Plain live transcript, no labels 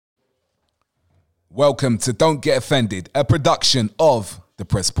Welcome to Don't Get Offended, a production of the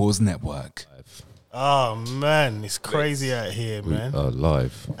Press Pause Network. Oh man, it's crazy out here, man. We are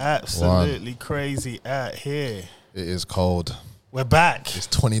live. Absolutely crazy out here. It is cold. We're back. It's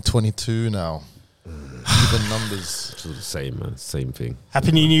 2022 now. Even numbers. It's all the same, man. Same thing.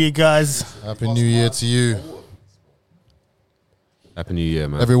 Happy New Year, guys. Happy New Year to you. Happy New Year,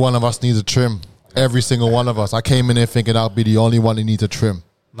 man. Every one of us needs a trim. Every single one of us. I came in here thinking I'll be the only one who needs a trim.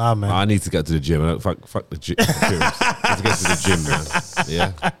 Nah, man. I need to get to the gym. Fuck the gym. I need to get to the gym, man.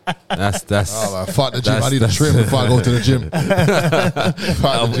 Yeah, that's. Oh, man, fuck the gym. I need a trim before I go to the gym.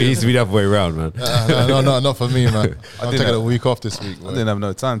 It needs to be the other way around, man. No, not for me, man. I'm taking a week off this week. I didn't have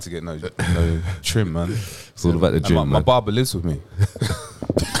no time to get no trim, man. It's all about the gym, my man. barber lives with me.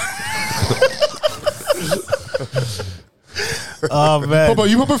 Oh man. But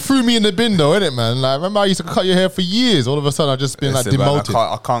you probably threw me in the bin though, innit, man? Like, remember I used to cut your hair for years. All of a sudden I just been Listen, like man, demoted.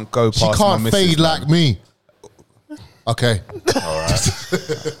 I can't go She past can't my missus, fade man. like me. Okay. All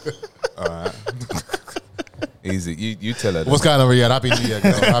right. Easy. You tell her. What's going on, Riyadh? Happy New Year,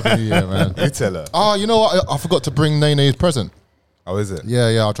 girl. Happy New Year, man. You tell her. Oh, you know what? I forgot to bring Nene's present. Oh, is it? Yeah,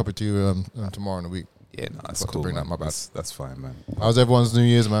 I'll drop it to you tomorrow in the week. Yeah, no, that's Got to cool. bring Man. that, my bad. That's fine, man. How's everyone's New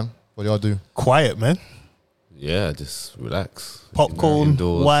Year's, man? What do y'all do? Quiet, man. Yeah, just relax. Popcorn,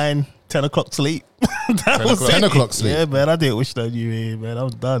 Indoors. wine, 10 o'clock sleep. That was 10 it. o'clock sleep. Yeah, man. I didn't wish no New Year, man. I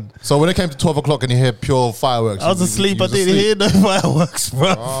was done. So when it came to 12 o'clock and you hear pure fireworks, I was asleep. I didn't hear no fireworks, bro.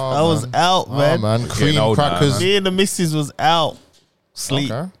 I was out, Oh, man. man. Cream old now, crackers. Me and the missus was out. Sleep.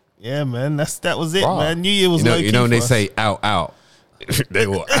 Okay. Yeah, man. That was it, Wow. man. New Year was You know when they for us. say out, they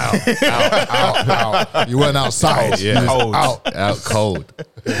were out, Out. You weren't outside. Yeah. You was Cold. out. cold.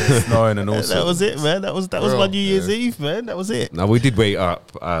 Snoring and all That sorts. was it, man. That was my Real, New Year's Eve, man. That was it. Now we did wait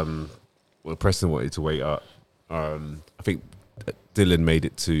up. Well, Preston wanted to wait up. I think Dylan made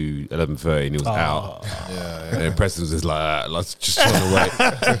it to 11:30 and he was out. And then Preston was just like, let's just trying to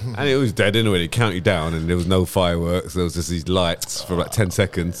wait. And it was dead anyway. They count you down and there was no fireworks. There was just these lights for about 10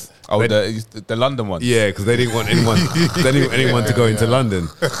 seconds. Oh, the London one. Yeah, because they didn't want anyone. They didn't want anyone to go into London,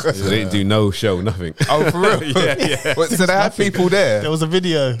 so they didn't do no show, nothing. Oh, for real? Yeah. What, so they had people there. There was a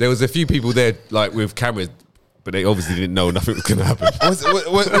video. There was a few people there, like with cameras, but they obviously didn't know nothing was going to happen.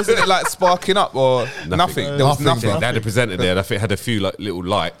 Wasn't it like sparking up or nothing? There was Nothing, nothing. They had a presenter there. I think it had a few like little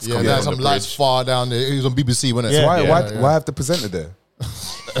lights. Yeah, coming they had on some the lights bridge. far down there. It was on BBC, wasn't it? Yeah. Why have the presenter there?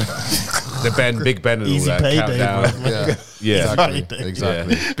 The Big Ben and Easy all that. payday, Countdown. bro. Yeah. Yeah.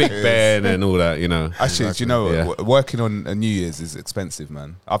 Exactly. Yeah. Big Ben and all that, you know. Actually, do you know Yeah. working on a New Year's is expensive,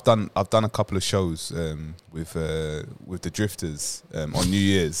 man. I've done a couple of shows with the Drifters on New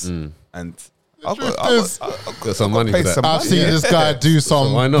Year's, and I've Drifters. Got some money for that. I've seen this guy do why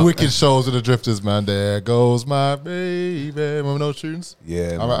some not? wicked shows with the Drifters, man. There goes my baby. Remember those tunes?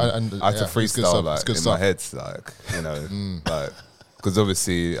 Yeah, All man. right, and- I had to yeah, it's good freestyle stuff, like it's good in stuff. my head, like you know, like because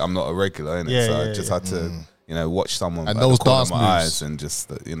obviously I'm not a regular, innit? Yeah, so I yeah, just yeah. had to watch someone And like, those the corner dance of my moves. eyes and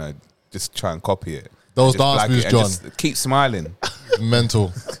just just try and copy it. Those Just dance black moves, it and John. just keep smiling.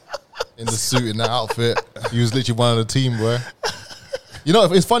 Mental. In the suit, in that outfit. He was literally one of the team, boy. You know,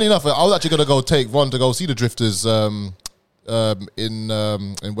 it's funny enough, I was actually going to go take Ron to go see the Drifters in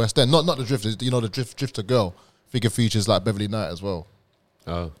West End. Not the Drifters, you know, the Drifter girl. Figure features like Beverly Knight as well.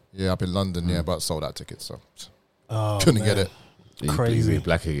 Oh. Yeah, up in London, yeah, but sold out tickets, so Oh, couldn't man. get it. Crazy.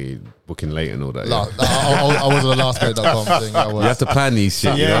 Blacky booking late and all that. La- Yeah. I was on the lastminute.com thing. I was. You have to plan these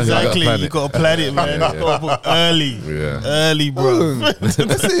shit. you Yeah, know? exactly. You You got to plan it, man. Yeah, You got to book early. Yeah. Early, bro.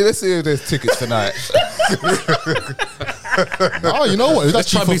 let's see if there's tickets tonight. Oh, you know what? It was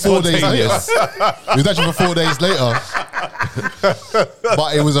Try actually to for be 4 days later. spontaneous. It was actually for 4 days later.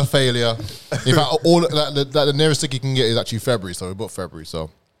 But it was a failure. In fact, all the nearest ticket you can get is actually February, so we booked February. So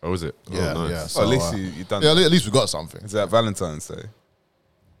Oh, was it? yeah, Oh, nice. yeah. Oh, So, at least you done. yeah, at least we got something. Is that Valentine's Day?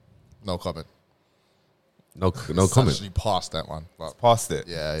 No comment. No It's comment. actually past that one. But Past it.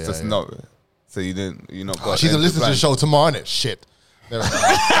 Yeah, So it's yeah. not. So you not got. she's anything listening to the planned? show tomorrow, innit? Shit. There we go.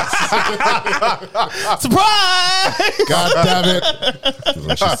 Surprise! God damn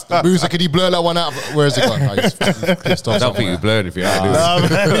it. Musa, can you blur that one out? Where is it going? Oh, he's pissed off I don't think somewhere. you blurred if you had to do it. Nah,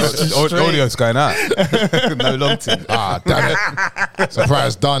 man, it's just straight. Audio's going out. No long term. Damn it.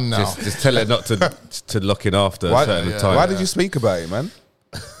 Surprise done now. Just tell her not to lock in after a certain time. Why did you speak about it, man?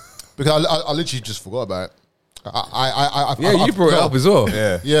 Because I literally just forgot about it. Yeah, you brought it up as well.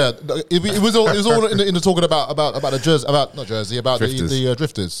 Yeah. Yeah, it was all in the talking about the Jersey, about not Jersey, about Drifters. the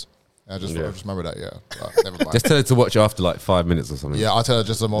Drifters. I just remember that. Yeah, never mind. Just tell her to watch after like 5 minutes or something. Yeah, I'll tell her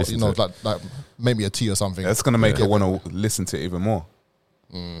just some more, Listen you know, to like make me a tea or something. That's gonna make her want to listen to it even more.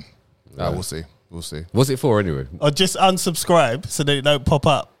 We'll see. We'll see. What's it for anyway? Or just unsubscribe so that it don't pop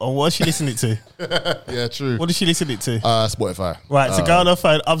up. Or what's she listening to? Yeah, true. What is she listening to? Spotify. Right, so go on her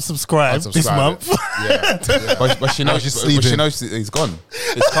phone, unsubscribe this month. Yeah. But she knows she's but sleeping. she knows he's gone.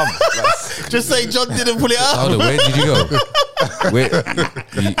 It's come. Like, Just say John didn't pull it up. Hold on, where did you go?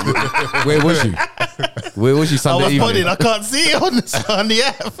 Where was you? Where was you I Sunday was evening? podding. I can't see it on the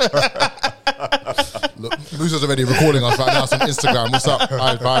app. Look, Moosa's already recording us right now. It's on Instagram. What's up?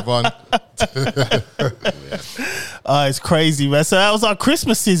 Hi, 5-1. Oh, it's crazy, man. So how was our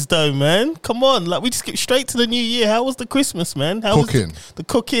Christmases, though, man? Come on, like we just get straight to the new year. How was the Christmas, man? How Cooking. was the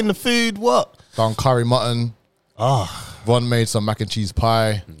cooking, the food, what? Done curry mutton. Ron made some mac and cheese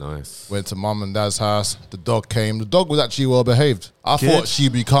pie. Nice. Went to mum and dad's house. The dog came. The dog was actually well behaved. I Good. thought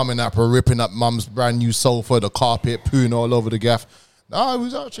she'd be coming up and ripping up mum's brand new sofa, the carpet, pooing all over the gaff. No, it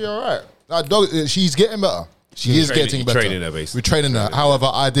was actually all right. That dog, she's getting better. She is training- getting you're better. training her, basically. We're training her. However,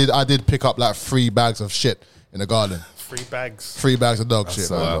 I did pick up like 3 bags of shit in the garden. 3 bags. 3 bags of dog shit,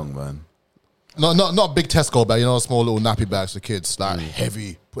 so man. long, man. Not big Tesco bag, small little nappy bags for kids, like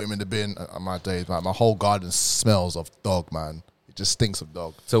heavy. Put them in the bin. On my days, man, my whole garden smells of dog, man. It just stinks of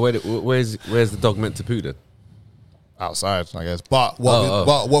dog. So where's the dog meant to poo then? Outside, I guess. But what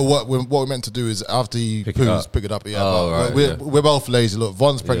we're meant to do is after he Pick it poos, up. pick it up. Yeah, Oh, but right, we're, yeah. we're both lazy. Look,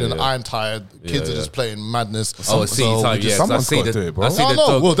 Von's pregnant. yeah. I'm tired. Kids Yeah, are just yeah. playing madness. Oh, see, time, just- yeah. someone's I see gotta do it, bro. I see Oh, the no,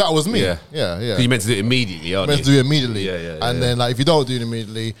 dog. well, that was me. Yeah. Yeah. You meant to do it immediately, aren't Meant you? to do it immediately. Yeah. And then, like, if you don't do it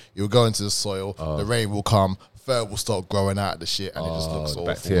immediately, you'll go into the soil. The rain will come. Fur will start growing out of the shit, and it just looks awful.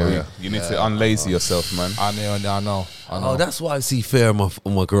 Bacteria. You need to unlazy yourself, man. I know. Oh, that's why I see fur on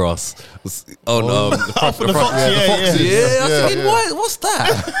my grass. Oh no, the front, For the fox, yeah. Yeah, I was thinking, what's that?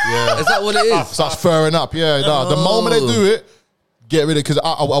 Is that what it is? Starts furring up. Yeah, no. The moment they do it, get rid of it. Because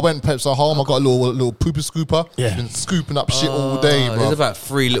I went Pepsi home. I got a little pooper scooper. Yeah. Been scooping up shit all day, bro. There's about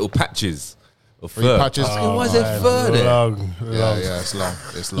 3 little patches of 3 fur. patches. Why is there fur there? Long. Yeah, it's long.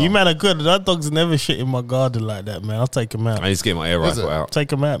 It's long. You man are good. That dog's never shit in my garden like that, man. I'll take him out. I need to get my air rifle out.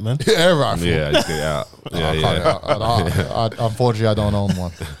 Take him out, man. Air rifle. Yeah, I just get it out. Yeah. Unfortunately, I don't own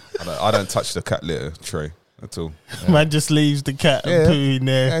one. I don't touch the cat litter tray at all. Man just leaves the cat and Yeah. poo in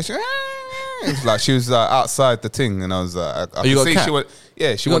there. Yeah, it's like she was outside the thing, and I was like, I you could got a see cat?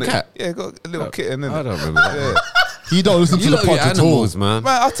 she she You got a wanted, cat? Yeah, got a little kitten. I Innit? don't remember that. Yeah. He don't listen You to the lot pod get at all. animals, man.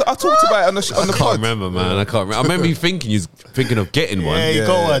 Man, I talked about it on the I pod. can't remember, man. I can't remember. I remember you thinking of getting one. Yeah, you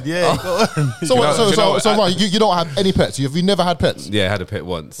got one. Yeah, you got one. So, You know- Ron, you don't have any pets? Have you never had pets? Yeah, I had a pet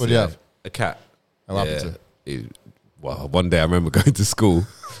once. What do you have? A cat. What happened to it? Well, one day I remember going to school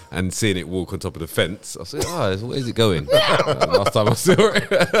and seeing it walk on top of the fence. I said, where is it going? Last time I saw it.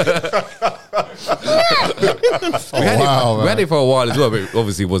 We had it for a while as well, but it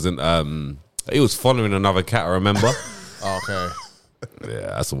obviously wasn't. It was following another cat, I remember. Okay. Yeah,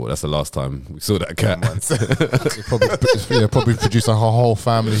 that's the last time we saw that cat. Probably produced a whole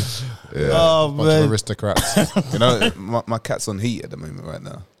family. Oh, Bunch of man. aristocrats. You know, my cat's on heat at the moment right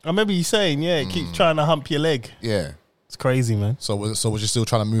now. I remember you saying, it keeps trying to hump your leg. Yeah. It's crazy, man. So was you still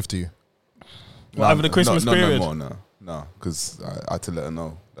trying to move to you? Over the Christmas period. No more, no. Because I had to let her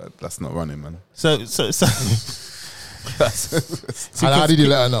know that's not running, man. So And how did you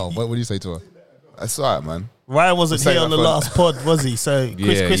let her know? What did you say to her? That's all right, man. Ryan wasn't Say here on that the for- last pod, was he? So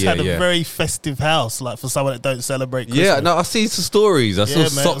Chris had a yeah. very festive house, like for someone that don't celebrate Christmas. Yeah, no, I see some stories. I saw Yeah, man.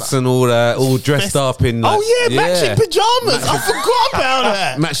 socks and all that, all dressed up in. Oh yeah, matching pajamas. I forgot about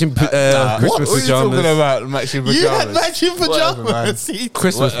that. matching What Christmas are you talking pajamas. about? Matching pajamas. You had matching Whatever, man. pajamas. He-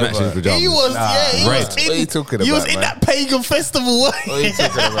 Christmas Whatever. matching pajamas. He was, he red. was in. What are you talking He was about, in man? that pagan festival. What are you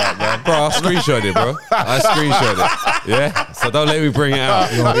talking about, man? Bro, I screenshot it, bro. I screenshot it. Yeah, so don't let me bring it out.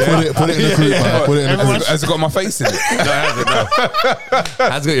 Put it in the group, man. Put it in the group. Has it got my face in it? No, it hasn't. No.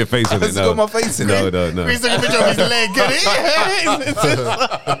 Has got your face on it. Has it No, got my face in it? no. Chris took a picture of his leg.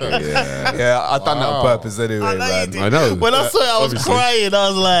 Yeah, I done that on purpose anyway, I know you man. did. I know. When I saw it, I was Obviously. crying. I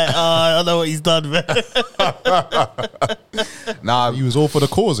was like, I know what he's done, man. Nah, You was all for the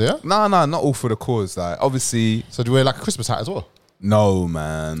cause, yeah? nah, not all for the cause. Like, obviously, So do you wear like a Christmas hat as well? no,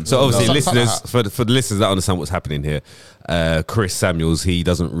 man. So obviously, No. listeners, for the listeners that understand what's happening here, Chris Samuels, he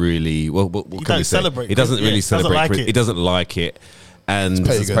doesn't really. What can don't we say? celebrate He doesn't Christmas. really Yeah, doesn't celebrate. like Christmas. it. He doesn't like it, and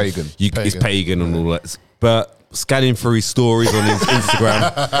It's pagan. He's pagan and all that. But scanning through his stories on his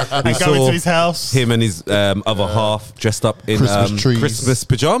Instagram, we And going saw to his house. him and his other half dressed up in Christmas trees. Christmas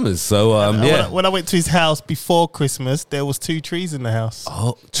pajamas. So And when I went to his house before Christmas, there was 2 trees in the house.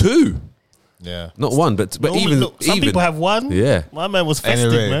 Oh, 2. Yeah. Not one, but Normally, even look, some people have one. Yeah. My man was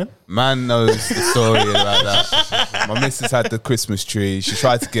festive, Anyway, man. knows the story about that. My missus had the Christmas tree. She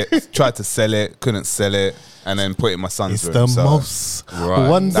tried to sell it, couldn't sell it, and then put it in my son's It's room. the So most Right.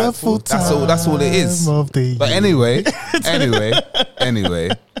 wonderful time. that's all it is. Of the But year. anyway,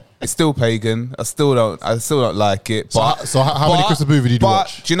 it's still pagan. I still don't like it. But So how many Christmas movies did you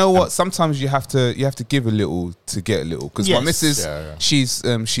watch? Do you know what? Sometimes you have to give a little to get a little. Because my Yes. missus, Yeah. she's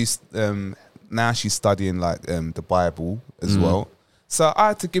now she's studying like the Bible as well. So I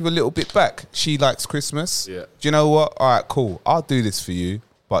had to give a little bit back. She likes Christmas. Yeah. Do you know what? All right, cool. I'll do this for you,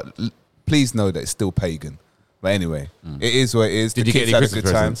 but please know that it's still pagan. But anyway, it is what it is. Did The you get kids any had a Christmas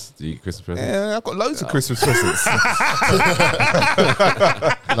good time. presents? Did you get Christmas presents? Yeah, I've got loads of Christmas presents.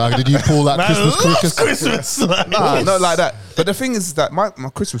 Like, did you pull that Man Christmas loves cricket? Christmas. Like, Nah, not like that. But the thing is that my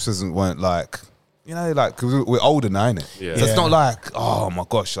Christmas presents weren't like, you know, like, cause we're older now, innit? Yeah. So it's Yeah. not like, oh my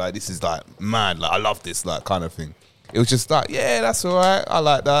gosh, like this is like mad, like I love this, like kind of thing. It was just like, yeah, that's all right. I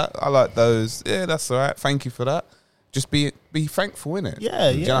like that. I like those. Yeah, that's all right. Thank you for that. Just be thankful, innit?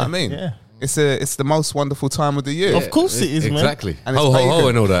 Yeah, Do you know what I mean? yeah. It's the most wonderful time of the year. Of course it is, man. Exactly. And it's Ho, ho, ho, pagan.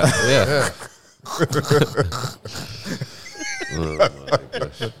 and all that. Yeah. Oh, my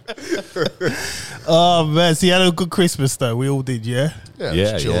gosh. Oh man, so you had a good Christmas though. We all did, yeah. Yeah,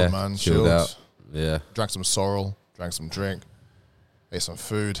 Yeah, just chilled, yeah. man. Chilled Chilled. out. Yeah. Drank some sorrel, drank some drink, ate some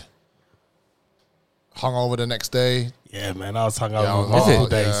food. Hung over the next day. Yeah, man. I was hung Yeah, over I multiple was-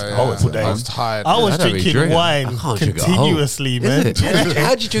 days. yeah, Multiple yeah. I was days. tired. I was I don't really drinking drink. wine I can't drink at home. continuously, man. Is it?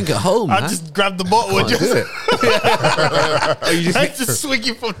 How'd you drink at home, I man? just grabbed the bottle and Can't just, do it. Oh, you just I just swing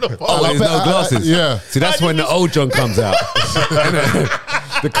it from the Oh, bottle. there's no glasses. yeah. See, that's when the old John comes out.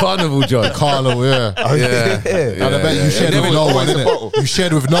 The carnival John. Carlo, yeah. Yeah. And I bet you shared Never with no one, always a innit? bottle. You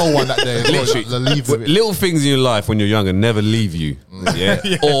shared with no one that day. as well, Literally. the leave of it. Little things in your life when you're younger never leave you. Yeah.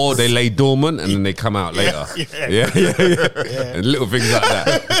 Or they lay dormant and then they come out later. Yeah. Yeah. And little things like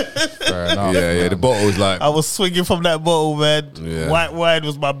that. Fair enough. Yeah. The bottle's like, I was swinging from that bottle, man. Yeah. White wine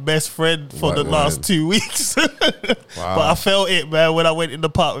was my best friend for White the last wine. 2 weeks. But I felt it, man, when I went in the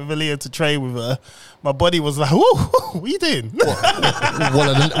park with Aaliyah to train with her. My body was like, whoa, what are you doing?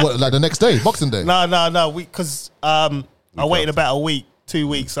 What, like the next day, Boxing Day? No. Because I waited about a week, 2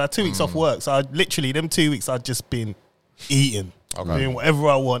 weeks. So I had 2 weeks off work. So I literally, them 2 weeks, I'd just been eating. Doing whatever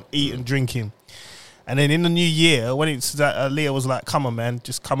I want, eating, drinking. And then in the new year, when it's Leah was like, come on, man,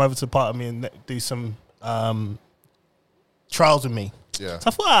 just come over to the park with me and do some trials with me. Yeah. So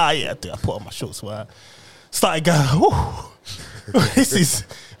I thought, yeah, I put on my shorts. So I started going, whoa. This is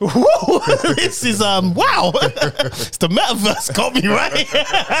wow. It's the metaverse got me right.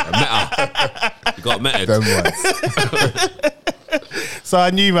 meta. You got meta. Them ones. So I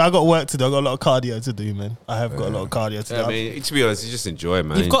knew, man, I got work to do. I got a lot of cardio to do, man. I have got a lot of cardio to do. I mean, to be honest, you just enjoy it,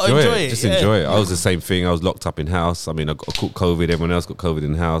 man. You've got to enjoy it, Just yeah. enjoy it. I was the same thing. I was locked up in house. I mean, I caught COVID. Everyone else got COVID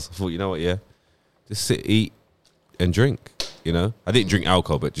in the house. I thought, you know what? Yeah, just sit, eat, and drink. You know, I didn't drink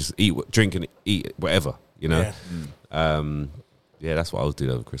alcohol, but just eat, drink, and eat whatever. You know, yeah, that's what I was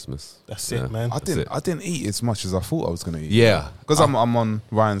doing over Christmas. That's Yeah. it, man. I didn't eat as much as I thought I was going to eat. Yeah. because I'm on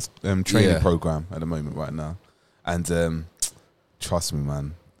Ryan's training Yeah. program at the moment right now, and trust me,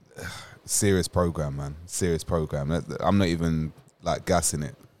 man, serious program, man, serious program. I'm not even like gassing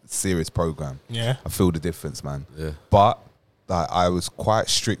it. Serious program. Yeah. I feel the difference, man. Yeah. But like I was quite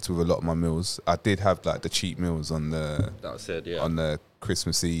strict with a lot of my meals. I did have like the cheat meals on the That said, yeah. on the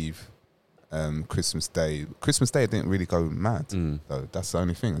Christmas Eve. Christmas Day. Christmas Day, I didn't really go mad. Though that's the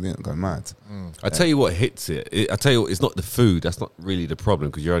only thing. I didn't go mad. I tell you what hits it. I tell you what, it's not the food. That's not really the problem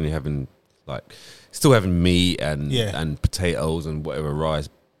because you're only having like still having meat and potatoes and whatever, rice,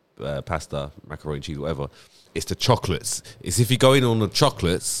 pasta, macaroni, cheese, whatever. It's the chocolates. It's if you go in on the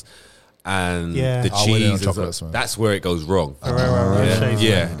chocolates and Yeah. the I went in on cheese, and chocolates, stuff, man. that's where it goes wrong.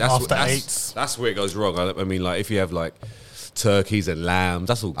 Yeah. After that's, eights. that's where it goes wrong. I mean, like if you have like turkeys and lambs,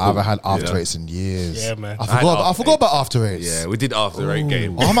 that's all cool. I haven't had you after know? eights in years. Yeah, man. I forgot about after eights. Yeah, we did after eight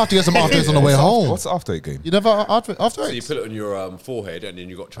game. Oh, I'm about to get some after eights on the way home. What's the after eight game? You never after So you eights? put it on your forehead and then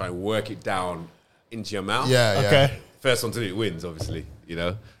you got to try and work it down into your mouth. Yeah, yeah. Okay. First one to do it wins, obviously, you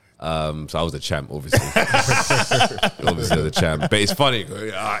know. So I was the champ, obviously. Obviously the champ. But it's funny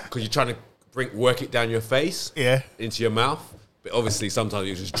because you're trying to work it down your face, Yeah. into your mouth. But obviously sometimes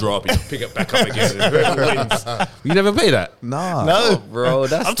you just drop it, pick it back up again, and whoever wins. You never play that? Nah. No. Bro,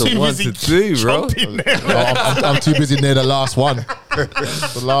 that's I'm the too one busy to do, bro. chomping there. Oh, I'm too busy near the last one.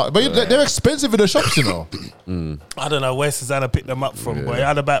 But they're expensive in the shops, you know. I don't know where Susanna picked them up from, but I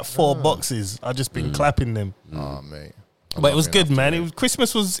had about 4 boxes. I just been clapping them. Oh, mate. But it was good, man. It was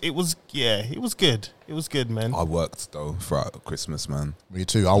Christmas. It was good. It was good, man. I worked though throughout Christmas, man. Me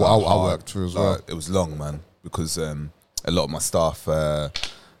too. I worked through as well. It was long, man, because a lot of my staff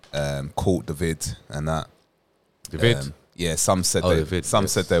caught the vid and that. The vid? Yeah, some said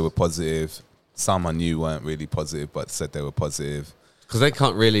said they were positive. Some I knew weren't really positive, but said they were positive. Because they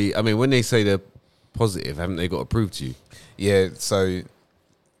can't really. I mean, when they say they're positive, haven't they got to prove to you? Yeah, so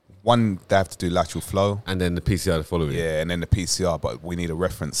one, they have to do lateral flow. And then the PCR the following. Yeah, and then the PCR, but we need a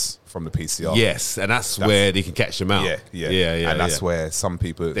reference from the PCR. Yes, and that's where they can catch them out. Yeah. And that's where some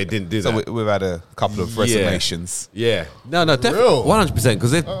people... They didn't do so that. we've had a couple of resignations. Yeah. No, definitely. 100%.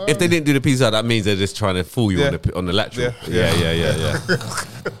 Because if they didn't do the PCR, that means they're just trying to fool you on the lateral. Yeah.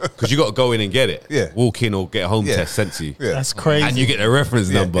 Because you got to go in and get it. Yeah. Walk in or get a home test sent to you. Yeah. That's crazy. And you get the reference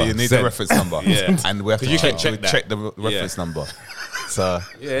number. You need the reference number. Yeah. And we have to check the reference Yeah. number. So...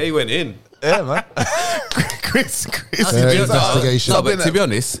 Yeah, he went in. Yeah, man. Chris. Investigation. No, but to be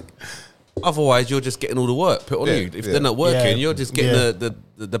honest, otherwise you're just getting all the work put on you. If they're not working, you're just getting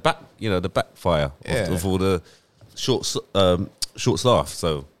the back, the backfire of all the short staff.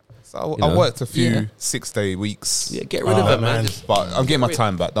 So I worked a few 6-day weeks. yeah, get rid of it, man. But I'm getting my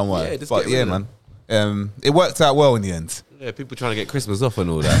time back. Don't worry. Yeah, just But get rid of man. It worked out well in the end. Yeah, people trying to get Christmas off and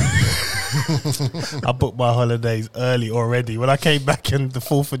all that. I booked my holidays early already. When I came back in the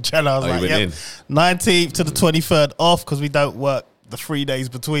 4th of January, I was like, you went yep, 19th to the 23rd off because we don't work the 3 days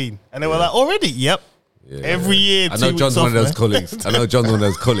between. And they were like, already? Yep. Yeah. Every year, I 2 know weeks John's off, one of those man. colleagues. I know John's one of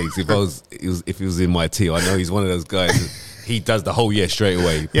those colleagues. If he was in my team, I know he's one of those guys. He does the whole year straight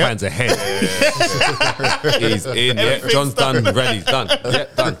away. Yep. Plans ahead. He's in. Yeah, John's done. Ready. Done. Yeah,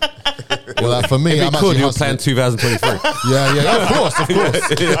 done. Well, for me, I'm Cool. actually You'll plan 2023. Yeah, of course.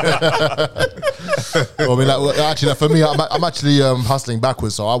 Well, I mean, actually, for me, I'm actually hustling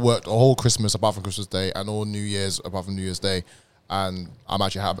backwards. So I worked a whole Christmas apart from Christmas Day and all New Year's apart from New Year's Day, and I'm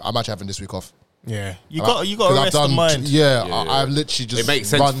actually having this week off. Yeah, you got to rest the mind. Yeah, I've literally just It makes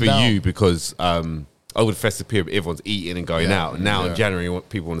sense for you because over the festive period, everyone's eating and going out. Now in January,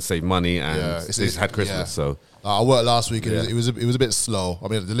 people want to save money and it's had Christmas, so. I worked last week and it was a bit slow. I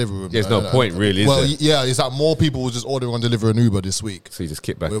mean, the delivery room. There's no point really, is well, there? yeah, it's like more people were just ordering on Deliveroo and Uber this week. So you just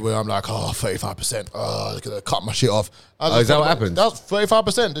kick back. Where I'm like, 35%. Oh, they're gonna cut my shit off. Is that what happened? That's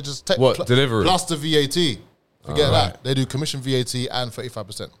 35%. They just take Delivery plus the VAT. Forget that. They do commission VAT and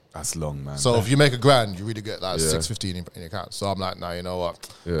 35%. That's long, man. So if you make $1,000, you really get like $650 in your account. So I'm like, nah, you know what?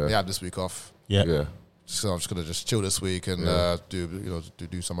 Yeah. We have this week off. Yeah. So I'm just gonna just chill this week and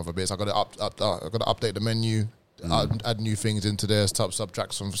do some other bits. I gotta update the menu, add new things into there,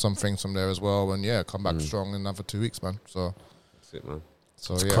 subtract some things from there as well, and come back strong in another 2 weeks, man. So That's it, man.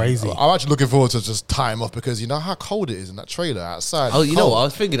 so It's crazy. I'm actually looking forward to just time off because you know how cold it is in that trailer outside. Oh, you know what? I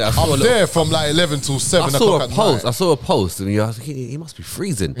was thinking that. I'm there from like 11 till 7 o'clock at night. I saw a post, and I was thinking he must be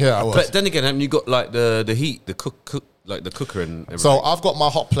freezing. Yeah, I was. But then again, haven't you got like the heat, the cook like the cooker and everything? So I've got my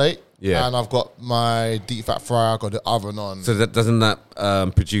hot plate, Yeah. and I've got my deep fat fryer. I've got the oven on. So doesn't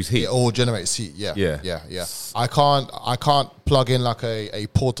that produce heat? It all generates heat. Yeah. Yeah. I can't plug in like a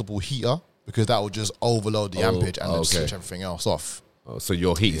portable heater because that will just overload the ampage and then switch everything else off. Oh, so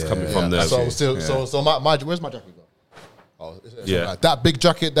your heat is coming from the. So my where's my jacket gone? Oh, Yeah. that big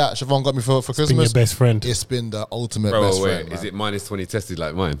jacket that Siobhan got me for Christmas. Been your best friend. It's been the ultimate Bro, best wait, friend. Man. is it minus 20 tested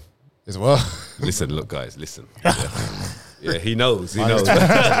like mine? As well? Listen, look, guys, listen. Yeah, he knows. He knows.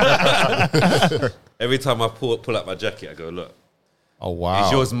 Every time I pull out my jacket, I go, look. Oh wow!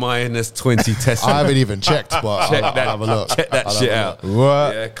 Is yours minus 20 tested? I haven't even checked, but Check I'll that. have a look. Check that shit out.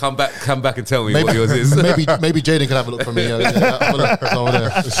 What? Yeah, come back and tell me what yours is. maybe Jaden can have a look for me. Have a look. It's over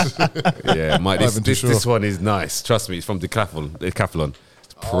there. Yeah, Mike, Not even too this sure. one is nice. Trust me, it's from Decathlon.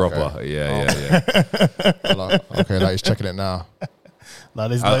 It's proper. Okay. Yeah. Okay, like he's checking it now. No,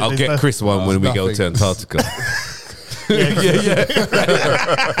 there's I'll get Chris one when we go to Antarctica. yeah.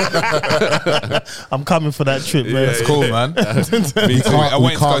 I'm coming for that trip, man. It's cool, man. Me too. I we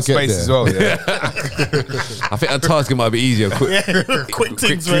went to go can't get space there. as well. Yeah. I think Antarctica might be easier. Quick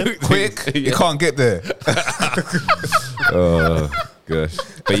things, man. Quick, you can't get there. Oh gosh,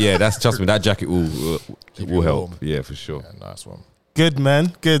 but yeah, trust me. That jacket will you help. warm. Yeah, for sure. Yeah, nice one. Good,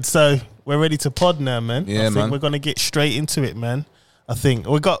 man. Good. So we're ready to pod now, man. Yeah, I think man. we're gonna get straight into it, man. I think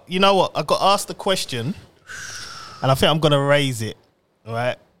we got. You know what? I got asked the question, and I think I'm gonna raise it. All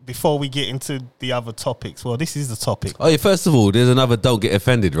right. Before we get into the other topics. Well, this is the topic. Oh yeah, first of all, there's another "Don't Get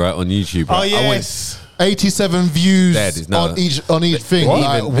Offended" right on YouTube. Oh right? yes. 87 views Dead is no- on each thing. What?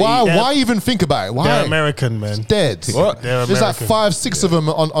 Like, Even- why even think about it? Why? They're American, man. Dead. What? They're There's like American. 5-6 of them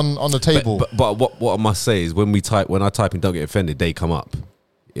on the table. But what I must say is when I type in "Don't Get Offended," they come up.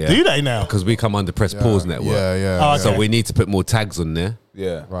 Yeah. Do they now? Because we come under Press Pause Network. Yeah. Oh, okay. So we need to put more tags on there.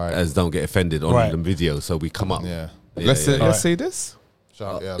 Yeah. Right. As don't get offended on Right. the video. So we come up. Yeah. Let's see this.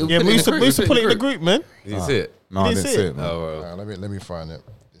 Shout, yeah. Yeah, we used to put it in the group, man. You see it? No, I You didn't didn't see see it. Man. Oh, well. Let me find it.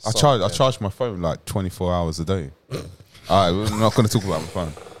 It's I soft, charge my phone like 24 hours a day. All right, we're not going to talk about my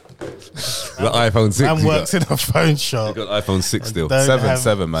phone. You got iPhone 6. And you works in a phone shop. got iPhone 6 still. Don't-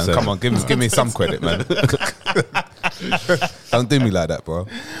 Seven, man. Seven. Come on, give me some credit, man. Don't do me like that, bro.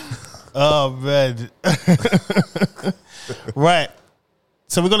 Oh man. Right.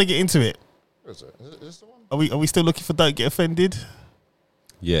 So we're gonna get into it. Is this the one? Are we still looking for Don't Get Offended?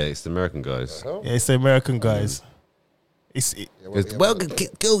 Yeah, it's the American guys. Yeah, it's the American guys. It's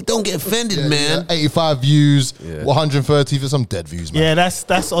Don't get offended, Yeah, 85 views, Yeah. 130 for some dead views, man. yeah,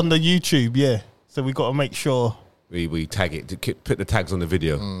 that's on the YouTube, yeah. So we gotta make sure. We tag it. Put the tags on the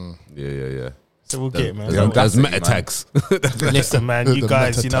video. Yeah. So we'll get it, man. Yeah, Those Audacity, meta man. tags. Listen, man, you The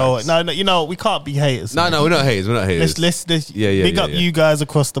guys, meta you know what? tags. No, we can't be haters. No, we're not haters. We're not haters. Let's Yeah, big up yeah. you guys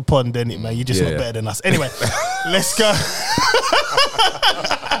across the pond, then it, man. You just Yeah, look yeah. better than us. Anyway, let's go.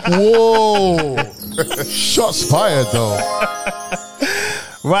 Whoa. Shots fired, though.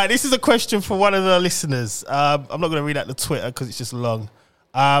 Right, this is a question for one of the listeners. I'm not going to read out the Twitter because it's just long.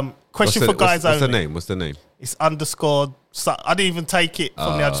 Question for guys what's only. What's the name? It's underscored. So I didn't even take it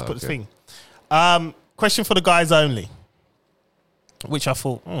from there. I just put the okay. thing. Question for the guys only. Which I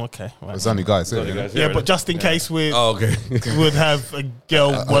thought, okay. Right. There's only guys here. innit? Yeah, but just in case we Oh, okay. would have a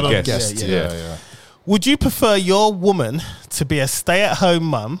girl, one of guest, yeah. Would you prefer your woman to be a stay-at-home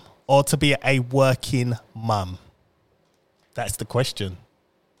mum or to be a working mum? That's the question.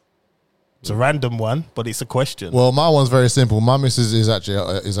 It's a random one, but it's a question. Well, my one's very simple. My missus is actually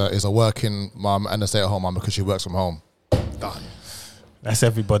is a working mum and a stay-at-home mum because she works from home. Done. That's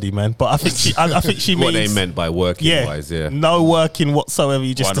everybody, man. But I think she What means they meant by working wise, yeah. no working whatsoever.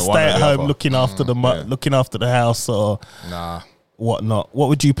 You just One to or one stay or at the home, other. looking after the looking after the house or Nah. whatnot. What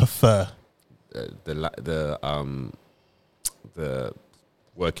would you prefer? The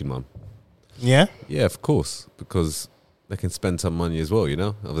working mum. Yeah, Yeah, of course, because they can spend some money as well, you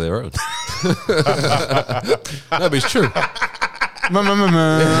know, of their own. No, but it's true.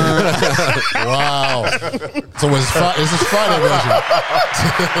 Wow. So is this Friday version?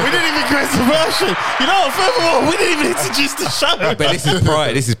 we didn't even create the version. You know what? Furthermore, we didn't even introduce the show. But this is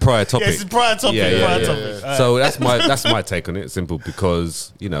prior. This is prior topic. Yeah, this is prior topic. Prior topic. So that's my take on it. Simple,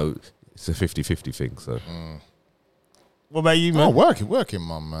 because you know it's a 50-50 thing. So What about you, Oh, man? working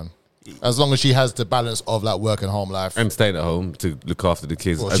mum, man. As long as she has the balance of like work and home life. I'm staying at home to look after the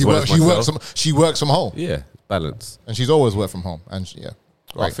kids Well, as well as myself. she works from home, Yeah, balance. and she's always worked from home. And yeah,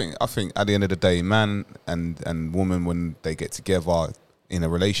 I think at the end of the day, man and woman, when they get together in a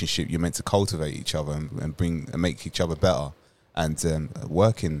relationship, you're meant to cultivate each other and bring and make each other better. And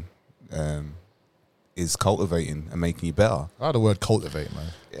working is cultivating and making you better. I had the word cultivate, man.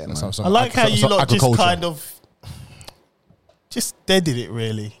 Yeah, That's man. some I like how you some lot just agriculture. kind of just deaded it.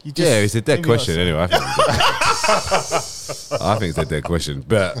 Really, you just, Yeah, it's a dead maybe question not- anyway. I think it's a dead question,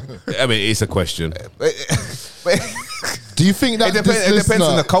 but I mean it's a question. Do you think that It depends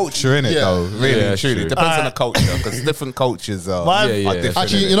on the culture, innit? Yeah. Though, really, Yeah, truly, true. it depends on the culture because different cultures are My- Yeah, different.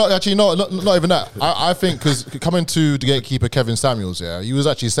 Actually, innit? not even that. I think because coming to the gatekeeper Kevin Samuels, yeah, he was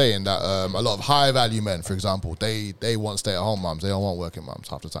actually saying that a lot of high value men, for example, they want stay at home mums. They don't want working mums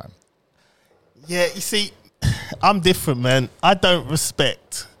half the time. Yeah, you see, I'm different, man. I don't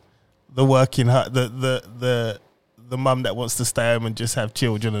respect the working the mum that wants to stay home and just have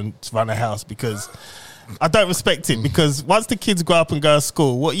children and run a house, because I don't respect it. Because once the kids grow up and go to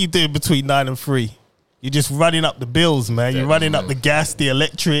school, what are you doing between 9 and 3? You're just running up the bills, man. You're running up the gas, the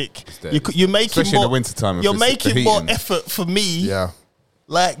electric. You're making Especially more in the wintertime if You're it's the making more heating. effort for me. Yeah,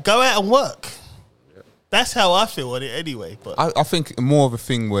 Like, go out and work. That's how I feel on it anyway. But I think more of a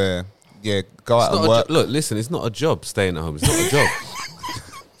thing where go out It's and not a work. look, listen, it's not a job staying at home. It's not a job.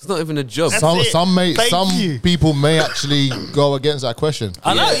 It's not even a job. That's it. Thank you. people may actually go against that question.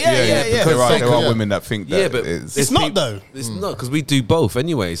 I know, yeah. Because there are women that think that Yeah, but it's not though. It's not, because we do both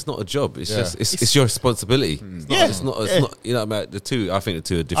anyway. It's not a job. It's just it's your responsibility. It's not, Yeah. it's not. Yeah. You know about the two. I think the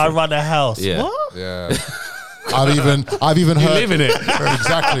two are I different. run a house. Yeah. What? Yeah, I've even heard live in it.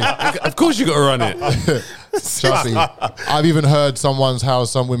 exactly. Of course, you got to run it. Trust me. I've even heard some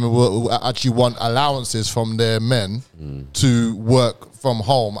women will actually want allowances from their men to work from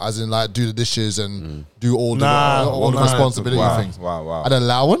home, as in like do the dishes and do all the responsibility things. Wow. An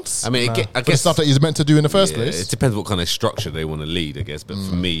allowance? I mean, I For the guess stuff that he's meant to do in the first yeah, place. it depends what kind of structure they want to lead, I guess. But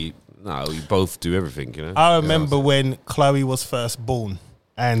for me, no, we both do everything. You know. I remember when Chloe was first born,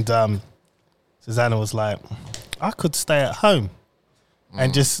 and Susanna was like, "I could stay at home."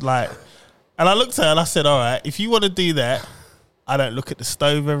 and just like, and I looked at her and I said, all right, if you want to do that, I don't look at the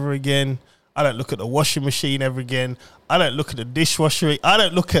stove ever again. I don't look at the washing machine ever again. I don't look at the dishwasher. I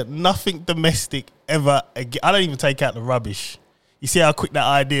don't look at nothing domestic ever again. I don't even take out the rubbish. You see how quick that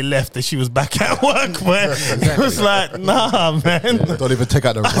idea left that she was back at work, man? It was like, nah, man. Don't even take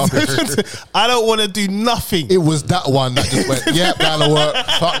out the rubbish. I don't want to do nothing. It was that one that just went, yep, down to work,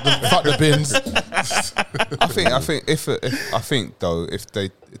 fuck the bins. I think though,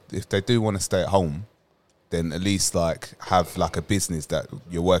 if they do want to stay at home, then at least like have like a business that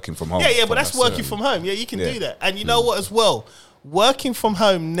you're working from home. Yeah, but that's working from home. Yeah, you can do that. And you know what as well? Working from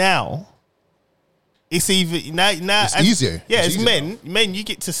home now, it's even now it's easier. Yeah, it's easier. Men, you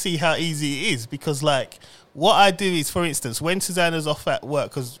get to see how easy it is because like what I do is, for instance, when Susanna's off at work,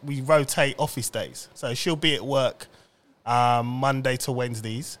 because we rotate office days, so she'll be at work Monday to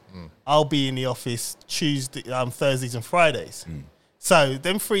Wednesdays. I'll be in the office Tuesday, Thursdays and Fridays. So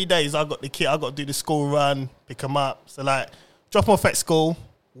them 3 days, I got the kid. I got to do the school run, pick them up. So like, drop them off at school,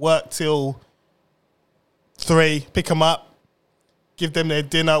 work till 3, pick them up, give them their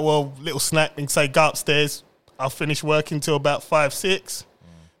dinner, well, little snack, and say go upstairs. I'll finish working till about 5, 6.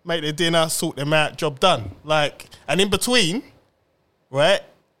 Make their dinner, sort them out, job done. Like, and in between, right,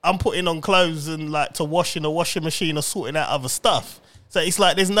 I'm putting on clothes and like to wash in a washing machine or sorting out other stuff. So it's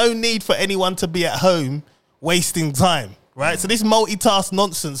like there's no need for anyone to be at home wasting time. Right, so this multitask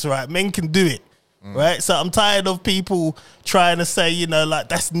nonsense, right? Men can do it, right? So I'm tired of people trying to say, you know, like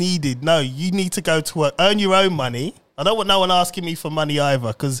that's needed. No, you need to go to work, earn your own money. I don't want no one asking me for money either,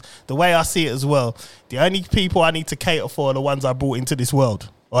 because the way I see it as well, the only people I need to cater for are the ones I brought into this world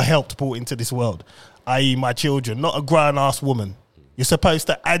or helped brought into this world, i.e. my children, not a grown-ass woman. You're supposed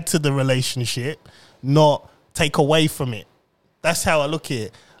to add to the relationship, not take away from it. That's how I look at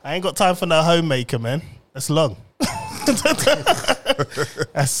it. I ain't got time for no homemaker, man. That's long.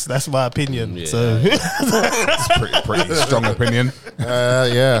 That's my opinion. Yeah. So It's pretty strong opinion.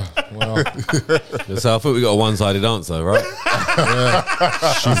 Yeah. Well, So I thought we got a one-sided answer, right?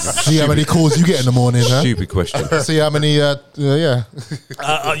 see how many calls you get in the morning, huh? Stupid question. See how many, you know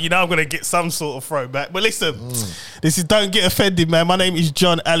I'm gonna get some sort of throwback. But listen, this is Don't Get Offended, man. My name is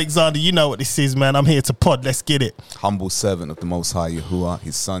John Alexander. You know what this is, man. I'm here to pod. Let's get it. Humble servant of the Most High Yahuwah,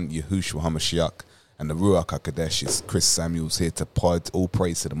 his son Yahushua HaMashiach, and the Ruach HaKodesh is Chris Samuels here to pod. All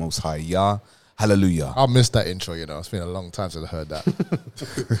praise to the Most High Yah. Hallelujah. I missed that intro, you know. It's been a long time since I heard that. I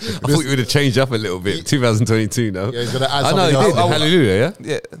thought you would have changed up a little bit. 2022, no? Yeah, he's going to add I something know, he did. else. Hallelujah, yeah?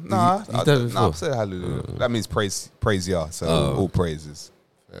 Yeah, nah, You done it before? I said hallelujah. That means praise Yah. So all praises.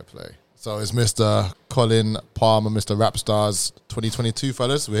 Fair play. So it's Mr. Colin Palmer, Mr. Rapstars 2022,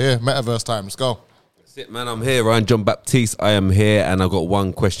 fellas. We're here. Metaverse time. Let's go. That's it, man. I'm here. Ryan John Baptiste. I am here, and I've got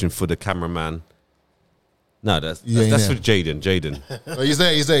one question for the cameraman. No, that's for Jaden. Jaden. Oh, he's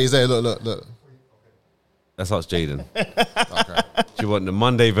there. Look. That's us, Jaden. Okay. Do you want the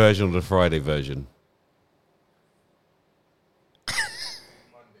Monday version or the Friday version? He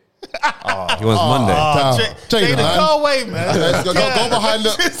wants Monday. Jaden, go away, man. Go behind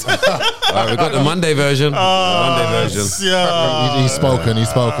the... All right, we got the Monday version. Monday version. Yeah. He's spoken.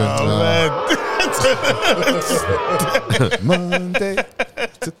 Monday,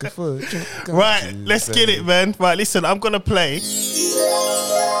 took it for a drink. Right, let's get it, man. Right, listen, I'm going to play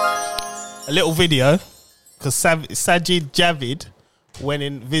a little video because Sajid Javid went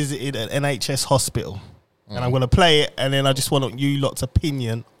and visited an NHS hospital. And I'm going to play it, and then I just want you lot's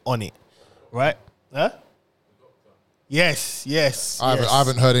opinion on it. Right? Huh? Yes. I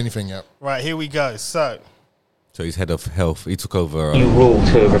haven't heard anything yet. Right, here we go. So he's head of health. He took over. New rule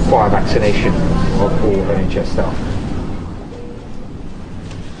to require vaccination of all NHS staff.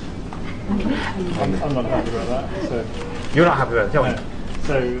 I'm not happy about that. So, You're not happy with it, tell me.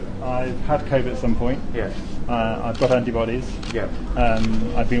 so I've had COVID at some point. Yes. I've got antibodies. Yeah.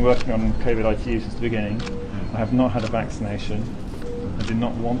 I've been working on COVID ITU since the beginning. I have not had a vaccination. I do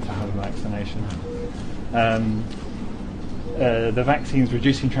not want to have a vaccination. The vaccine's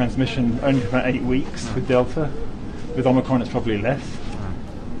reducing transmission only for about 8 weeks with Delta. With Omicron, it's probably less.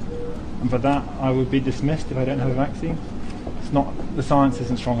 And for that, I would be dismissed if I don't have a vaccine. It's not. The science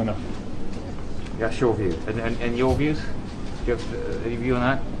isn't strong enough. That's your view. And your views? Do you have any view on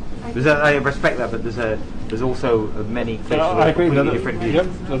that? I respect that, but there's also many places I agree with completely different views. Yep,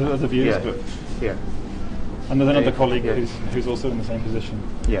 there's other views, Yeah. but Yeah. and there's another colleague Yeah. who's also in the same position.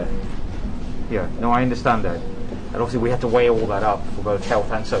 Yeah. No, I understand that. And obviously we have to weigh all that up for both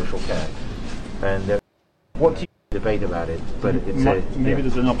health and social care. And what do you debate about it? But it's maybe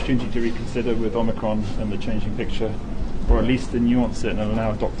there's an opportunity to reconsider with Omicron and the changing picture, or at least to nuance it and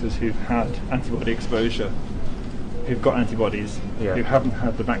allow doctors who've had antibody exposure who've got antibodies who haven't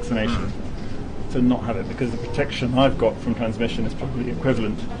had the vaccination to not have it, because the protection I've got from transmission is probably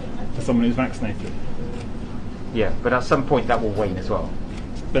equivalent to someone who's vaccinated. Yeah, but at some point that will wane as well.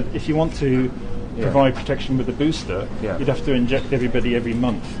 But if you want to provide protection with a booster, you'd have to inject everybody every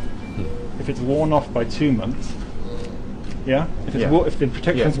month. If it's worn off by 2 months, if the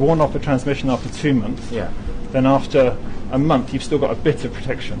protection's worn off the transmission after 2 months, then after a month you've still got a bit of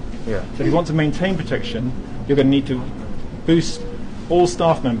protection. So if you want to maintain protection, you're going to need to boost all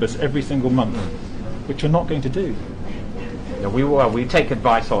staff members every single month, which you're not going to do. No, we take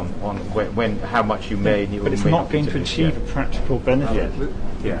advice on when how much you may. But it's not going to achieve a practical benefit.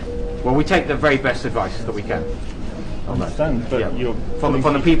 Well, we take the very best advice that we can. I understand, but you're from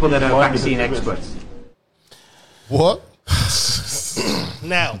the people that are vaccine experts. What?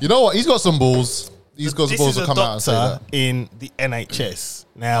 Now, you know what? He's got some balls. He's got some balls to This is come a out and say that. doctor in the NHS.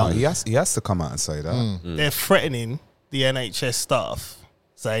 Now, he has to come out and say that. they're threatening the NHS staff,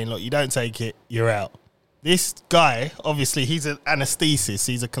 saying, look, you don't take it, you're out. This guy, obviously, he's an anaesthetist.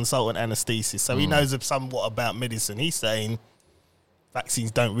 He's a consultant anaesthetist, so he knows somewhat about medicine. He's saying vaccines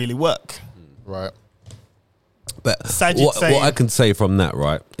don't really work. Right. But Sajid what saying- I can say from that,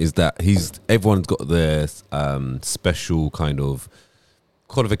 right, is that everyone's got their special kind of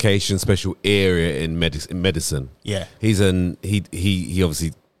qualification, special area in medicine. Yeah. He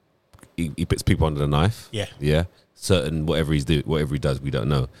obviously he puts people under the knife. Yeah. Certain whatever he does, we don't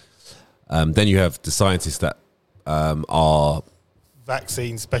know. Then you have the scientists that are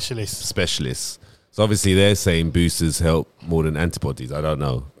Vaccine specialists. So obviously they're saying boosters help more than antibodies. I don't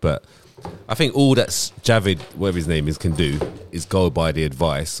know, but I think all that Javid, whatever his name is, can do is go by the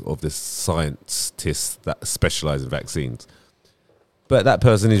advice of the scientists that specialize in vaccines. But that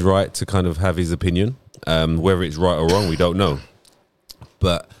person is right to kind of have his opinion. Whether it's right or wrong, we don't know.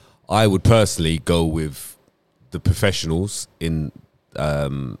 But I would personally go with the professionals in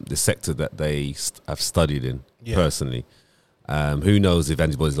the sector that they have studied in, personally. Who knows if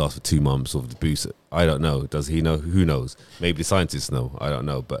antibodies last for 2 months or the booster? I don't know. Does he know? Who knows? Maybe the scientists know. I don't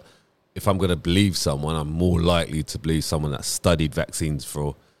know. But if I'm going to believe someone, I'm more likely to believe someone that studied vaccines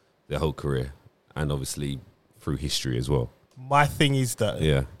for their whole career and obviously through history as well. My thing is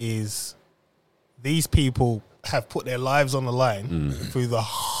is these people have put their lives on the line through the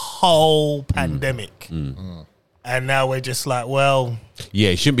whole pandemic. And now we're just like, well... Yeah,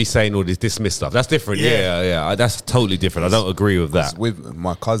 you shouldn't be saying all this dismiss stuff. That's different. Yeah. That's totally different. I don't agree with that. With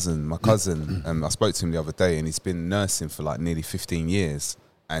my cousin, I spoke to him the other day, and he's been nursing for like nearly 15 years.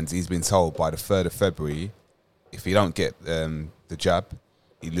 And he's been told by the 3rd of February, if he don't get the jab,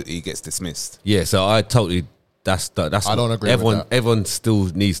 he gets dismissed. Yeah, so I totally... That's I don't agree with that. Everyone still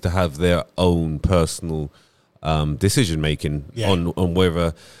needs to have their own personal decision making on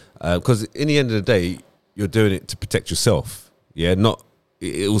whether... Because in the end of the day... You're doing it to protect yourself. Yeah,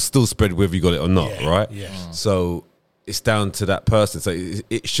 it will still spread whether you got it or not, right? Yeah. So it's down to that person. So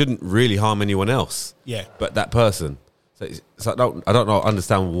it shouldn't really harm anyone else. Yeah. But that person. So I don't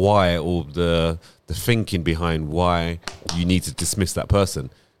understand why, or the thinking behind why you need to dismiss that person,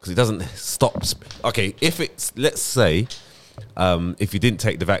 because it doesn't stop. Okay, if it's, let's say, if you didn't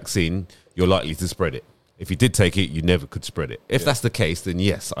take the vaccine, you're likely to spread it. If you did take it, you never could spread it. If that's the case, then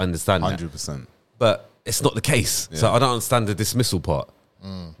yes, I understand 100%. But it's not the case. So I don't understand the dismissal part.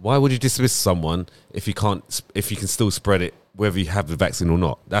 Why would you dismiss someone if you can still spread it, whether you have the vaccine or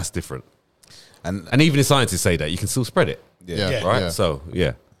not? That's different. And even the scientists say that you can still spread it. Yeah. Right? Yeah. So,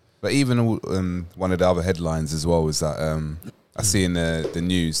 yeah. But even one of the other headlines as well was that I see in the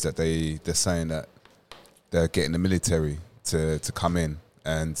news that they're saying that they're getting the military to come in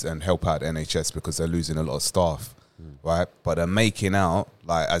and help out the NHS because they're losing a lot of staff. Right, but they're making out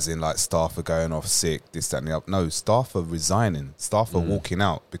like, as in like staff are going off sick, this, that, and the other. No, staff are resigning. Staff are walking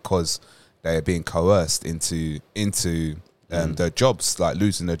out because they are being coerced into their jobs, like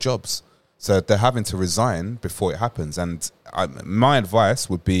losing their jobs. So they're having to resign before it happens. And my advice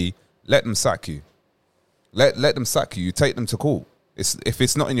would be, let them sack you. Let them sack you. You take them to court. If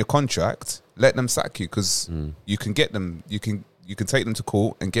it's not in your contract, let them sack you, because you can get them. You can take them to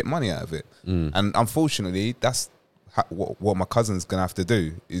court and get money out of it. And unfortunately, that's what my cousin's gonna have to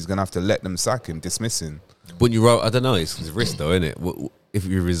do. He's gonna have to let them sack him, dismiss him. When you wrote, I don't know, it's risk though, isn't it? If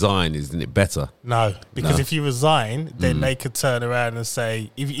you resign, isn't it better? No, because if you resign, then they could turn around and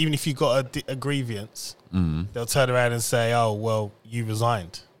say, even if you got a grievance, they'll turn around and say, "Oh, well, you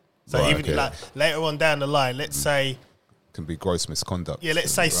resigned." So Right, like later on down the line, let's say, Can be gross misconduct.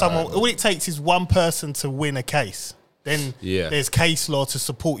 let's say someone. All it takes is one person to win a case. Then there's case law to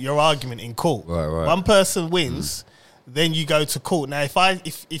support your argument in court. Right. One person wins, then you go to court. Now,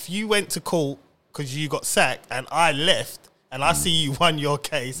 if you went to court because you got sacked and I left and I see you won your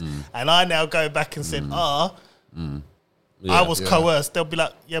case and I now go back and said, I was coerced, they'll be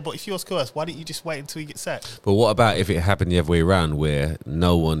like, yeah, but if you was coerced, why didn't you just wait until you get sacked? But what about if it happened the other way around, where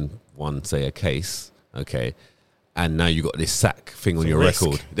no one won, say, a case, okay, and now you got this sack thing on your risk.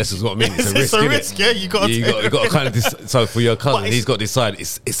 record? This is what I mean. It's a It's risk. a innit? risk, yeah. You got to kind of so for your cousin, But he's got to decide: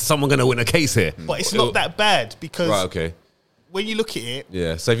 is someone going to win a case here? But it's not that bad because Right. Okay. when you look at it,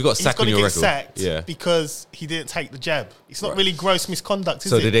 Yeah. So if you got a he's sack going on to your get record, sacked yeah. because he didn't take the jab. It's not really gross misconduct, is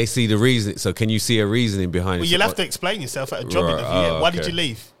So it? did they see the reason? So can you see a reasoning behind? Well, you'll have to explain yourself at a job Right. interview. Yeah, why did Okay. you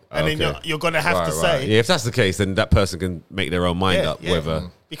leave? And then Okay. you're going to have to say, Yeah, if that's the case, then that person can make their own mind up yeah. whether.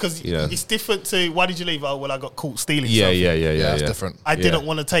 Because Yeah. it's different to, why did you leave? Oh, well, I got caught stealing Yeah, something. yeah. It's different. I didn't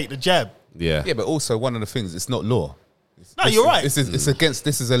want to take the jab. Yeah. Yeah, but also one of the things, it's not law. No, you're right. It's against.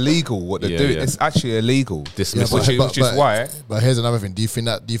 This is illegal. What they're Yeah, doing. yeah. It's actually illegal. Dismiss which, it. which is why But here's another thing. Do you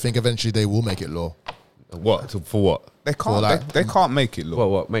think eventually they will make it law? What for? What? they can't. like- They can't make it law.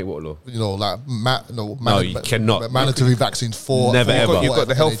 What? Make what law? You know, like you cannot. mandatory vaccines for Never, ever. You've got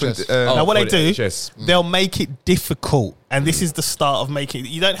the health. NHS. Now, what for they the do, NHS. they'll make it difficult. And this is the start of making it.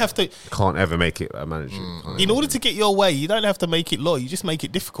 You don't have to, Can't ever make it a manager. in order to get your way, you don't have to make it law. You just make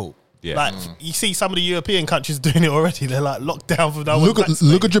it difficult. Yeah. Like, you see some of the European countries doing it already. They're like locked down for no one.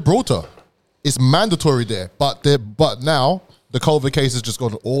 Look at Gibraltar. It's mandatory there, but now the COVID case has just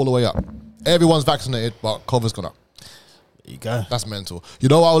gone all the way up. Everyone's vaccinated, but COVID's gone up. There you go. That's mental. You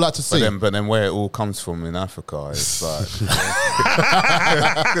know what I would like to see? But then where it all comes from in Africa is like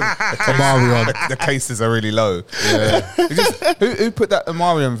Omarion. the cases are really low. Yeah. Who put that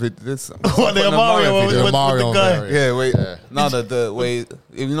Omarion video? What, the Omarion one with the Omarion guy? variant. Yeah, wait. No, the way.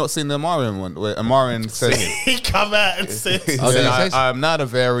 Have you not seen the Omarion one? Where Omarion says, He come out and says, he Oh, said, did he say so? I'm not a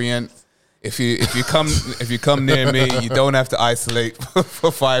variant. If you come near me, you don't have to isolate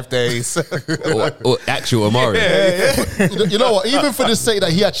for 5 days. or actual Amari. You know what? Even for the sake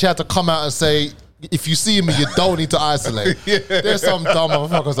that he actually had to come out and say, if you see me, you don't need to isolate. There's some dumb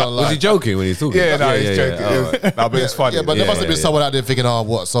motherfuckers online. Was he joking when he was talking? Yeah, no, he's joking. All right. No, but it's funny. Yeah, but there must have been yeah. someone out there thinking, oh,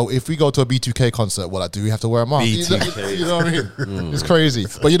 what? So if we go to a B2K concert, do we have to wear a mask? B2K. You know what I mean? It's crazy.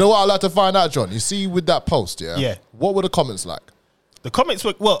 But you know what I'd like to find out, John? You see with that post, yeah? Yeah. What were the comments like? the comments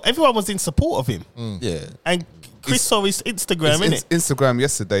were, well, everyone was in support of him. Yeah. And Chris saw his Instagram, innit? Instagram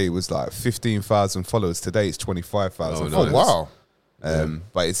yesterday was like 15,000 followers. Today it's 25,000 Oh, followers. nice. Oh, wow.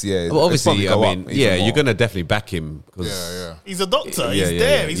 But it's, yeah. Well, it's probably obviously, go I up mean, even yeah, more. you're gonna definitely back him because Yeah. He's a doctor. He's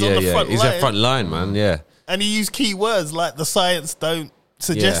there. He's on the front He's line. at front line, man. Yeah. And he used key words like the science don't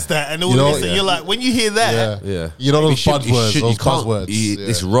suggest Yeah. that and all You know, this. And you're like, when you hear that, Yeah. Yeah. You know those You buzzwords, you those can't- buzzwords.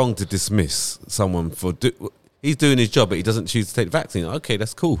 It's wrong to dismiss someone for he's doing his job, but he doesn't choose to take the vaccine. Okay,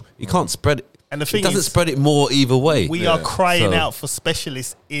 that's cool. You can't spread it. And the He thing doesn't is, spread it more either way. we are crying So- out for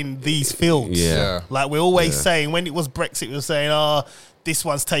specialists in these fields. Yeah. Like we're always saying, when it was Brexit, we were saying, oh, this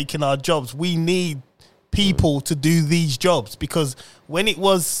one's taking our jobs. We need people to do these jobs, because when it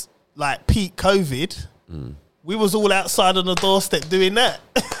was like peak COVID, we was all outside on the doorstep doing that.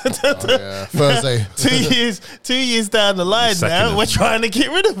 Yeah. Thursday. 2 years down the line Sacking now, them. we're trying to get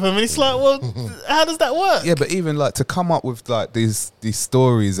rid of them. And it's like, well, how does that work? Yeah, but even like to come up with like these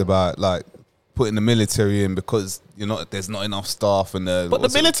stories about like putting the military in because there's not enough staff and But the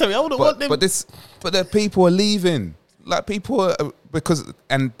military, I wouldn't want them. but the people are leaving. Like people are,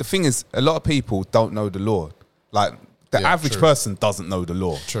 and the thing is, a lot of people don't know the law. Like the Yeah, average true. person doesn't know the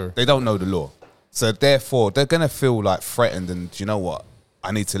law. True. They don't know the law. So therefore, they're gonna feel like threatened, and you know what?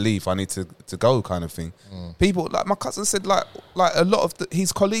 I need to leave. I need to go, kind of thing. People, like my cousin said, like a lot of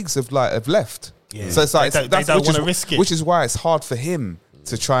his colleagues have left. Yeah. So it's like They don't wanna risk it. which is why it's hard for him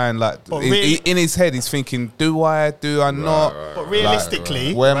to try and like. But really- in his head, he's thinking, do I not? But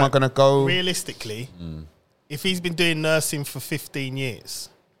realistically, Where am I gonna go? Realistically, if he's been doing nursing for 15 years,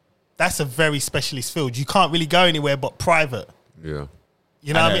 that's a very specialist field. You can't really go anywhere but private. Yeah.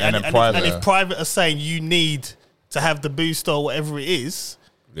 You know And what I mean? then private. And if private are saying you need to have the booster or whatever it is,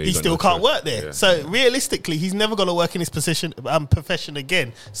 Yeah, he you got still no can't choice. work there. Yeah. So realistically, he's never going to work in his profession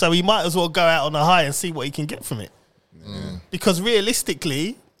again. So he might as well go out on a high and see what he can get from it. Because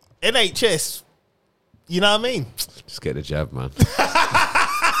realistically, NHS, you know what I mean? Just get the jab, man.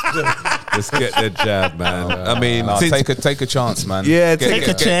 Just get the jab, man. I mean, Nah, since- take a chance, man. yeah, Take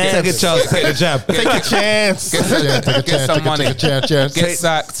a chance. Take a chance. Take the jab. Take a chance. Get some money. Chance. Get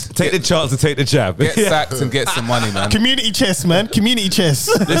sacked. Take the chance to take the jab. Get sacked and get some money, man. Community chess, man. Community chess.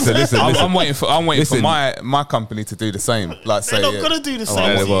 Listen. I'm waiting for Listen. my company to do the same. Like say, They're not going to do the same.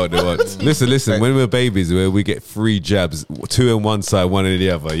 Yeah, to you. they won't. Listen. When we're babies, where we get 3 jabs, 2 on one side, 1 on the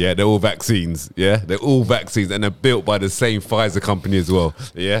other. Yeah, they're all vaccines. Yeah, they're all vaccines, and they're built by the same Pfizer company as well.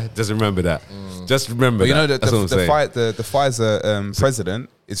 Yeah, just remember remember that. Just remember But you know that. the That's what I'm saying. the Pfizer president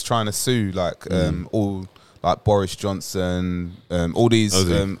is trying to sue all like Boris Johnson, all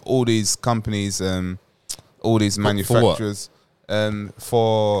these companies, all these manufacturers,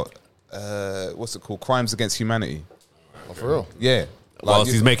 for what's it called? Crimes against humanity. Oh, for real? Yeah.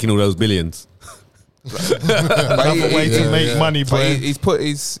 Whilst he's making all those billions. Another way to make money, bro. He's put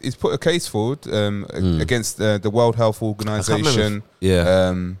a case forward against the World Health Organization.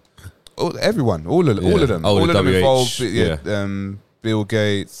 Everyone, all of them, all of them involved. Bill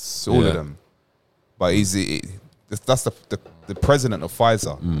Gates, all of them. But that's the president of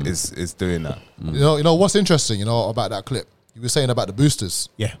Pfizer is doing that. You know what's interesting? About that clip. You were saying about the boosters.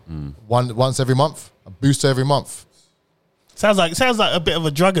 Yeah. Once every month, a booster every month. Sounds like a bit of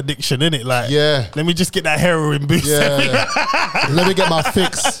a drug addiction, innit? Like, let me just get that heroin boost. Yeah. Let me get my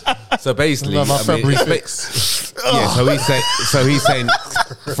fix. So basically, my February fix. Yeah. So he's saying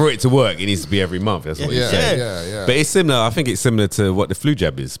for it to work, it needs to be every month. That's what he's saying. Yeah. But it's similar. I think it's similar to what the flu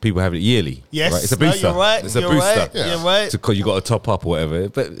jab is. People have it yearly. Yes, right? It's a booster. No, you're right. It's a booster. Right. Yeah. You're right. Because you got to top up or whatever.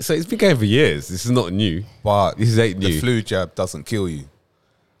 But so it's been going for years. This is not new. But this ain't new. The flu jab doesn't kill you.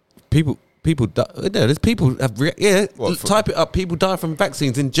 People there's people have type it up. People die from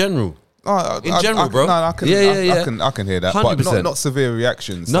vaccines in general. In general, bro. No, I can hear that. 100%. But not severe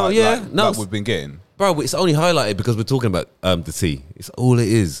reactions. No, like we've been getting. Bro, it's only highlighted because we're talking about the T. It's all it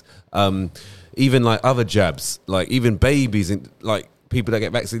is. Even like other jabs, like even babies and like people that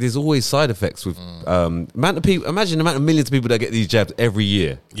get vaccinated, there's always side effects with amount of people. Imagine the amount of millions of people that get these jabs every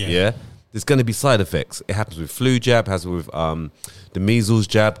year. Yeah? There's going to be side effects. It happens with flu jab, has with the measles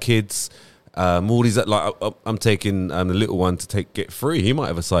jab, kids. All these, like I'm taking the little one to get free. He might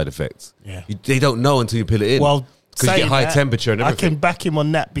have a side effect. Yeah, they don't know until you put it in. Well, because you get high temperature and everything. I can back him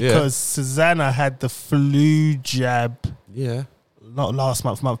on that because Susanna had the flu jab. Yeah, not last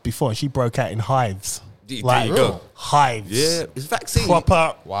month before, and she broke out in hives. Like you go. Hives. Yeah, it's vaccine.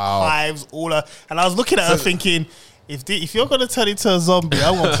 Proper hives. And I was looking at her thinking, if you're going to turn into a zombie,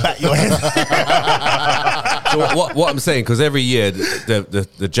 I want to bat your head. So what I'm saying, because every year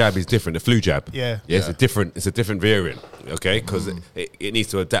the jab is different, the flu jab. Yeah. It's a different variant, okay? Because it needs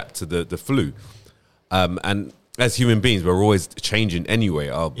to adapt to the flu. And as human beings, we're always changing anyway.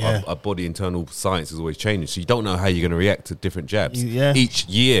 Our body internal science is always changing. So you don't know how you're going to react to different jabs each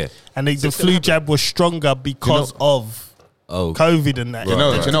year. And the flu jab was stronger because of COVID and that. Do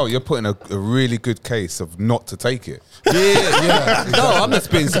you know, you're putting a really good case of not to take it. Yeah. No, I'm just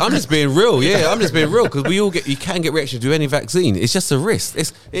being real. Yeah, I'm just being real because you can get reaction to any vaccine. It's just a risk.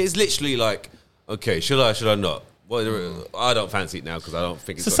 It's literally like, okay, should I not? Well, I don't fancy it now because I don't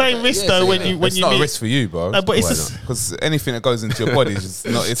think it's the same risk though. When it's you not a risk for you, bro. No, but because anything that goes into your body is just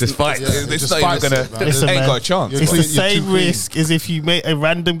not. It's just fight. It's not even gonna. It ain't got a chance. It's the same risk as if you made a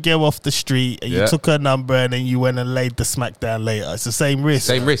random girl off the street and you took her number and then you went and laid the smack down later. It's the same risk.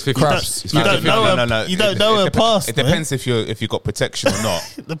 Same risk for craps. You don't know her. No. You don't know her past. It depends if you got protection or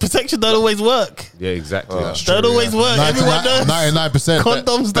not. The protection don't always work. Yeah, exactly. Don't always work. Everyone knows. 99%.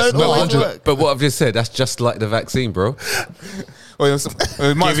 Condoms don't always work. But what I've just said, that's just like the vaccine, bro. Well,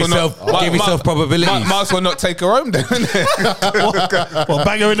 give yourself probabilities. Might as well not take her home then. Well,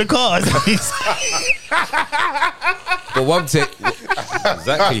 bang her in the car. But one thing,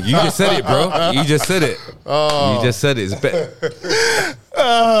 exactly. You just said it, bro. You just said it. You just said it. It's better.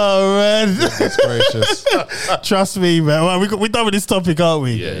 Oh man, that's gracious. Trust me, man. Well, we're done with this topic, aren't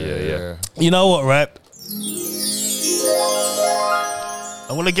we? Yeah. You know what, right?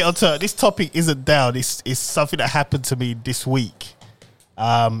 I want to get onto this topic. Isn't down. It's something that happened to me this week.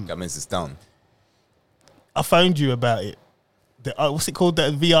 That means it's down. I phoned you about it. What's it called?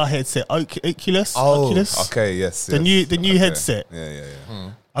 The VR headset, Oculus. Oh, Oculus? okay, yes. The new headset. Yeah.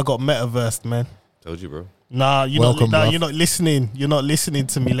 I got metaversed, man. Told you, bro. Nah, you're not listening. You're not listening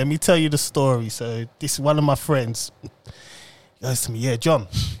to me. Let me tell you the story. So this one of my friends goes to me, yeah, John,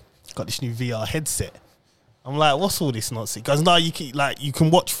 got this new VR headset. I'm like, what's all this nonsense? He goes, no, you can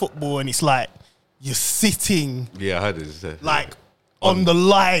watch football and it's like you're sitting. Yeah, I heard it. Like on the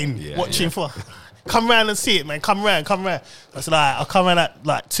line watching for. Come round and see it, man. Come round. I said, all right, I'll come round at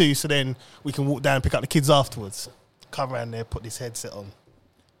like 2, so then we can walk down and pick up the kids afterwards. Come round there, put this headset on.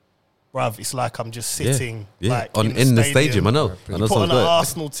 Bruv, it's like I'm just sitting like in the stadium. I know. You put on an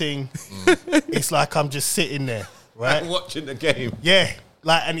Arsenal thing. It's like I'm just sitting there, right? Watching the game. Yeah.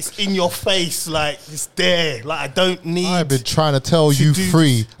 Like, and it's in your face, like, it's there. Like, I don't need. I've been trying to tell you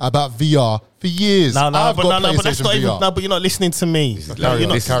free about VR for years. But that's not even. No, but you're not listening to me. You're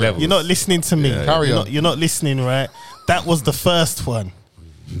not listening to me. Carry on. You're not listening, right? That was the first one.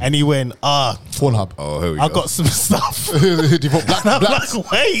 And he went, Pornhub. Oh, here we I go. got some stuff. Did you put black? I'm black?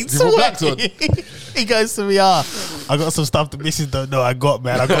 like, wait, You put blacks on? He goes to me, I got some stuff the missus don't know I got,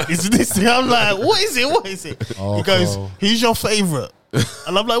 man. I got this and this. I'm like, what is it? What is it? He goes, who's your favourite?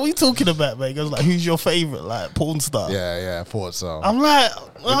 And I'm like, what are you talking about, man? He goes like, who's your favourite, like, porn star? Yeah, I thought so. I'm like,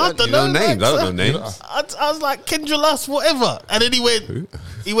 I don't know names. I don't know like, names. I was like, Kendra Lust, whatever. And then he went,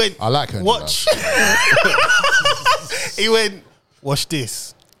 I like Kendra watch. He went, watch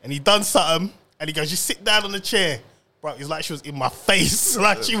this. And he done something, and he goes, you sit down on the chair. Bro, it's like she was in my face,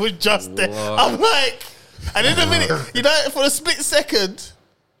 like she was just there. I'm like, and in a minute, you know, for a split second,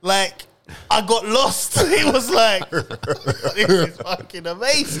 like, I got lost. It was like, this is fucking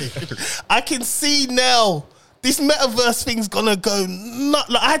amazing. I can see now this metaverse thing's gonna go nuts.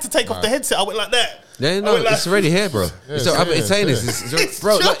 Like, I had to take off the headset. I went like that. Yeah, no, it's already here, bro. It's saying this,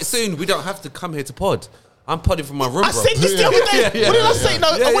 bro. Like, soon we don't have to come here to pod. I'm podding from my room, bro. I said this the other day. What did I say?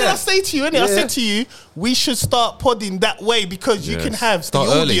 No, what did I say to you? Innit? Yeah. I said to you, we should start podding that way because you can have Start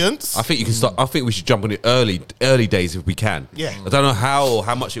the early. audience. I think you can start. I think we should jump on it early days if we can. Yeah. I don't know how or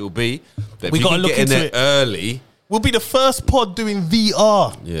how much it will be. But We if you gotta can look get in into there it. early. We'll be the first pod doing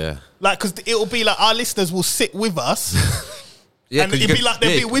VR. Yeah. Like, because it'll be like our listeners will sit with us. Yeah, And 'cause you it'd be can- like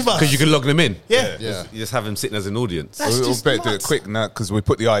they'll be with us. because you can log them in. Yeah. Yeah. You just have them sitting as an audience. That's We'll just better do it nuts. quick now because we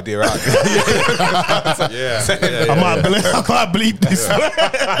put the idea out. I might bleep this.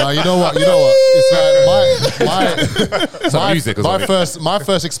 No, you know what? It's like music as well. my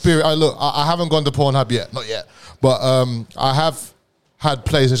first experience. Look, I haven't gone to Pornhub yet, not yet, but I have had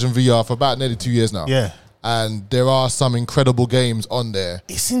PlayStation VR for about nearly 2 years now. Yeah. And there are some incredible games on there.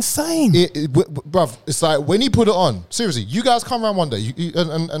 It's insane. Bruv, it's like when you put it on, seriously, you guys come around one day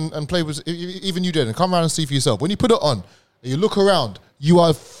and play with, even you did, and come around and see for yourself. When you put it on, and you look around, you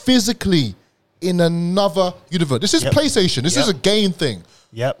are physically in another universe. This is PlayStation. This is a game thing.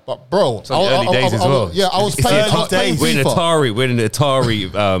 Yep. But bro, It's on the early days as well. Yeah, I was It's playing. the I was playing We're in FIFA. Atari. We're in the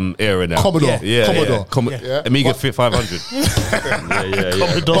Atari era now. Commodore. Yeah. Commodore. Yeah. Amiga 500. yeah.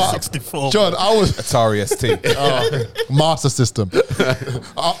 Commodore But, 64. John, I was Atari ST. Master System.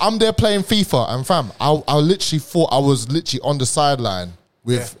 I'm there playing FIFA, and fam, I literally thought I was literally on the sideline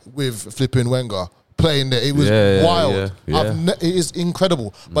with flipping Wenger playing there. It was wild. yeah. It is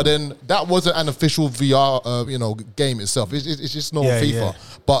incredible. But then that wasn't an official VR, game itself. It's just normal Yeah, FIFA. yeah.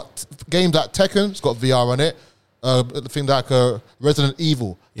 But games like Tekken, it's got VR on it. Thing like Resident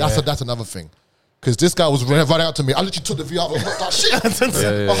Evil, that's another thing. Because this guy was running out to me. I literally took the VR and that shit.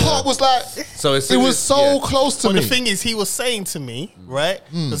 My heart was like, So it was so close to But me. the thing is, he was saying to me, right?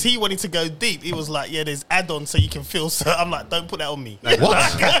 Because he wanted to go deep. He was like, "Yeah, there's add-ons so you can feel." I'm like, "Don't put that on me." What?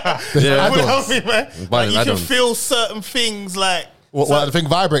 Put it add-ons? on me, man. Buying Like, you can add-ons. feel certain things, like What the thing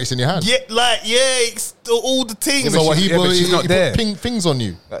vibrates in your hand. it's all the things. So what he but she's not put there. things on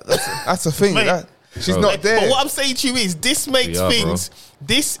you. That's the thing. Mate. She's not there. But what I'm saying to you is, this makes VR, things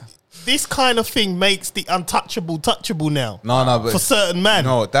this kind of thing makes the untouchable touchable now. No, but for certain man.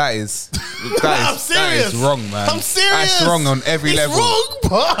 No, that is I'm serious. wrong, man. I'm serious. That's wrong on every it's level. wrong,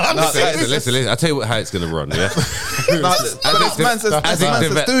 but I'm serious. Listen. I'll tell you how it's going to run, yeah? This man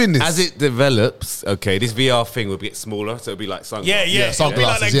says doing this. As it develops, okay, this VR thing will get smaller, so it'll be like sunglasses. Yeah. It'll be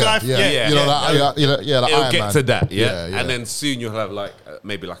like Sunglasses, that yeah, guy- yeah. You know, like It'll Iron get Man. to that, yeah? Yeah, yeah. And then soon you'll have like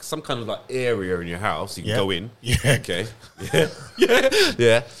maybe like some kind of like area in your house you can Yeah. go in. Yeah. Okay.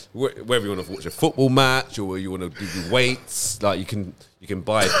 Yeah. Whether you want to watch a football match or you want to do your weights, like you can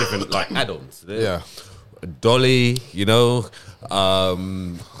buy different like add-ons. Yeah. A dolly,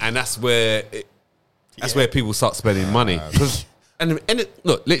 and that's where where people start spending money.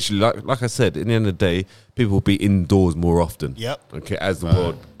 Look, literally, like I said, in the end of the day, people will be indoors more often. Yep. Okay, as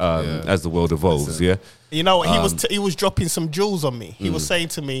the world evolves, yeah. You know what? He was dropping some jewels on me. He was saying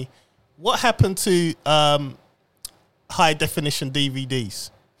to me, "What happened to high definition DVDs?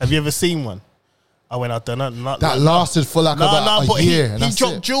 Have you ever seen one?" I went, "I don't know." That lasted for like about a year. He and that's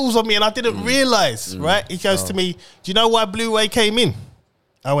dropped it. jewels on me, and I didn't realize. Right? He goes to me, "Do you know why Blu-ray came in?"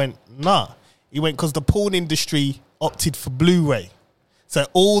 I went, "Nah." He went, "Because the porn industry opted for Blu-ray, so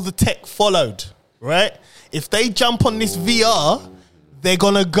all the tech followed. Right? If they jump on this VR, they're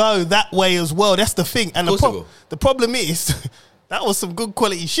gonna go that way as well. That's the thing. And Of course they will. the problem is." That was some good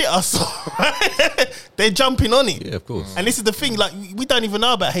quality shit I saw. They're jumping on it. Yeah, of course. And this is the thing, like, we don't even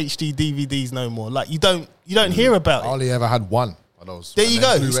know about HD DVDs no more. Like, you don't hear about I it. only ever had one of those. There And you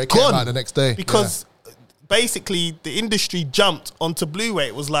then go. Blu-ray It's came gone out the next day. Because basically the industry jumped onto Blu-ray.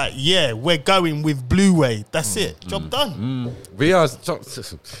 It was like, yeah, we're going with Blu-ray. That's it. Job done. VR's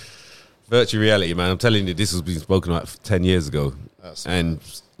virtual reality, man. I'm telling you, this has been spoken about 10 years ago. And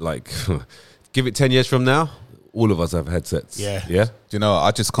like, give it 10 years from now, all of us have headsets. Yeah. Yeah? Do you know?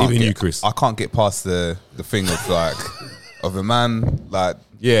 I just can't. Even get, you, Chris. I can't get past the thing of like of a man like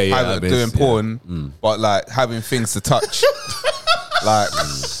doing porn, but like having things to touch. Like,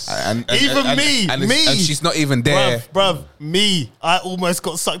 and she's not even there, bruv. Me, I almost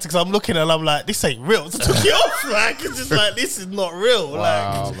got sucked because I'm looking and I'm like, this ain't real. So I took it off. Like, it's just like, this is not real.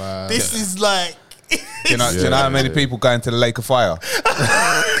 Wow, like, man. this is like. Do you know how many people go into the Lake of Fire?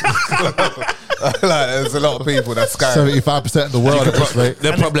 Like, there's a lot of people that's scared. 75% of the world at this rate.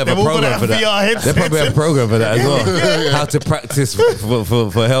 They'll probably have a they've all got program for VR that. headsets. They'll probably have a program for that as well. How to practice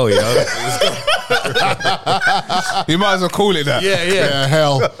for hell, you know? You might as well call it that. Yeah.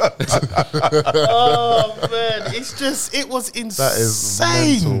 Hell. Oh man, it was insane. That is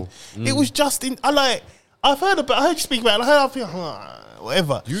mental. It was just I've heard you speak about it. I think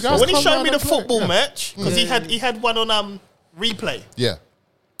whatever. You guys But when he come showed round me the and play, football yeah. match, because he had one on replay. Yeah.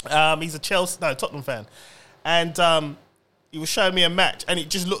 He's a Tottenham fan, and he was showing me a match, and it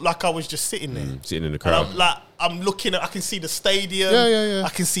just looked like I was just sitting there, Sitting in the and crowd. I'm looking at, I can see the stadium, Yeah. I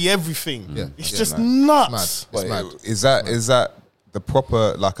can see everything. Yeah. It's Yeah, just man. nuts. It's mad. Is that the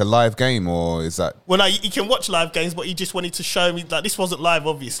proper like a live game, or is that? Well, no, you can watch live games, but he just wanted to show me that this wasn't live,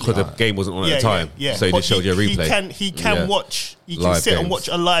 obviously. Because the game wasn't on at the time. Yeah. So he But just showed you a replay. He can watch. You can Live sit and games. watch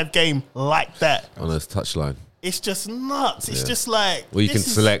a live game like that. On a touchline. It's just nuts. It's just like. Well, you can this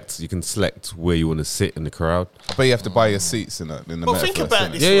is- select where you want to sit in the crowd. But you have to buy your seats in the. Well, think metaverse, about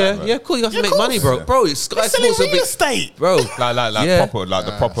innit? this. Yeah, cool. You have to Yeah, make of money, course. bro. Bro, Sky They're selling Sports will real be, estate. bro. Like Yeah. proper, like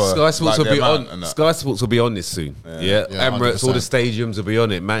the proper. Sky Sports like will be the amount on. and that. Sky Sports will be on this soon. Yeah, Yeah, Emirates, all the 100%. stadiums will be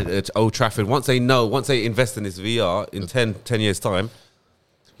on it. Man, Old Trafford. Once they invest in this VR in 10 years time,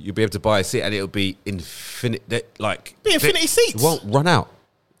 you'll be able to buy a seat and it'll be infinite. Like Be infinity seats. It won't run out.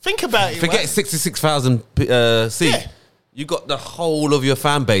 Think about it. Forget right? 66,000 seats. Yeah. You got the whole of your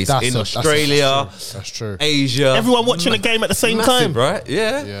fan base in That's Australia, That's true. Asia. Everyone watching the game at the same Massive, time. right?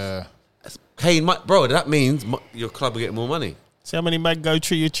 Yeah. Yeah. Kane, bro, that means your club will get more money. See how many men go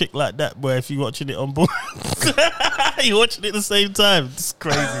treat your chick like that, boy, if you're watching it on board. You're watching it at the same time. It's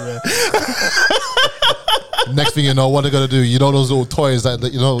crazy, man. Next thing you know, what they're gonna do? You know those little toys that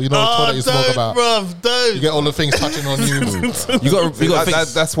you know the toy that you spoke about. Bruv, don't. You get all the things touching on you. You got to think.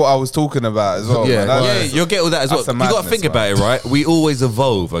 That's what I was talking about as well. Yeah, man. yeah, you'll get all that as well. that's You a got to madness, think about it, right? We always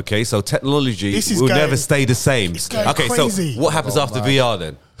evolve, okay? So technology This is will going- never stay the same. it's going Okay, crazy. so what happens after VR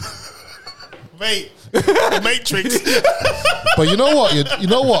then? Mate, the Matrix. But you know what? You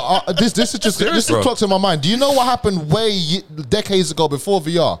know what? This is just serious, this is bro. clocked in my mind. Do you know what happened decades ago before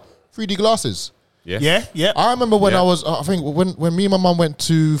VR? 3D glasses. Yeah. I remember when Yeah. I was, I think when me and my mum went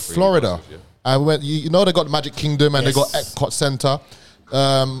to Florida, glasses, I went. You know they got Magic Kingdom and Yes. they got Epcot Center.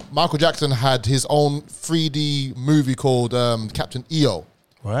 Michael Jackson had his own 3D movie called Captain EO.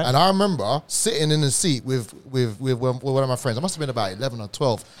 Right. And I remember sitting in the seat with one of my friends. I must have been about 11 or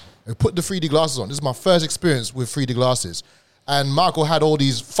 12. We put the 3D glasses on. This is my first experience with 3D glasses. And Michael had all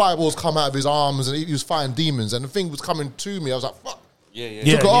these fireballs come out of his arms and he was fighting demons. And the thing was coming to me. I was like, fuck. Yeah,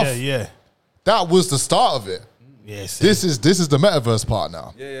 it off. yeah. That was the start of it. Yes. This is the metaverse part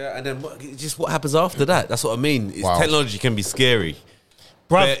now. Yeah, and then what happens after that? That's what I mean. Wow. Technology can be scary. Bruv,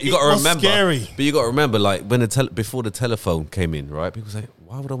 But you it got to was remember. scary. But you got to remember, like when before the telephone came in, right? People say,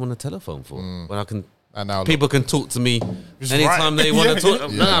 "Why would I want a telephone for when I can?" And now People can talk to me anytime right. they want to Yeah.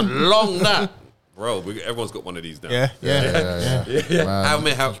 talk. Nah, long that, bro. Everyone's got one of these now. Yeah.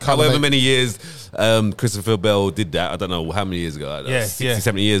 However many years Christopher Bell did that, I don't know how many years ago. I don't know, Yeah, 60, yeah.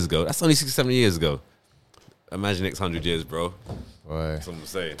 70 years ago. That's only 60, 70 years ago. Imagine next 100 years, bro. Right. That's what I'm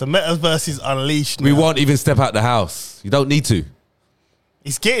saying. The metaverse is unleashed now. We won't even step out the house. You don't need to.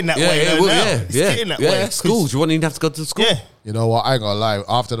 It's getting that way though now. It's getting that way. Schools, you won't even have to go to school. Yeah. You know what? I ain't gonna lie.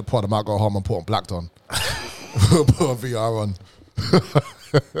 After the pod, I might go home and put on Blacked on. Put on VR on.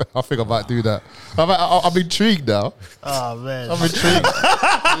 I think I might do that. I'm intrigued now. Oh, man. I'm intrigued.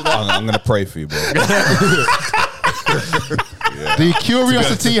 I'm gonna pray for you, bro. The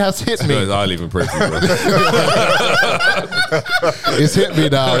curiosity has hit me. I'll even pray for you, bro. It's hit me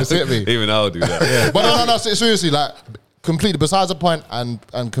now. It's hit me. Even I'll do that. But no, seriously, like completely. Besides the point, and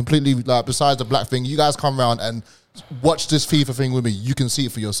completely like besides the black thing, you guys come around and watch this FIFA thing with me. You can see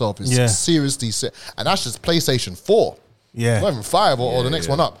it for yourself. It's Yeah. seriously sick, and that's just PlayStation 4. Yeah. Not even 5 or the next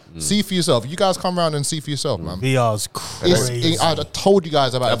one up. See for yourself. You guys come around and see for yourself, man. VR's crazy. I told you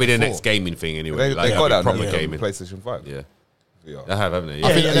guys about That'll it be the before. next gaming thing anyway. They Like, got that proper on gaming. PlayStation 5. Yeah. VR. They have, haven't they?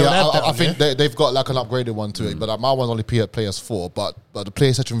 I think, they would have that I one, think they've got like an upgraded one to it, but my one's only PS4. But the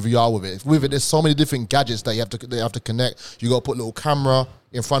PlayStation VR with it, there's so many different gadgets that they have to connect. You got to put a little camera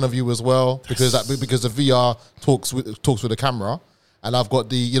in front of you as well because the VR talks with the camera, and I've got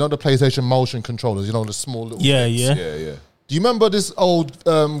the the PlayStation motion controllers, the small little things. Yeah. Do you remember this old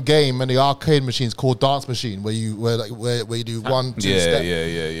game in the arcade machines called Dance Machine, where you do 1, 2 step?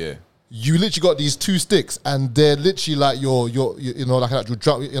 Yeah. You literally got these 2 sticks, and they're literally like your like an actual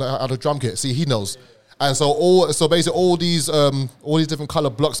drum, out of drum kit. See, he knows. And so basically all these different color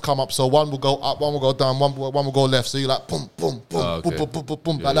blocks come up. So one will go up, one will go down, one will go left. So you're like boom, boom, boom, boom, boom, boom, boom,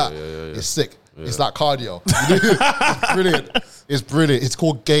 boom, like that. Yeah. It's sick. Yeah. It's like cardio. It's brilliant. It's brilliant. It's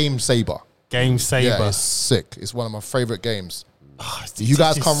called Game Saber. Game Saber. Yeah, it's sick. It's one of my favorite games. You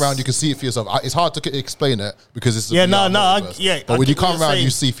guys come around, you can see it for yourself. It's hard to explain it because it's But when you come around, you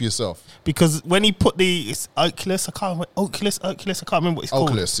see for yourself. Because when he put it's Oculus, I can't remember what it's called.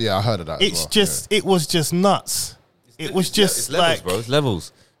 Oculus, yeah, I heard of that. It was just nuts. It was just it's levels, bro. It's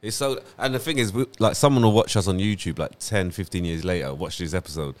levels. It's so, and the thing is, like, someone will watch us on YouTube like 10, 15 years later, watch this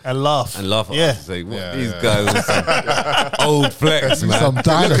episode and laugh at us and say, "What these guys, old flex, man! Some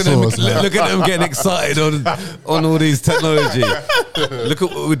dinosaurs, look at them getting excited on all these technology. Look at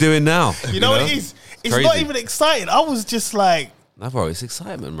what we're doing now. You know what it is? It's crazy. Not even exciting. I was just like, no, bro, it's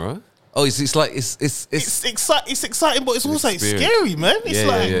excitement, bro. Oh, it's exciting, but it's also scary, man. It's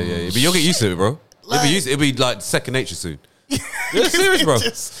yeah. But you'll get used to it, bro. It'll be like second nature soon. You're serious, bro.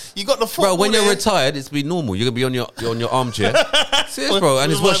 You got the football. Bro, when you're retired, it's be normal. You're gonna be on your armchair. Serious, bro, and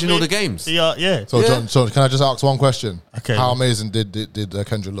he's watching all the games. Yeah. So, John, can I just ask one question? Okay. How amazing did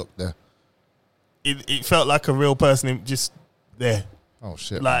Kendra look there? It felt like a real person just there. Oh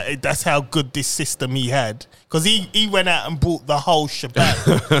shit! Like that's how good this system he had, because he went out and bought the whole shebang.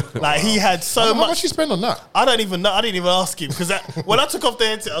 Like he had so much. How much you spend on that? I don't even know. I didn't even ask him because when I took off the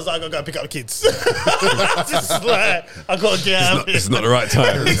headset, I was like, I gotta pick up the kids. Just like I gotta get out of here. It's not the right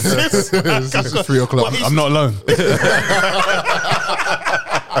time. It's It's 3 o'clock. I'm not alone. But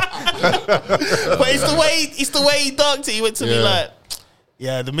it's the way he dunked it. He went to me like,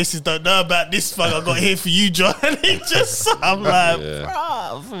 yeah, the missus don't know about this fuck I got here for you, John. And I'm like,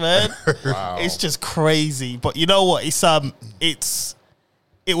 bruv, man. Wow. It's just crazy. But you know what? It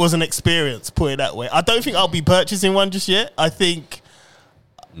was an experience, put it that way. I don't think I'll be purchasing one just yet. I think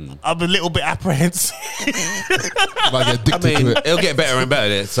I'm a little bit apprehensive. It'll get better and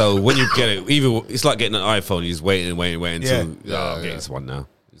better. So when you get it, it's like getting an iPhone. You just wait until I'll get this one now.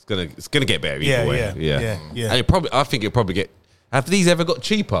 It's gonna get better either way. Yeah. And I think it'll probably get. Have these ever got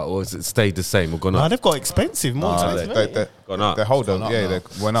cheaper, or has it stayed the same or gone up? No, they've got expensive. More expensive. Gone up. They hold on. They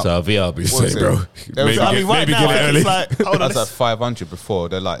went up. So VR be the same, bro. Maybe get it early. Like, hold on. That's like 500 before.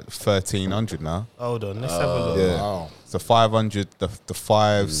 They're like 1,300 now. Hold on. Let's have a look. Yeah. Wow. So 500, the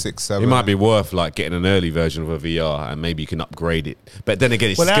 5, 6, 7. It might be worth like getting an early version of a VR, and maybe you can upgrade it. But then again,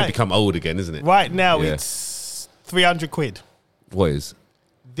 it's just going to become old again, isn't it? Right now, it's 300 quid. What is?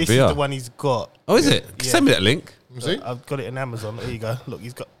 This VR? Is the one he's got. Oh, is it? Yeah. Send me that link. I've got it in Amazon. There you go. Look,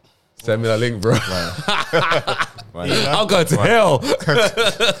 he's got. Send me that link, bro. I'll go to hell.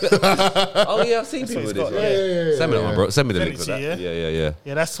 Oh yeah, I've seen people with this. Yeah. Send me that one, bro. Send me the link for that. Yeah.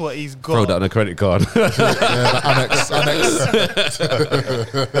 Yeah, that's what he's got. Throw that on a credit card. Annex.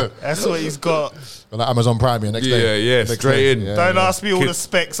 That's what he's got. Like Amazon Prime next day. Yeah, straight in. Don't ask me all the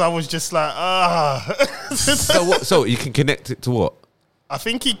specs. I was just like, So you can connect it to what? I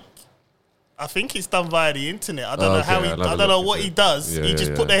think it's done via the internet. I don't know how I don't know what he does. He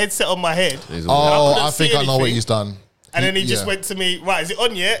just put the headset on my head. I think I know what he's done. And then he just went to me, right, is it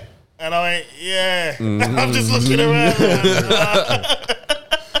on yet? And I went, yeah. I'm just looking around.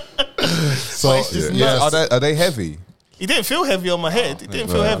 So are they heavy? He didn't feel heavy on my head. It didn't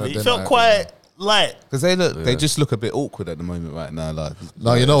feel heavy. It felt quite light. Because they just look a bit awkward at the moment right now.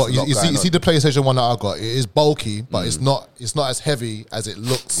 No, you know what? You see the PlayStation 1 that I got. It is bulky, but it's not as heavy as it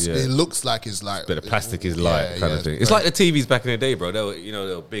looks. Yeah. It looks like it's like. But the plastic is light, kind of thing. It's like the TVs back in the day, bro. They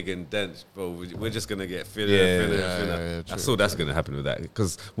were big and dense, bro. We're just gonna get thinner. That's all that's gonna happen with that.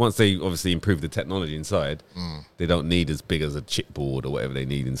 Because once they obviously improve the technology inside, they don't need as big as a chipboard or whatever they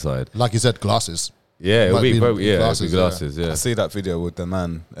need inside. Like you said, glasses. Yeah, it'll be glasses. Yeah. I see that video with the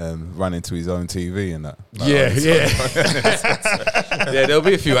man running to his own TV and that. Yeah, there'll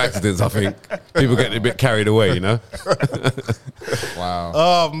be a few accidents, I think. People getting a bit carried away, Wow.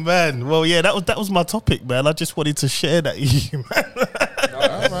 Oh man. Well, yeah, that was my topic, man. I just wanted to share that with you, man.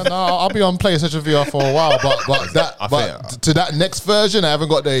 No, I'll be on PlayStation VR for a while, but to that next version, I haven't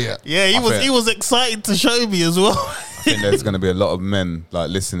got there yet. Yeah, he was excited to show me as well. I think there's going to be a lot of men like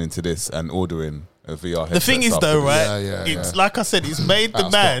listening to this and ordering a VR headset. The thing is, though, right? It's like I said, it's made the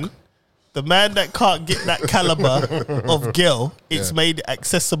man that can't get that caliber of girl. It's made it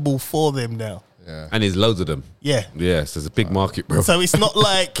accessible for them now. Yeah. And there's loads of them. Yeah. Yes, there's a big market, bro. So it's not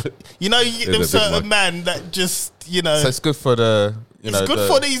like, you get them certain man that just, So it's good for the you know, It's good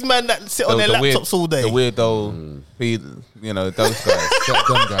for these men that sit on their laptops all day. The weirdo, you know, those guys. Them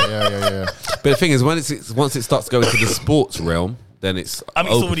guy, yeah. But the thing is, once it starts going to the sports realm, then it's I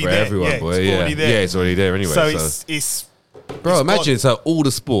mean, it's open already for there. everyone, Yeah, boy. it's Yeah, already there. yeah, it's already there anyway. So it's bro, it's imagine got so all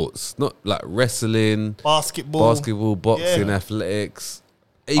the sports, not like wrestling, basketball, boxing, Yeah. athletics.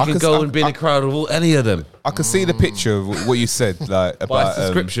 You can go and be in a crowd of any of them. I could see the picture of what you said, like Buy about a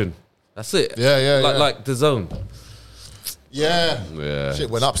subscription. That's it. Yeah. Like the Zone. Yeah. Shit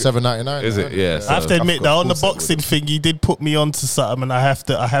went up $7.99. Is it? Yeah. I have to admit that on the course it would. boxing thing, you did put me onto something, and I have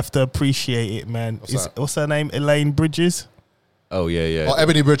to appreciate it, man. What's her name? Elaine Bridges. Oh yeah. Oh,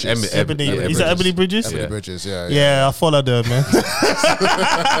 Ebony Bridges. Ebony. Is that Ebony Bridges? Ebony Bridges, yeah. Yeah, I followed her, man.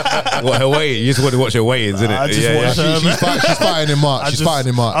 What her weigh? You just want to watch her weigh-ins, innit? I just watched her. She's fighting in March. She's fighting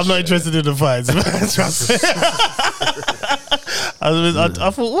in March. I'm not interested in the fights, man. Trust me.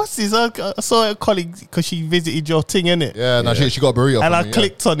 I thought, what's this? I saw a colleague because she visited your thing, innit? Yeah, no, she got a burrito. And from I me,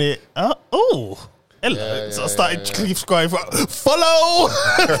 clicked on it. Oh, hello. So I started subscribing. Follow.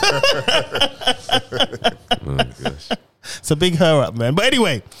 Oh, gosh. So big her up, man. But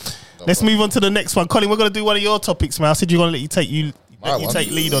anyway, let's move on to the next one. Colin, we're gonna do one of your topics, man. I said you're gonna let you take lead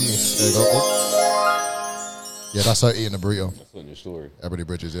on this. There you go. Yeah, that's her eating a burrito. That's not your story. Ebony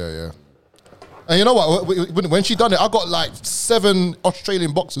Bridges, yeah. And you know what? When she done it, I got like 7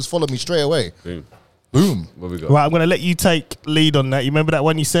 Australian boxers follow me straight away. Boom. What we got? Right, I'm gonna let you take lead on that. You remember that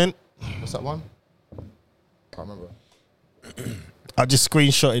one you sent? What's that one? Can't remember. I just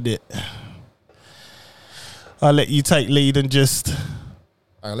screenshotted it. I'll let you take lead and just.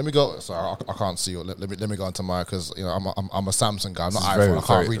 Hang on, let me go. Sorry, I can't see you. Let me go into my, because you know I'm a Samsung guy. I'm not iPhone. I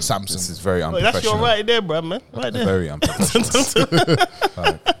can't read Samsung. This is very Wait, unprofessional. that's your right there, bro, man. Right there. Very unprofessional.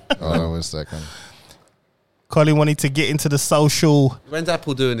 Oh, no, wait a second. Colin wanted to get into the social. When's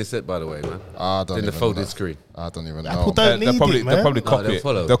Apple doing this, by the way, man? I don't In the even folded know. screen. I don't even Apple know. don't need it, man. They'll probably copy they'll it.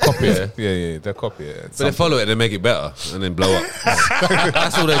 follow. They'll copy it. Yeah, they'll copy it. But they follow it and they make it better and then blow up.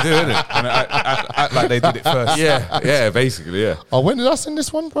 That's all they do, isn't it? And act like they did it first. Yeah, basically, yeah. Oh, when did I send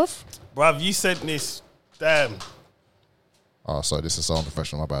this one, bruv? Bruv, you sent this. Damn. Oh, sorry, this is so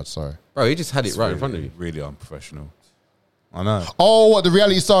unprofessional. My bad. Sorry. Bro, he just had it It's right really, in front of you. Really unprofessional. I know. Oh, what, the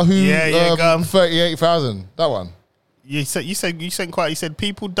reality star who? Yeah, go on. 38,000. That one. You said quite. You said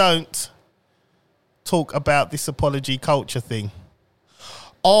people don't talk about this apology culture thing.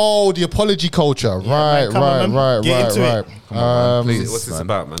 Oh, the apology culture. man, come on, man. Get into it. Please, what's this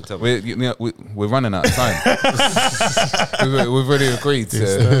about, man? Tell me. We're running out of time. we've already agreed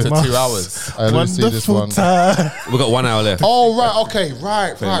to 2 hours. Let me see this one. time. We've got 1 hour left. Oh, right. Okay.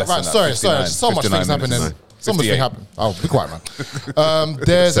 Right. less than that, Sorry. 59, So much 59 things happening. minutes. So much 58. things happen. Oh, be quiet, man.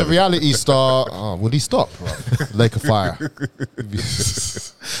 There's a reality star. Oh, will he stop? Lake of Fire.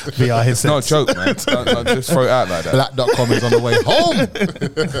 VR It's not a headsets. joke, man. Don't just throw it out like that. Black.com is on the way home.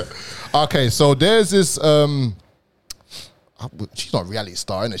 Okay, so there's this. She's not a reality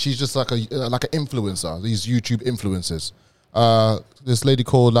star, innit? She's just like an influencer. These YouTube influencers. This lady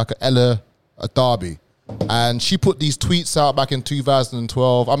called like Ella Darby, and she put these tweets out back in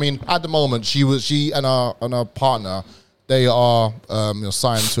 2012. I mean, at the moment, she and her partner. They are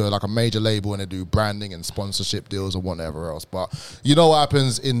signed to like a major label and they do branding and sponsorship deals or whatever else. But you know what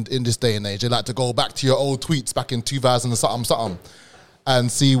happens in this day and age? They like to go back to your old tweets back in 2000 and something and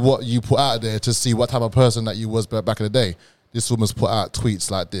see what you put out there to see what type of person that you was back in the day. This woman's put out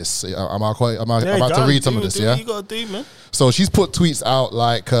tweets like this. Am I about to read some of this, yeah? You gotta do, man. So she's put tweets out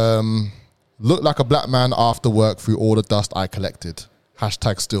like, look like a black man after work through all the dust I collected.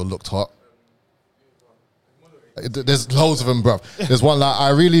 Hashtag still looked hot. There's loads of them, bro. There's one like,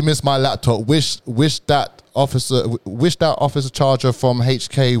 I really miss my laptop. Wish that officer charger from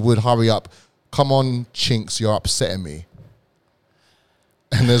HK would hurry up. Come on, chinks, you're upsetting me.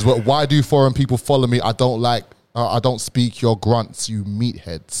 And there's what? Why do foreign people follow me? I don't speak your grunts, you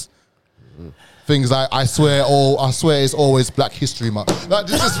meatheads. Things like I swear it's always Black History Month. Like,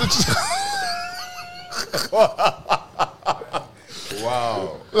 this is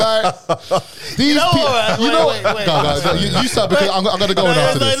wow. Like these people. Wait. You start because I'm gonna go on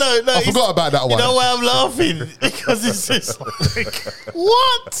after this. No, I forgot about that one. You know why I'm laughing? Because it's just like,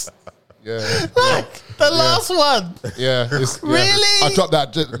 what? Yeah. Like the last one. Yeah. Really? I dropped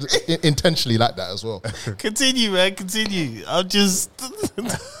that intentionally like that as well. Continue, man. Continue. I'm just.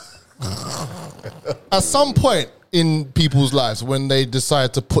 At some point in people's lives, when they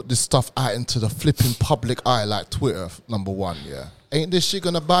decide to put this stuff out into the flipping public eye, like Twitter, number one, yeah, ain't this shit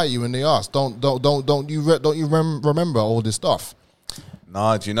gonna bite you in the ass? Don't you remember all this stuff?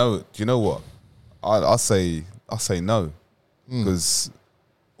 Nah, do you know what? I'll say no, because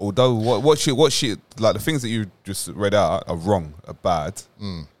although what she like the things that you just read out are wrong, are bad.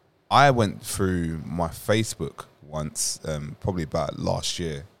 I went through my Facebook once, probably about last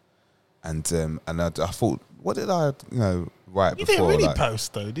year, and I thought, what did I write You before? didn't really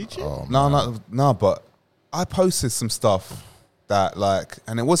post though, did you? No, but I posted some stuff that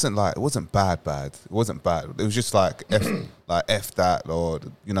and it wasn't bad. It wasn't bad. It was just like F that or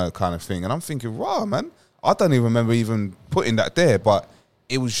kind of thing. And I'm thinking, wow, man, I don't even remember even putting that there. But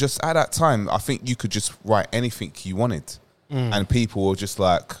it was just at that time, I think you could just write anything you wanted, and people were just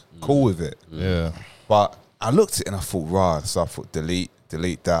like cool with it. Yeah. But I looked at it and I thought, right. So I thought, delete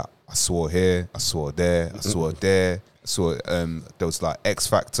that. I saw here, I saw there, I saw there. I saw there was like X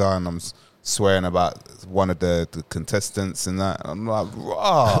Factor, and I'm swearing about one of the contestants and that. I'm like,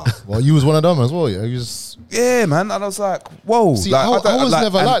 rah. Well, you was one of them as well, yeah. You just Yeah, man. And I was like, whoa. See, I was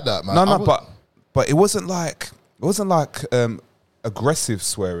never like that, man. No, but it wasn't like aggressive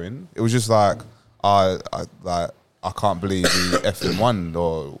swearing. It was just like I can't believe he effing won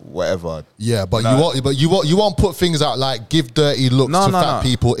or whatever. yeah, but you won't put things out like give dirty looks to fat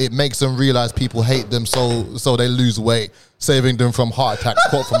people. It makes them realize people hate them, so they lose weight, saving them from heart attacks.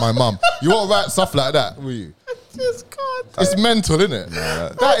 Quote from my mum. You won't write stuff like that, will you? It's mental, isn't it?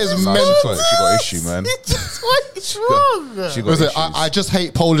 That is mental. She got issue, man. What's wrong? She got issues. I just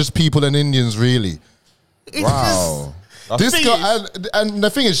hate Polish people and Indians, really. Wow. This girl, and the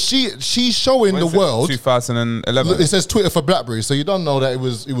thing is, she's showing the world. 2011. It says Twitter for BlackBerry, so you don't know that it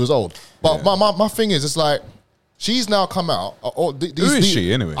was old. But my thing is, it's like she's now come out. Who is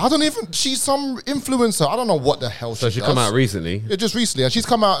she anyway? I don't even. She's some influencer. I don't know what the hell. So she does. come out recently. Yeah, just recently, and she's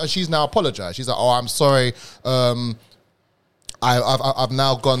come out and she's now apologized. She's like, "Oh, I'm sorry. I've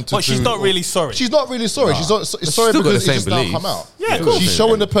now gone to." But she's not really sorry. She's not really sorry. She's sorry still got because the it's same just now beliefs. come out. Yeah, of course. She's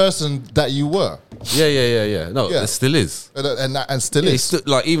showing the person that you were, Yeah. No, Yeah. it still is. and still Yeah, is. it's still,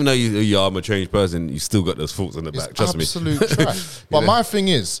 like, even though you are a changed person, you still got those thoughts in the back. It's Trust me. absolute trash. But my thing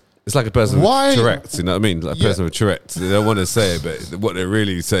is, It's like a person Why- with Tourette's, you know what I mean? Like a Yeah. person with Tourette's. They don't want to say it, but what they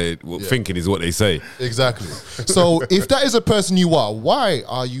really say, thinking is what they say. exactly. So if that is a person you are, why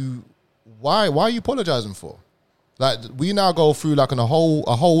are you apologizing for? Like, we now go through like a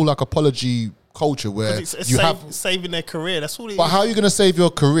whole like apology culture where It's you have. saving their career. That's all it is. But how are you going to save your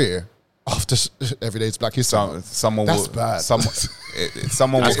career after every day it's Black History? Someone That's will, bad. Someone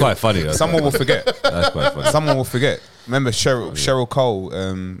That's will, quite funny, though. Someone will forget. That's quite funny. Someone will forget. Remember Cheryl Cole?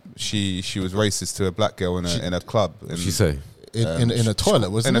 She was racist to a black girl in a club. What'd she say? in a toilet,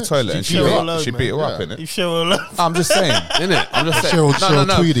 wasn't it? In a toilet, and she beat her up in it. You sure alone? I'm just saying, innit? I'm just saying.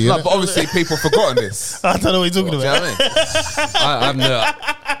 Cheryl Tweedy, no, innit? but obviously people forgotten this. I don't know what you're talking Do you know about. what I mean?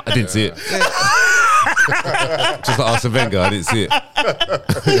 I didn't see it. Just like Arsene Wenger, I didn't see it.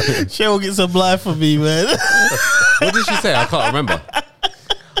 Cheryl gets a blind for me, man. What did she say? I can't remember.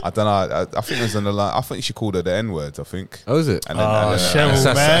 I don't know. I think it was on the line. I think she called her the N word. I think. Oh, is it? And then, Cheryl, That's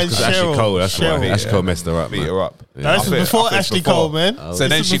man. because Ashley Cole. That's why Cheryl. Ashley Cole messed her up. beat man. her up. Yeah. This is before Ashley Cole, man. So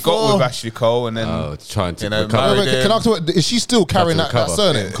then she got with Ashley Cole, and then Trying to know, recover. married Can I ask you, is she still carrying that recover.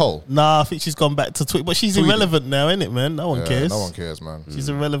 surname, Cole? Nah, I think she's gone back to Tweet, but she's irrelevant now, isn't it, man? No one cares. No one cares, man. She's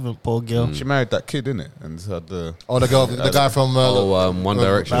irrelevant, poor girl. she married that kid, innit? And had the Oh, the guy from One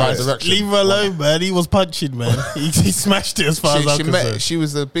Direction. Right Direction. Leave her alone, man. He was punching, man. he smashed it as far as I'm concerned. she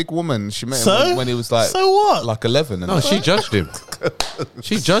was a big woman. She met So? him when he was like So what? like 11. And No, she judged him.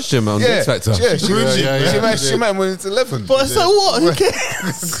 She judged him on X Factor. Yeah, she yeah. met him when he was 11. But so what? Who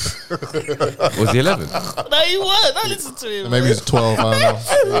cares? Was he 11? No, he weren't. Don't listen to him. Maybe he's 12. I don't know.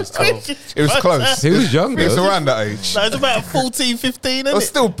 It was close. He was younger. He was around that age. No, it's about 14, 15, isn't It was it?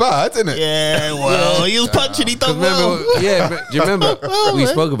 still bad, isn't it? Yeah, well, he was punching. He done well. Remember, do you remember we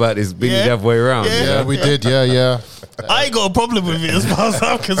spoke about this being Yeah. the other way around? Yeah. Yeah, we did. Yeah. I ain't got a problem with it as far as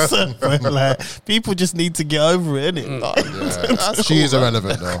I'm concerned, bro. Like, people just need to get over it, innit? She is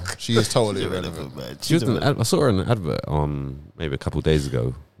irrelevant, though. She is totally irrelevant. man. She was I saw her in an advert maybe a couple of days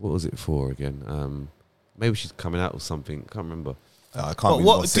ago. What was it for again? Maybe she's coming out with something. Can't remember. I can't But be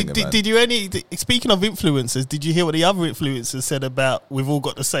what more singer, man. did you speaking of influencers, did you hear what the other influencers said about we've all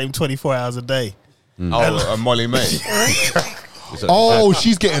got the same 24 hours a day? Oh, Molly May. Oh,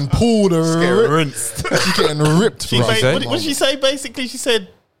 she's getting pulled. Rinsed. She's getting ripped, bro. What did she say? Basically, she said,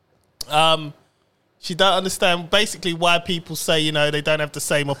 she don't understand basically why people say, you know, they don't have the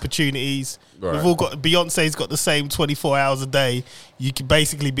same opportunities. Right. We've all got Beyonce's got the same 24 hours a day. You can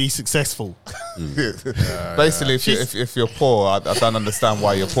basically be successful. Basically, if you're poor, I don't understand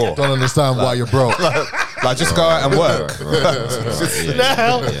why you're poor. Don't understand why you're broke. Like, just go out and work.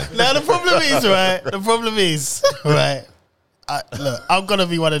 Now the problem is, right? The problem is, right? Look, I'm gonna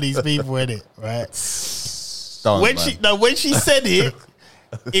be one of these people, innit? Right? Don't, When man. when she said it,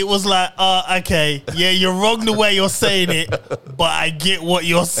 it was like, okay, yeah, you're wrong the way you're saying it, but I get what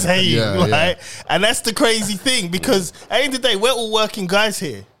you're saying, right? And that's the crazy thing, because at the end of the day, we're all working guys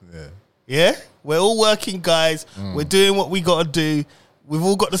here. Yeah? We're all working guys. We're doing what we got to do. We've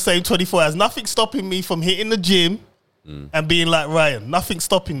all got the same 24 hours. Nothing stopping me from hitting the gym and being like Ryan. Nothing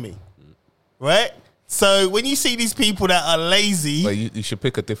stopping me, right? So when you see these people that are lazy, Well, you should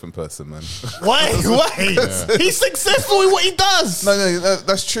pick a different person, man. why? He's successful in what he does. No,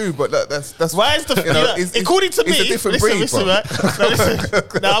 that's true, but that's Why is the according to me? it's a different listen, breed, listen, bro. right? Now,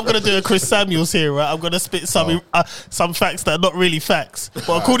 listen. Now I'm gonna do a Chris Samuels here, right? I'm gonna spit some facts that are not really facts,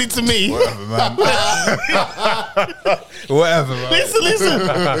 but according to me, Whatever, man. Whatever, man.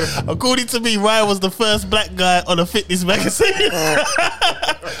 listen. According to me, Ryan was the first black guy on a fitness magazine.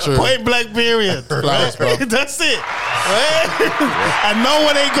 Point blank period. Flowers, bro. That's it. Right? And no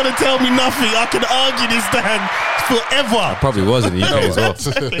one ain't gonna tell me nothing. I can argue this down forever. Probably was in the UK as well.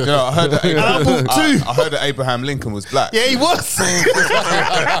 You know, I heard that I bought two. I heard that Abraham Lincoln was black. Yeah, he was.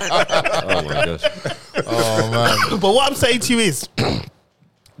 Oh my gosh. Oh man. But what I'm saying to you is,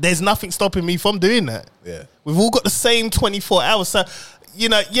 there's nothing stopping me from doing that. Yeah. We've all got the same 24 hours. So, you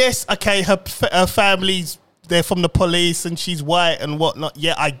know, yes, okay, her family's, they're from the police and she's white and whatnot.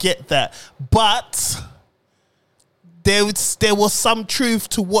 Yeah, I get that. But there was some truth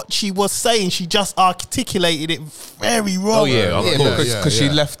to what she was saying. She just articulated it very wrong. Oh yeah, of course. Because she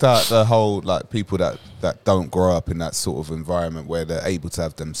left out the whole, like, people that don't grow up in that sort of environment where they're able to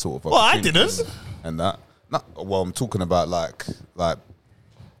have them sort of Well, I opportunities didn't. and that. Well, I'm talking about like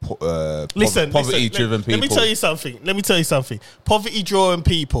Listen, poverty-driven people. Let me tell you something. Poverty-driven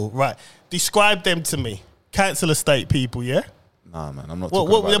people, right? Describe them to me. Council estate people, yeah? Nah, man, I'm not What-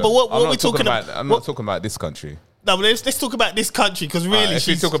 talking what- about yeah, that. but what I'm we not talking about? about- I'm what- not talking about this country. No, but let's talk about this country, because really, If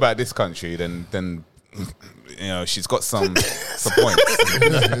you talk about this country, then you know she's got some points.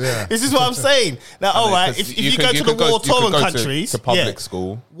 this is what I'm saying. Now, all right, if you go to the war-torn countries, to public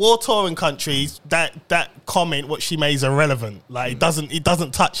school, war-torn countries, that comment, what she made, is irrelevant. Like it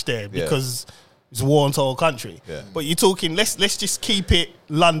doesn't touch there because it's a war-torn country. Yeah. But you're talking, let's just keep it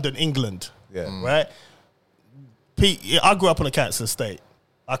London, England. Yeah. Right. I grew up on a council estate.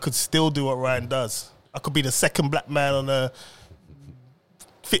 I could still do what Ryan does. I could be the second black man on a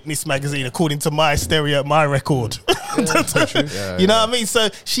fitness magazine according to my record. You know what I mean? So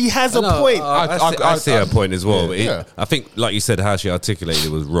she has a point. I see her point as well. Yeah. I think, like you said, how she articulated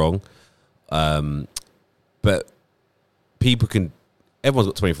it was wrong. But everyone's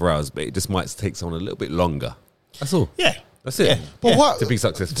got 24 hours, but it just might take someone a little bit longer. That's all. Yeah. That's it. Yeah. But what? To be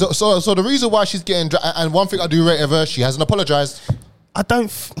successful. So the reason why she's getting and one thing I do rate of her, she hasn't apologized. I don't.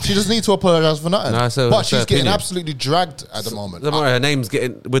 She doesn't need to apologize for nothing. No, so but that's she's her getting opinion. absolutely dragged at the moment. Don't worry, her name's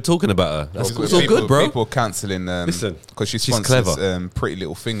getting. We're talking about her. That's it's all people, good, bro. People are cancelling. Listen, because she she's sponsors clever. Pretty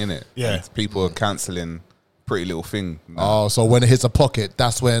Little Thing, innit? Yeah. And people are cancelling Pretty Little Thing. now. Oh, so when it hits a pocket,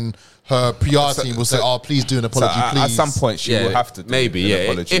 that's when her PR team will say, "Oh, please do an So apology, at please." some point, she will have to do maybe, an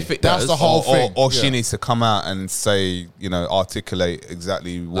apology. If it That's does, the whole thing. Or she Yeah. needs to come out and say, articulate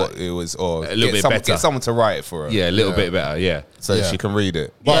exactly what it was, or a little bit better. get someone to write it for her, yeah, a little bit better. Yeah. so Yeah. she can read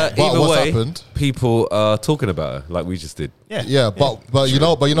it. But either what's way, happened? people are talking about her like we just did. Yeah, but you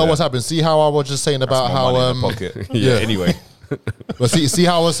know what's happened. See how I was just saying about More how money in her pocket. Yeah. Anyway, But see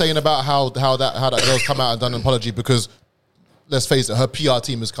how I was saying about how that girl's come out and done an apology, because let's face it, her PR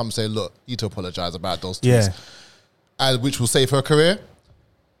team has come say, "Look, you need to apologize about those tweets," and which will save her career.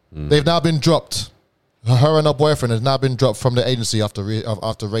 They've now been dropped. Her and her boyfriend has now been dropped from the agency after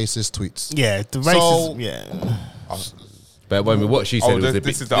racist tweets. Yeah, the racism. but when what she said was a bit.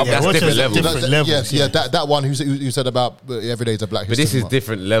 this is the That's other- different level. different levels, Yeah, that one who said about every day is a Black But History this is Month.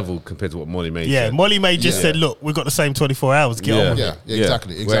 different level compared to what Molly May Yeah, said. Molly May just said, "Look, we've got the same 24 hours. Get on with Yeah, it."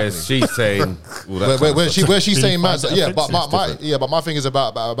 exactly. Whereas she's saying, well, that Where kind of stuff. where she's saying, man, find that yeah, but offensive. but my thing is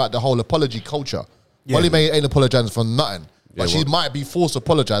about the whole apology culture. Yeah. Molly May ain't apologizing for nothing, but Yeah, she might be forced to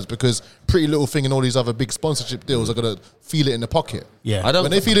apologize because Pretty Little Thing and all these other big sponsorship deals are gonna feel it in the pocket. Yeah. I don't.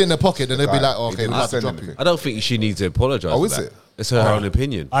 When they feel it in the pocket, then they'll be Right. like, okay, He we'll have to didn't drop say you. anything. I don't think she needs to apologize. Oh, for is that. it? It's her own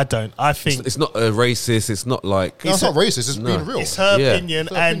opinion. I don't. I think It's not a racist. It's not like. No, it's not racist. It's No. being real. it's her Yeah. opinion,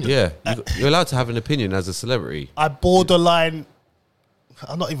 It's her and opinion. Yeah, you're allowed to have an opinion as a celebrity. I borderline.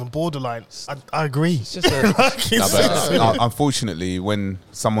 I'm not even borderline. I agree. It's just Unfortunately, when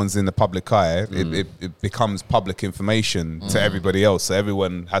someone's in the public eye, it becomes public information to everybody else. So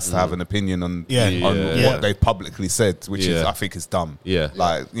everyone has to have an opinion on Yeah. Yeah. what they publicly said, which is, Yeah. I think, is dumb. Yeah.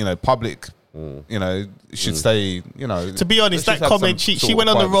 Like, public, should stay, To be honest, let's that just have comment, some she sort went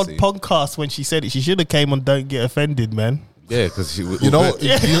of on the Rod privacy. podcast when she said it. She should have came on Don't Get Offended, man. Yeah, because You know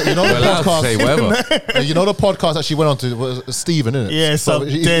the allowed to say podcast. whatever. You know the podcast that she went on to was Stephen, isn't it? Yeah, so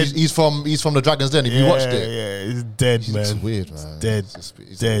he's from the Dragon's Den. Have you watched it? Yeah, he's dead, He's man. weird, man. Dead.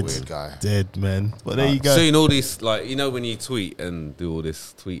 He's Dead. a weird guy. Dead, man. But there you go. Seeing all this, like, you know, when you tweet and do all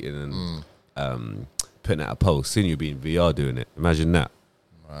this tweeting and putting out a post, seeing you being VR doing it. Imagine that.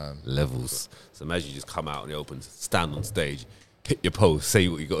 Man. Levels. So imagine you just come out in the open, stand on stage, hit your post, say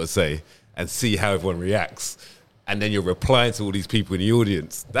what you got to say, and see how everyone reacts. And then you're replying to all these people in the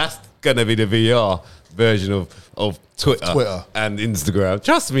audience. That's going to be the VR version of Twitter and Instagram.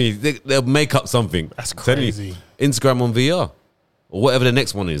 Trust me, they'll make up something. That's I'm telling you, crazy. Instagram on VR. Or whatever the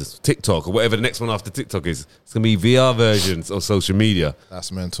next one is, TikTok, or whatever the next one after TikTok is. It's going to be VR versions of social media.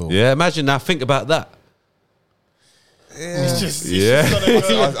 That's mental. Yeah, imagine now. Think about that. It's just,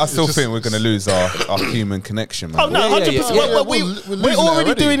 I still think we're going to lose our human connection, man. Oh no, 100%. Yeah. But We're we're losing it already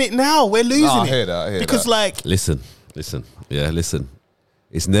already. doing it now. We're losing I it. hear that, I hear because that. like Listen. Listen.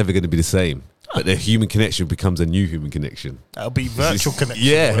 It's never going to be the same. But the human connection becomes a new human connection. that'll be virtual connection.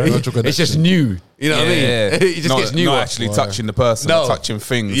 Yeah, bro. Virtual it's just connection. new. You know what I mean? It just not, gets new. Not actually touching the person, No. but touching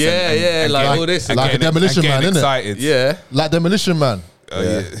things. Yeah, like all this. and Like a getting- Demolition and Man, getting innit? excited. Yeah. Like Demolition Man.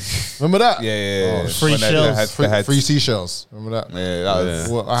 Yeah. Remember that? Yeah. Free When they shells. had Free seashells. Remember that? Yeah, that was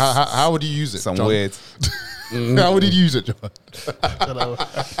Well, how would you use it? some John? weird. How would you use it, John? I don't know.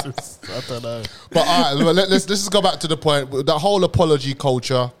 I don't know. But all right, let's just go back to the point. That whole apology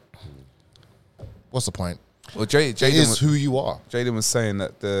culture. What's the point? Well, It is who you are. Jaden was saying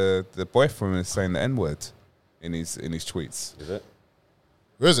that the boyfriend was saying the N word in his tweets. Is it?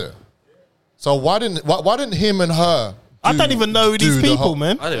 Where is it? So why didn't him and her? I don't even know do these the people, whole-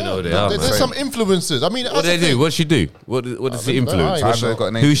 man. I don't know who they are. There's Man. some influences. I mean, What do they do? What does she do? What does she influence? I I haven't got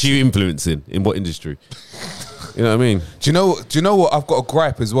a name. Who's she influencing? In what industry? You know what I mean? Do you know what I've got a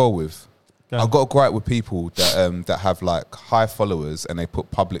gripe as well with? Go on. I've got a gripe with people that have like high followers and they put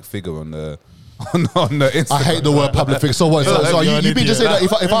public figure on the on the Instagram. I hate the word public figure. So what? So You're an you mean to say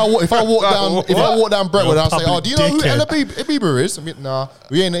idiot. that if I walk down Brentwood, I'll say, public oh, do you know who dickhead. Ella Bieber is? I mean, nah,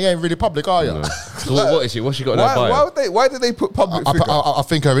 you ain't really public, are you? So what is she? What's she got in her bio? Why did they put public figure? I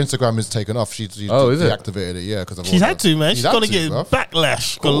think her Instagram is taken off. She's Oh, is it? deactivated it. Yeah, because She's had to, man. She's gonna get bruv.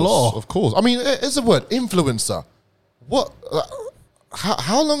 backlash Of course, galore. of course. I mean, it's a word, influencer. What?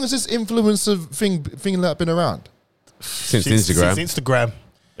 How long has this influencer thing been around? Since Instagram, Since Instagram.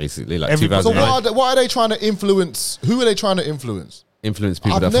 basically, like Everybody- So 2009. why are they trying to influence? Who are they trying to influence? Influence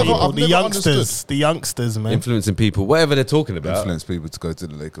people I've that never- follow. I've The never youngsters. understood. The youngsters, man. Influencing people, whatever they're talking about. Influence people to go to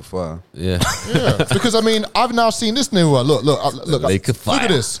the Lake of Fire. Yeah. Yeah, because I mean, I've now seen this new one. Look, Lake of look Fire. at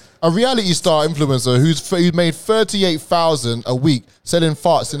this. A reality star influencer who made 38,000 a week selling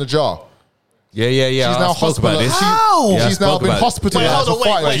farts in a jar. Yeah. She's I now spoke about this. How? Yeah, I She's now spoke been about it. hospitalized for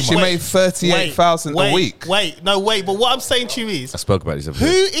farting. She made 38,000 a week. Wait, but what I'm saying to you is, I spoke about this. who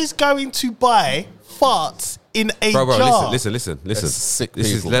is going to buy farts in a Bro, jar? listen. That's sick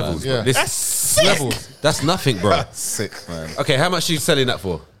This is people, levels. man. Bro. This, That's sick. Levels. that's nothing, bro. Sick, man. Okay, how much are you selling that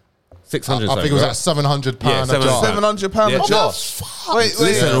for? 600. I think it was at £700 Yeah, a jar. £700 Yeah. a jar. Wait,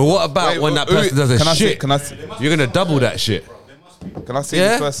 Listen, what about when that person does a can shit? Can You're gonna double that shit. I see Yeah,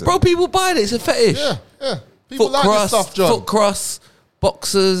 this person? bro. People buy it. It's a fetish. Yeah. People Foot like cross, this stuff, John. foot cross,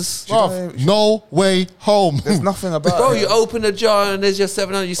 boxers. Bruv, no way home. There's nothing about Bro, it. you open a jar and there's just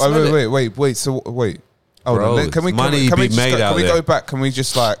 700. You smell it. Wait. So wait. Hold Bro, on. Can we money can we be just made go, out can we there. go back? Can we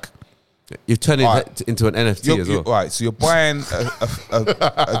just like You're turning Right. it into an NFT as well. right? So you're buying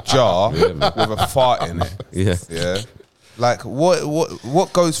a jar with a fart in it. Yeah. Yeah. Like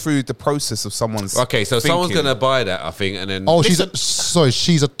what goes through the process of someone's Okay, so someone's thinking? gonna buy that, I think, and then Oh, she's a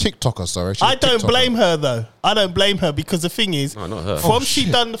TikToker, sorry. She's I a don't TikToker. blame her though. I don't blame her because the thing is, No, not her. from she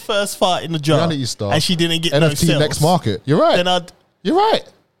done the first fart in the jar Reality star. and she didn't get no NFT sales, next market. You're right. then I'd You're right.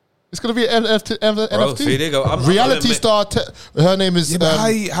 It's going to be an NFT. see, there you go. I'm Reality gonna star. Her name is. Yeah,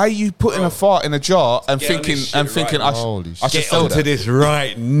 but how you putting a fart in a jar and Get on thinking this shit right Holy I should get sell onto that. this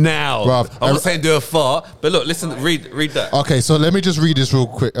right now. Bruv, I'm not saying do a fart, but look, listen, read that. Okay, so let me just read this real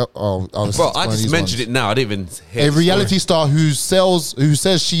quick. Bro, I just mentioned it now. I didn't even hear A the reality story. star who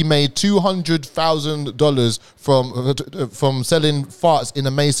says she made $200,000 from selling farts in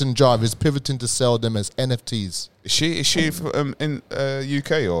a mason jar is pivoting to sell them as NFTs. Is she in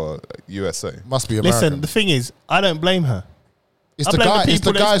UK or USA? Must be American. listen. The thing is, I don't blame her. it's I the blame guy. It's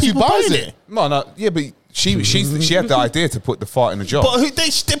the there's guys who people buys buying it. No, yeah, but she had the idea to put the fart in a jar. But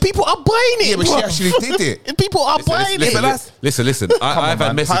the people are buying it. Yeah, but she bruv. actually did it. And people are buying Listen, it. listen. I've had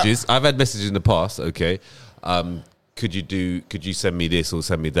man. messages. I've had messages in the past. Okay, could you send me this or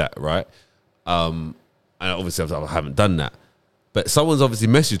send me that? Right. And obviously I haven't done that, but someone's obviously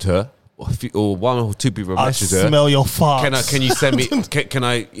messaged her or one or two people I message her. smell your farts. Can you send me? Can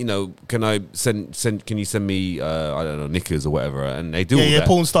you send me? I don't know, knickers or whatever, and they do. all that.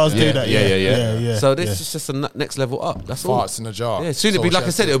 Porn stars do that. Yeah. So this is just a next level up. That's all. Farts in a jar. Yeah, soon it'll be like I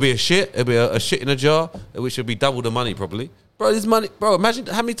said. It'll be a shit. It'll be a shit in a jar, which will be double the money probably. Bro, this money, bro. Imagine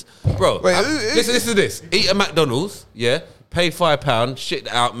how many, bro. Wait, listen to this. Eat at McDonald's, yeah. Pay £5, shit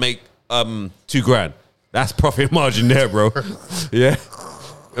it out, make $2,000. That's profit margin there, bro. Yeah.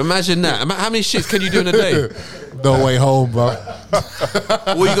 Imagine that. How many shits can you do in a day? No way home, bro.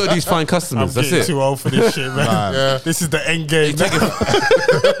 All you gotta do is find customers. I'm That's getting it. too old for this shit, man. Yeah. This is the end game.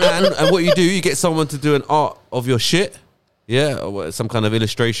 And what you do, you get someone to do an art of your shit, yeah, or some kind of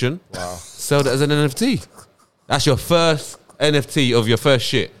illustration. Wow. Sell that as an NFT. That's your first NFT of your first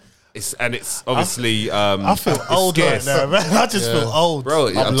shit. It's obviously. I feel old scarce. right now, man. I just feel old. Bro,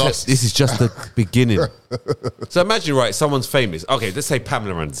 I'm lost. this is just the beginning. So imagine, right, someone's famous. Okay, let's say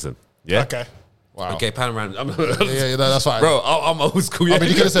Pamela Anderson. Yeah. Okay. Wow. Okay, Pamela Anderson. Yeah, that's fine. Bro, I'm old school. I mean,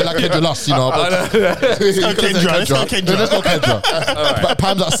 you could have said like Kendra Lust, you know. But Let's go Kendra. Let's go Kendra. No, let's go Kendra. But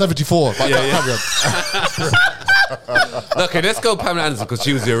Pam's at 74. But Okay, let's go Pamela Anderson because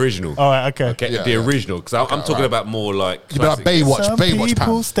she was the original. All right, okay. Okay, Yeah, the yeah. original because I'm talking about more like. You know, like classic. Baywatch. Some Baywatch people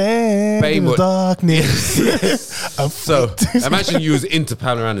Pam. stand in the Baywatch. darkness. So imagine you was into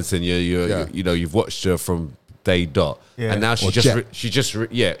Pamela Anderson. Yeah. You know, you've watched her from day dot, Yeah. and now Or she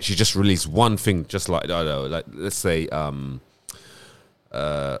Jet. just released one thing, just like I don't know, like let's say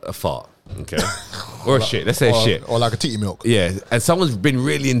a fart, okay, or a shit. Let's say a shit. Or like a titty milk. Yeah, and someone's been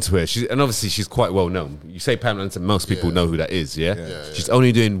really into her. And obviously she's quite well known. You say Pamela Anderson, most people know who that is. Yeah? She's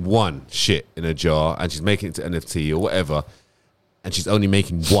only doing one shit in a jar, and she's making it to NFT or whatever, and she's only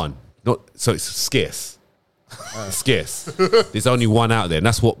making one. So it's scarce. It's scarce. There's only one out there, and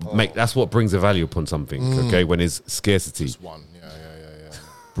that's what brings a value upon something. Okay, when there's scarcity, Just one. Yeah.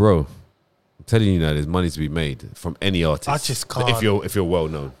 bro. I'm telling you now, there's money to be made from any artist. I just can't. If you're well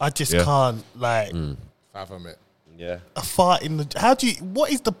known. I just Yeah. can't, like, Fathom it. Yeah. a fart in the... How do you...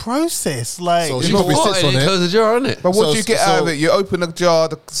 What is the process? Like... So she probably sits on it it. close the jar, isn't it? But what So- do you get out of it? You open the jar,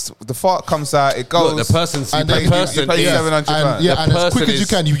 the fart comes out, it goes. Look, the person's And the then person you pay is- £700. And, yeah, The and as quick person as you is-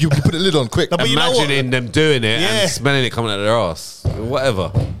 can, you put the lid on quick. No, but you know what? imagining them doing it Yeah. and smelling it coming out of their ass,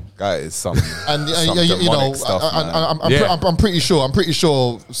 whatever. That is some And some you know, demonic stuff, man. Yeah. I'm pretty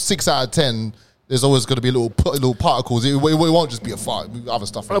sure 6 out of 10. There's always going to be little particles. It won't just be a fart. Other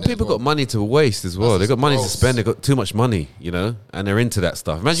stuff. Well, in there people as well. got money to waste as well. They got money to gross. spend. They got too much money, you know, and they're into that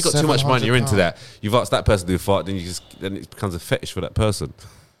stuff. Imagine you got too much money, you're into £700. that. You've asked that person to do a fart, then it becomes a fetish for that person.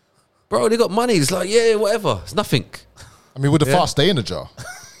 Bro, they got money. It's like whatever. It's nothing. I mean, would the fart stay in the jar?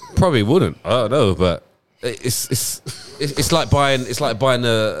 Probably wouldn't. I don't know, but it's like buying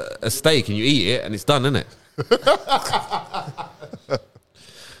a steak and you eat it and it's done, isn't it?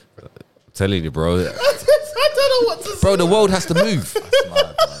 Telling you, bro. I don't know what to say. Bro, the world has to move.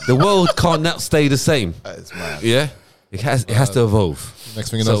 The world can't now stay the same. That is mad. Yeah, it has to evolve. Next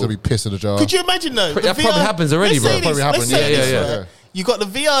thing you know, So- it's going to be piss in the jar. Could you imagine though? That probably happens already, let's bro. say this, Probably let's happens, say yeah, this, yeah, right? You got the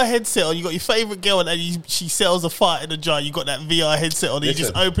VR headset on. You got your favorite girl, and she sells a fart in a jar. You got that VR headset on. And you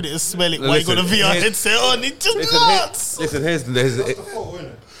just open it and smell it while you got the Listen, VR here's- headset on. It just nuts. Listen, here's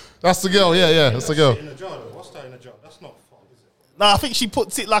That's the girl. Yeah, that's the girl. In a jar, though. What's that in a jar? That's not fun, is it? No, I think she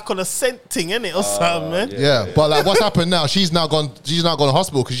puts it like on a scent thing, innit, or something, man. Yeah, but like, what's happened now? She's now gone to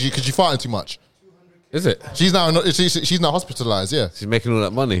hospital because she farting too much. Is it? She's now hospitalized. Yeah. She's making all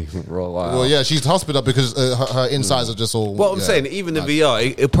that money. Bro, wow. Well, yeah, she's hospital because her insides are just all. Well, I'm yeah. saying, even the VR,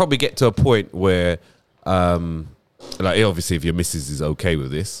 it'll probably get to a point where, like, obviously, if your missus is okay with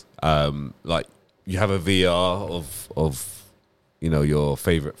this, like, you have a VR of you know, your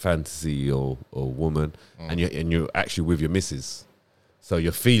favorite fantasy or woman, and you're actually with your missus. So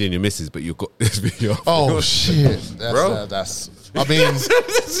you're feeling your missus, but you've got this VR. Oh shit, Bro. that's. I mean,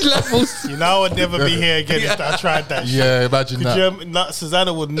 levels. You know, I would never be here again if I tried that shit. yeah, imagine Could that. you,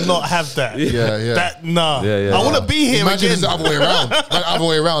 Susanna would not have that. Yeah. That, nah. Yeah, yeah. I wouldn't be here Imagine again. it's the other way around. Like, other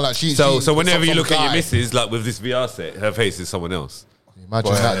way around. Like So whenever you some look at your guy. missus, like with this VR set, her face is someone else.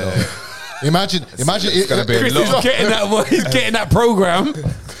 Imagine that though. Imagine it's gonna be a Chris lot. is getting that. He's getting that program.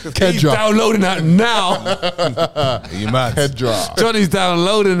 He's Kendra. downloading that now. Are you mad? Kendra. Johnny's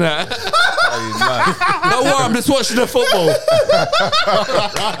downloading that. Are you mad? No, what? I'm just watching the football.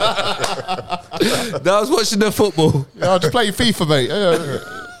 No, I was watching the football. Yeah, I'll just play FIFA, mate.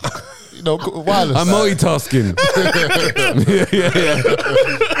 You know, wireless. I'm multitasking.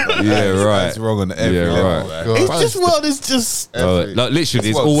 yeah, right. It's wrong on every Yeah, level. right. man. It's just world is just. Every- Like literally, That's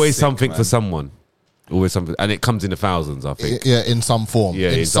there's what's always sick, something man. for someone. Always something, and it comes in the thousands. I think. Yeah, in some form.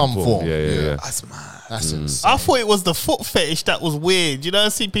 Yeah, in some form. Yeah. That's mad. That's insane. I thought it was the foot fetish that was weird. You know, I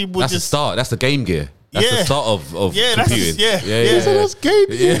see people That's the just start. That's the Game Gear. That's the start of that's computing. That's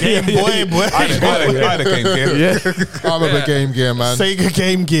Game Gear. Game Boy. I had a Game Gear. I remember Game Gear, man. Sega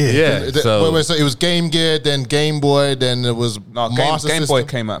Game Gear. Yeah. So it was Game Gear, then Game Boy, then it was No, Master Game Boy System.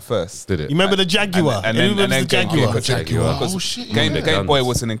 came out first. Did it? You remember the Jaguar? And then the Game Jaguar? Gear. Jaguar. Oh shit! Game Boy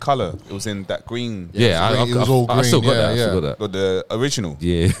wasn't in color. It was in that green. Yeah, it was all I still got green, that. I yeah, still got that. Got the original.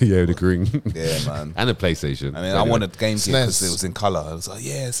 Yeah, the green. Yeah, man. And the PlayStation. I mean, I wanted Game Gear because SNES. it was in color. I was like,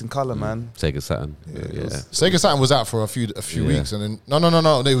 yeah, it's in color, man. Sega Saturn. Yeah. Sega Saturn was out for a few Yeah. weeks, and then no,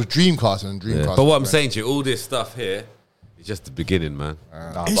 it was Dreamcast and Dreamcast. Yeah. But what I'm saying to you, all this stuff here is just the beginning, man.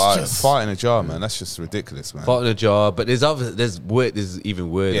 Nah, It's but just- fart in a jar, man. That's just ridiculous, man. Fart in a jar, but there's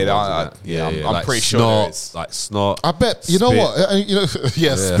even weirder. Yeah, ones than that. I'm like pretty sure snot, there is. like snot. I bet you know spit. what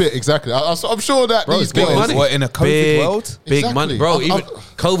yeah, spit exactly. I'm sure that Bro, these it's big boys. money. What, in a COVID world? Big Exactly. money, bro. I'm- Even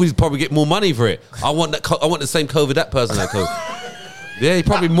COVID's probably get more money for it. I want that. I want the same COVID that person had COVID. Yeah,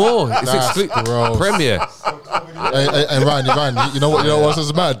 probably more. It's That's exclusive. gross. Premiere. And Ryan, you know what's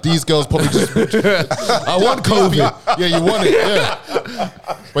so mad? These girls probably just. I want COVID. Yeah, you want it. Yeah.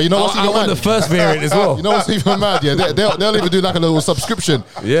 But you know what's I even want mad? the first variant as well. You know what's even mad? Yeah, they'll even do like a little subscription.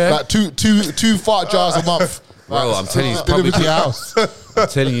 Yeah. Like two fart jars a month. Bro, I'm telling you, it's delivered probably to your house. I'm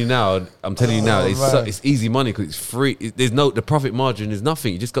telling you now, it's easy money because it's free. There's the profit margin is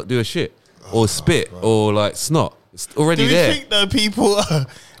nothing. You just got to do a shit or spit or like snot. It's already Do you there. think though people?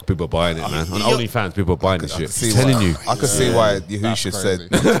 People are buying it, man. On You're- OnlyFans, people are buying this shit. See I'm telling why- you. I could see why Yahusha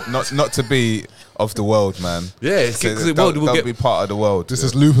said not to be of the world, man. Yeah, it's Said, because the world will don't get. be part of the world. This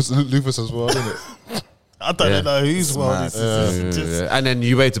is Lufus as well, isn't it? I don't Yeah. know whose world mad. this is. It's just- And then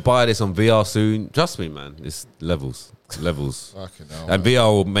you're able to buy this on VR soon. Trust me, man. It's levels. Fucking hell. And VR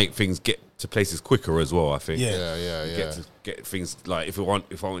will make things get to places quicker as well, I think. Yeah. Yeah. Get things like if I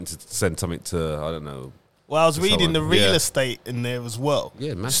wanted to send something to, I don't know. Well, I was reading the real Yeah. estate in there as well.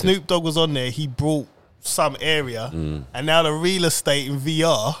 Yeah, massive. Snoop Dogg was on there. He brought some area, and now the real estate in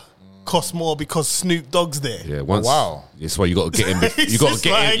VR costs more because Snoop Dogg's there. Yeah, once. wow. That's why you got to get in. It's You got to just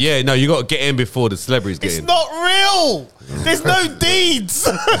get like- in. Yeah, no, you got to get in before the celebrities get It's in. not real. There's no deeds.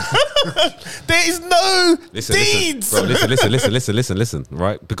 There is no deeds. Bro, listen.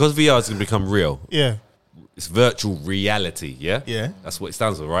 Right, because VR is going to become real. Yeah. It's virtual reality. Yeah, Yeah. That's what it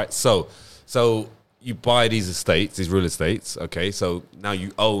stands for, right? So you buy these estates, these real estates. Okay, so now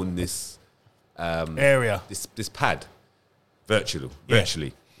you own this Area. this pad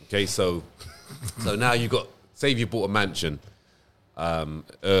virtually. Okay, so now you got, say if you bought a mansion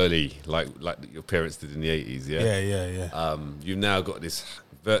early, like your parents did in the 80s. Yeah. You've now got this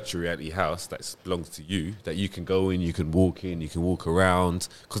virtual reality house that belongs to you, that you can go in, you can walk around.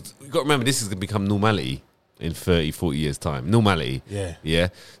 Because you've got to remember, this is going to become normality in 30, 40 years' time. Normality. Yeah.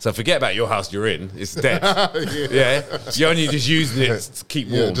 So forget about your house you're in. It's dead. Yeah. You're only just using it to keep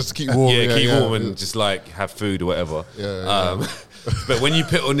warm. Yeah, just to keep warm. Yeah, keep warm and Yeah. just like have food or whatever. Yeah. But when you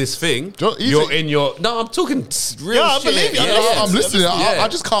put on this thing, Don't- you you're think- in your... No, I'm talking real Yeah, I shit. believe you. I'm listening. Yeah. I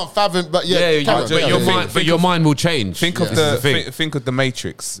just can't fathom. But Yeah, carry on, but carry your on. mind, but your mind will change. Think of This is the thing. think of the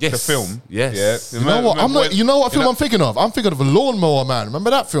Matrix, Yes. the film. Yes. Yeah. You know what? You know what film I'm thinking of? I'm thinking of a Lawnmower Man. Remember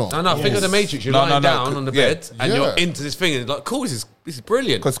that film? No, think of the Matrix. You're No, lying no, down on the yeah. bed and Yeah. you're into this thing and it's like, cool, this is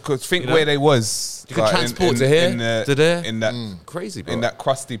brilliant. Because think You know? where they was. You can transport to here, to there. in that Crazy, bro. in that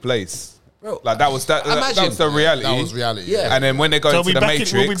crusty place. Bro, Like that was that imagine. was the reality. That was reality. Yeah. And then when they go So into the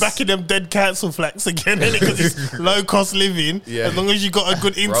Matrix, we'll be back in them dead council flats again because it's low cost living. Yeah. As long as you got a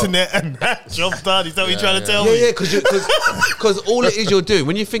good internet and that job done. Is that what you're trying to tell Yeah, me? yeah, because all it is you're doing,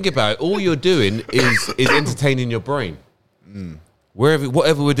 when you think about it, all you're doing is entertaining your brain.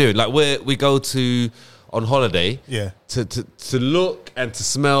 Whatever we're doing, like we go to on holiday, Yeah. to look and to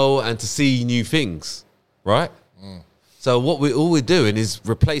smell and to see new things, right? So all we're doing is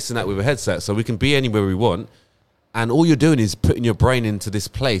replacing that with a headset, so we can be anywhere we want, and all you're doing is putting your brain into this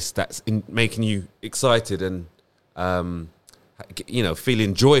place that's making you excited and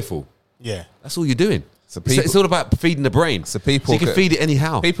feeling joyful. Yeah. That's all you're doing. So It's- it's all about feeding the brain. So people you can could- feed it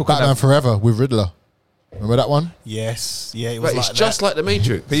anyhow. people can Batman have, Forever with Riddler. Remember that one? Yes. Yeah. It was But like it's just like the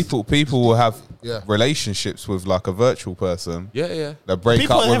Matrix. people will have Yeah. relationships with like a virtual person. Yeah. They break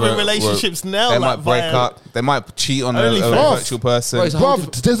People up are with having a- relationships with- now, They like might break via up. They might cheat on a OnlyFans. virtual person. Bro, it's a whole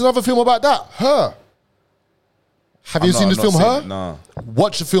Bruv, there's another film about that. Her. Have you seen this film, Her? No.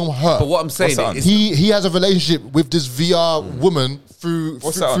 Watch the film, Her. But what I'm saying that on? is, He has a relationship with this VR woman through.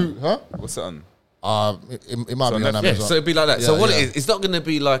 What's through, that through on? huh? What's that on? It might So be on Netflix. yeah, Amazon. so it'd be like that. So Yeah, what yeah. it is, it's not going to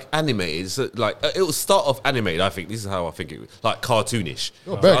be like animated. It's like it will start off animated. I think this is how I think it like cartoonish.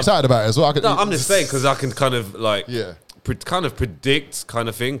 I'm very excited about it as well. I could, I'm just saying because I can kind of like Yeah. kind of predict kind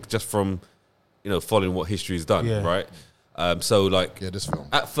of thing just from following what history has done, Yeah. right? So like, this film.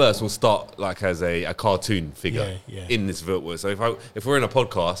 at first we'll start like as a cartoon figure Yeah. in this virtual. So if we're in a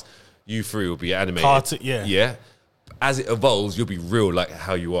podcast, you three will be animated. Yeah. As it evolves, you'll be real like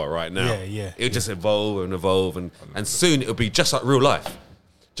how you are right now. Yeah. It'll just evolve, and soon it'll be just like real life,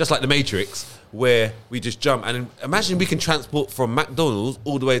 just like the Matrix, where we just jump. And imagine we can transport from McDonald's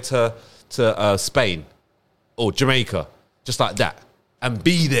all the way to Spain or Jamaica, just like that, and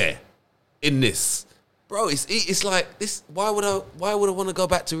be there in this. Bro, it's like this. Why would I want to go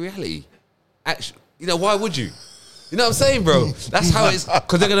back to reality? Actually, why would you? You know what I'm saying, bro? That's how it's,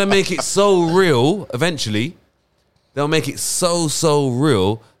 because they're gonna make it so real eventually. They'll make it so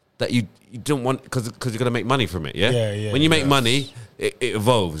real that you don't want, because you're gonna make money from it. Yeah. When you make money, it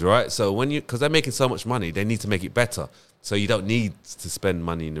evolves, right? So because they're making so much money, they need to make it better. So you don't need to spend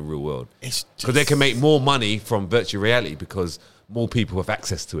money in the real world, because they can make more money from virtual reality because more people have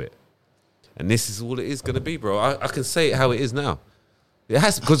access to it. And this is all it is going to be, bro. I can say it how it is now. It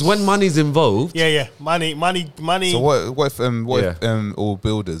has, because when money's involved. Yeah. Money. So what if all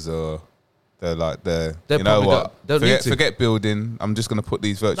builders are? They're you know what? Forget building. I'm just going to put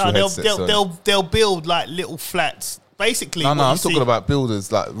these virtual headsets on. They'll build like little flats. Basically, No, I'm talking about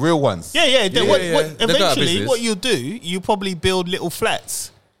builders, like real ones. Yeah. Eventually, business. what you'll do, you probably build little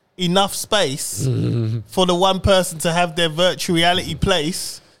flats, enough space for the one person to have their virtual reality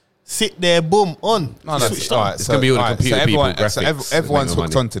place. Sit there, boom, on. No, that's all right. It's going to be all the computer people, graphics. Everyone's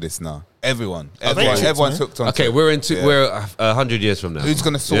hooked onto this now. Everyone's hooked onto. Okay, we're 100 years from now. Who's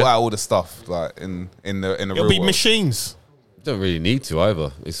going to sort out all the stuff like in the real It'll be world? machines. Don't really need to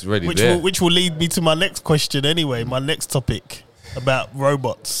either. It's already Which there. which will lead me to my next question anyway, my next topic about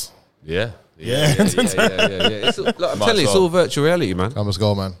robots. Yeah. Yeah. It's all, I'm telling you, it's all virtual reality, man. I must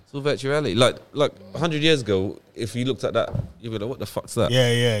go, man. It's all virtual reality. Like 100 years ago, if you looked at that, you'd be like, what the fuck's that?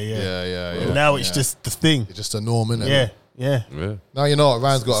 Yeah. Now it's just the thing. It's just a norm, innit? Yeah. Now you know what,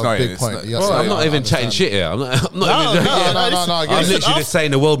 Ryan's got a big point. Bro, I'm not even chatting shit here. I'm not even. No, I get I'm it. literally just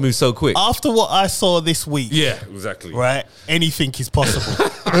saying the world moves so quick. After what I saw this week, Yeah, exactly. right, anything is possible.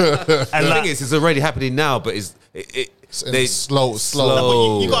 The And thing is, it's already happening now, but they slow.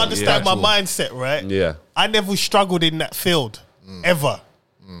 but you got to understand yeah. my mindset, right? Yeah. I never struggled in that field ever,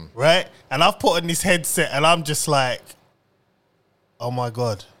 right? And I've put on this headset, and I'm just like, oh my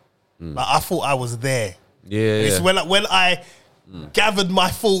god, like I thought I was there. It's when I gathered my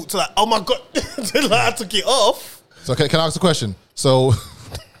thoughts, like, oh my god, like I took it off. So can I ask a question? So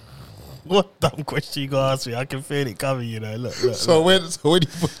What dumb question you gonna ask me? I can feel it coming, you know. Look. So when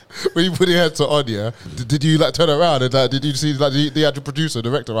you put your headset on, yeah, did you like turn around and did you see like the actual producer,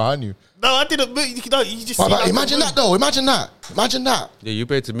 director behind you? No, I didn't move. You just see But imagine that though. Imagine that. Yeah, you're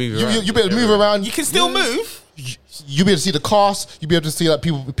able to move around. You be able to move around. You can still move. You be able to see the cast. You be able to see like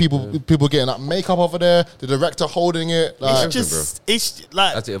people getting like makeup over there. The director holding it. Like, It's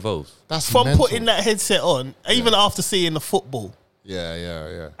like as it evolves. that's from mental. putting that headset on, even after seeing the football,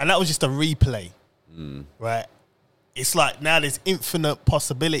 Yeah. and that was just a replay, right? It's like now there's infinite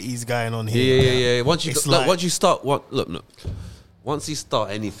possibilities going on here. Yeah. Once you It's once you start once you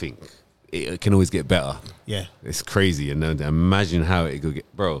start anything, it can always get better. Yeah. It's crazy, and then imagine how it could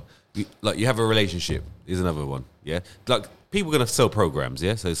get, bro. You have a relationship. Here's another one. Yeah, like people are gonna sell programs.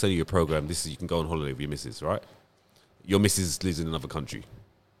 Yeah, so say your program. This is you can go on holiday with your missus, right? Your missus lives in another country.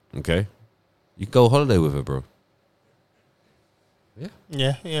 Okay, you can go on holiday with her, bro.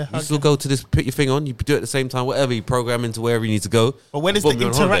 Yeah. You still go to this, put your thing on, you do it at the same time, whatever, you program into wherever you need to go. But when does the Boom, you're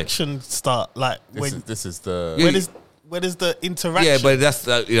on holiday. interaction start? Like This is the. where does the interaction? Yeah, but that's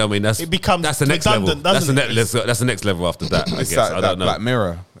you know what I mean. It becomes that's the next level. redundant, That's the doesn't it? that's the next level after that. I It's guess like I that don't know. Black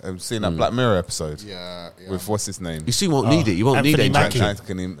Mirror. I've seen that Black Mirror episode. Yeah. With what's his name? You see, you won't need it. You won't Anthony need that.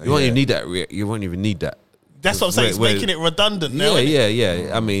 Mackie. You won't even need that. You won't even need that. That's what I'm saying. It's Wait. making it redundant now.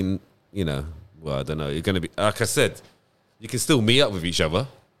 Yeah. I mean, you know, well, I don't know. You're gonna be like I said. You can still meet up with each other.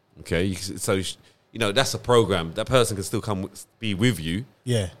 Okay, so you know that's a program. That person can still be with you.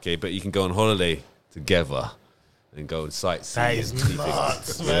 Yeah. Okay, but you can go on holiday together and go and sightsee. That is and see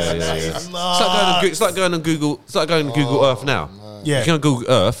nuts, things. man. Yeah. That is It's like going on Google. It's like going on Google Earth now. Yeah. You can go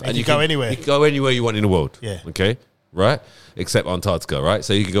Google Earth and you can go anywhere. You can go anywhere you want in the world. Yeah. Okay. Right. Except Antarctica. Right.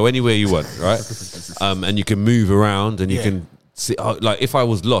 So you can go anywhere you want. Right. And you can move around and you can see. Like if I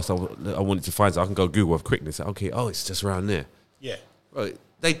was lost, I wanted to find. I can go Google Earth quickly. Say, okay. Oh, it's just around there. Yeah. Right.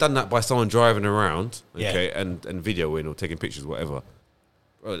 They've done that by someone driving around, okay, Yeah. and videoing or taking pictures, whatever.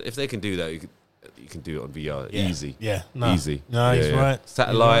 Bro, if they can do that, you can do it on VR. Easy. Yeah. No. Easy. No, he's right.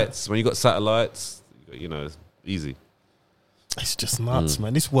 Satellites. When you got satellites, you know, easy. It's just nuts,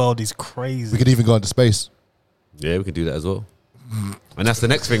 man. This world is crazy. We could even go into space. Yeah, we can do that as well. And that's the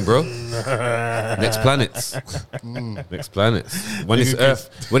next thing, bro. Next planets. Next planets. When this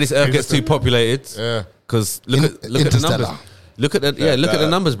Earth gets too populated, because look at the numbers. Look at the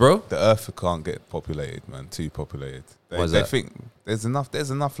numbers, bro. The Earth can't get populated, man. Too populated. Why is They that? think there's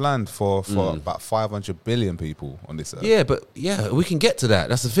enough land for about 500 billion people on this Earth. Yeah, but we can get to that.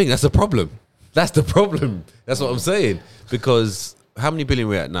 That's the thing. That's the problem. That's the problem. That's what I'm saying. Because how many billion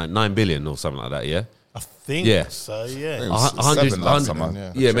we're at now? 9 billion or something like that, yeah? I think Yeah. so, yeah. It was 7 last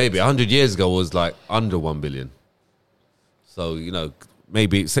summer. Yeah, maybe 100 years ago was like under 1 billion. So,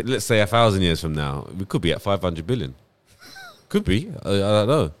 maybe, let's say 1,000 years from now, we could be at 500 billion. Could be. I don't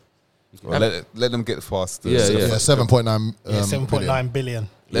know. Well, let them get past the Yeah, Yeah, 7.9 7.9 billion.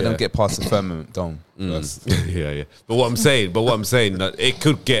 Let them get past the firmament dome first. Yeah. But what I'm saying, that it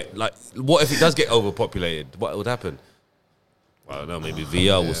could get, like, what if it does get overpopulated? What would happen? I don't know, maybe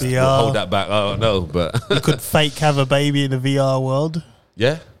VR will hold that back. I don't know, but... You could fake have a baby in the VR world.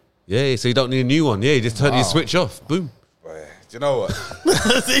 Yeah, so you don't need a new one. Yeah, you just turn your switch off. Boom. Do you know what?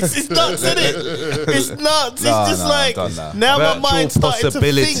 It's nuts, isn't it? It's nuts. No, It's just no, like, I'm done now my Virtual mind started to think.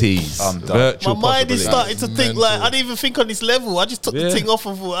 possibilities. I'm done. Virtual My mind is possibilities. starting to think like, I didn't even think on this level. I just took the Yeah. thing off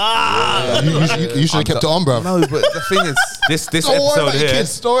and thought, You should have kept it on, bro. No, but the thing is, This Don't worry episode about your here.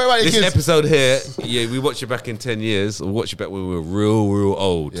 kids. Don't worry about your This kids. episode here, we watch it back in 10 years. We'll watch it back when we were real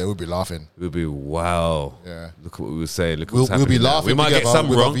old. Yeah, we'll be laughing. We'll be, wow. Yeah. Look what we were saying. Look We'll what's happening. be now. laughing We might get together some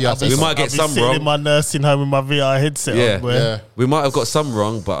with our wrong. VR We might I'll get be some sitting in wrong. my nursing home with my VR headset Yeah. on. Boy. Yeah. We might have got some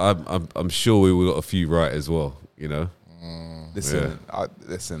wrong, but I'm sure we got a few right as well.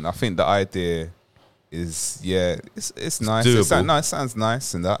 listen, I think the idea is, it's nice. doable. It sounds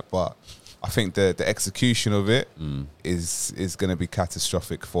nice and that, but I think the execution of it is going to be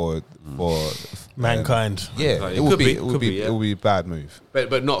catastrophic for Mankind. It Could be, it will be a bad move.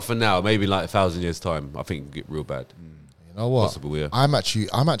 But not for now. Maybe like 1,000 years time. I think it'll get real bad. You know what? Possible, yeah. I'm actually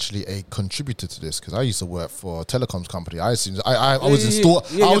a contributor to this because I used to work for a telecoms company. I was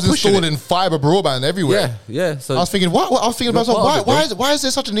installing fiber broadband everywhere. Yeah. So I was thinking, what? I was thinking about You're part of why it, why is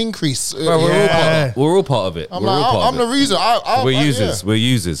there such an increase? Bro, we're all part of it. I'm We're all like, part I'm of the it. reason. We're users. We're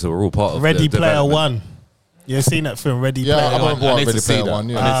users. So we're all part of Ready the Player development. One. You seen that film, Ready Yeah, Player I'm One? on board. I need to Ready see Player that.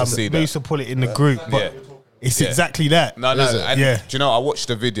 One. I Yeah. need to see We that. used to put it in the group, but it's exactly that. No, Is it? and Yeah. do you know? I watched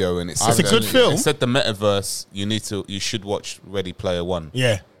the video and it's It's a good film. It said the metaverse. You should watch Ready Player One.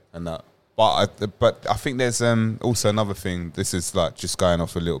 Yeah. And that. But I think there's also another thing. This is like just going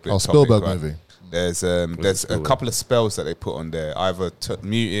off a little bit. Oh, topic, Spielberg right? movie. There's a Spielberg? couple of spells that they put on there. Either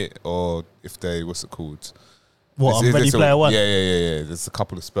mute it or if they what's it called? What, on There's Ready a- Player One? Yeah. There's a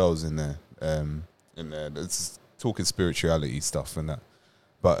couple of spells in there. It's talking spirituality stuff and that.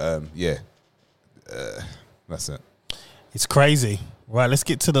 But that's it. It's crazy. Right, let's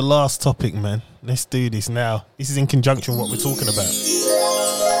get to the last topic, man. Let's do this now. This is in conjunction with what we're talking about.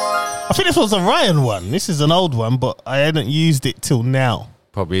 I think this was a Ryan one. This is an old one, but I hadn't used it till now.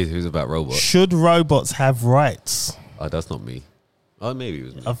 Probably it was about robots. Should robots have rights? Oh, that's not me. Oh, maybe it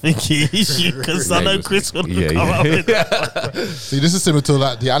was me. I think it is you, because I know Chris would Yeah, come yeah. up with that. See, this is similar to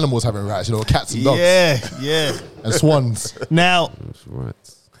like the animals having rights, cats and dogs Yeah. and swans. Now, That's right.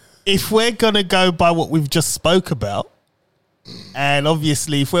 if we're going to go by what we've just spoke about, and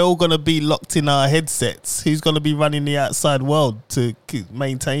obviously if we're all going to be locked in our headsets, who's going to be running the outside world to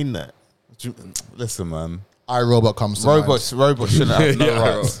maintain that? Listen, man. iRobot comes to Robots shouldn't have no Yeah,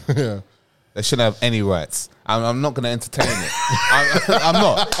 rights. mind. Yeah. They shouldn't have any rights. I'm not going to entertain it. I'm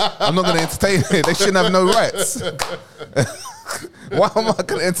not going to entertain it. They shouldn't have no rights. Why am I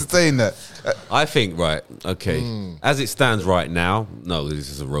going to entertain that? I think, right, okay, as it stands right now, no, this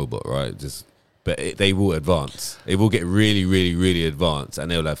is a robot, right? But they will advance. It will get really, really, really advanced,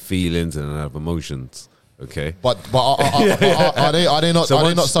 and they'll have feelings and they'll have emotions. Okay, But are they not So are they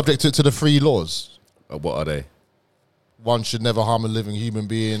once- not subject to the free laws? What are they? One should never harm a living human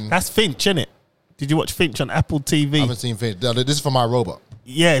being. That's Finch, innit? Did you watch Finch on Apple TV? I haven't seen things. This is for my robot.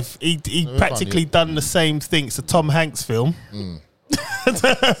 Yeah, he practically done the same thing. It's a Tom Hanks film.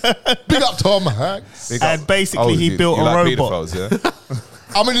 Big up Tom Hanks. And basically he built you a like robot. pedophiles, yeah?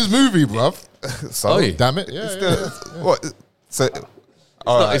 I'm in this movie, bruv. So, Oh, yeah. Damn it. Yeah. what? So,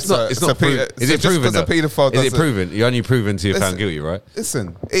 It's not. Is it proven? Because a pedophile Is it doesn't- proven? You're only proven until you're found Listen. guilty, right?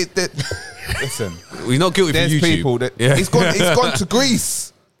 Listen, listen. Well, he's not guilty There's for YouTube. people that Yeah. he's gone to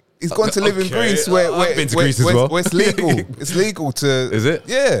Greece. He's gone to live in Okay. Greece where I've been to Greece as well. where it's legal. It's legal to. Is it?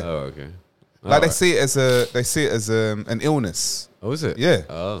 Yeah. Oh, okay. Like they Alright. see it as an illness. Oh, is it? Yeah.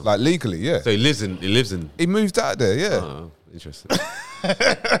 Oh. Like legally, yeah. So he lives in. He moved out there, yeah. Oh, interesting.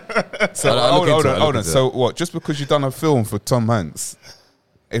 So I'll look into it, I'll hold look on. into So what? Just because you've done a film for Tom Hanks,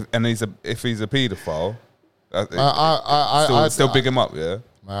 if he's a paedophile, Still big him up, yeah.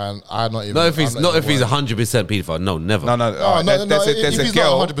 Man, I'm not even. Not if he's I'm not if he's worried. 100% paedophile. No, never. No. There's if a he's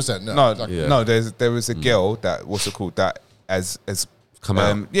girl. not 100%, no. There was a girl that what's it called that has Come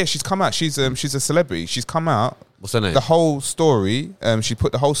out. Yeah, she's come out. She's a celebrity. She's come out. What's her name? The whole story. She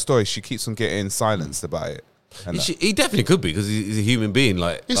put the whole story. She keeps on getting silenced about it. And He definitely could be because he's a human being.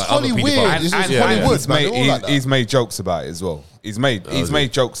 Like It's like other Hollywood. paedophiles. It's just and Hollywood, he's man. They're all like that. he's made jokes about it as well. He's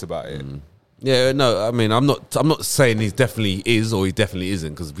made jokes about it. Yeah, no, I mean, I'm not saying he definitely is or he definitely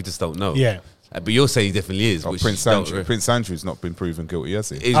isn't because we just don't know. Yeah. But you're saying he definitely is. Oh, which Prince don't- Andrew. Prince Andrew's not been proven guilty, has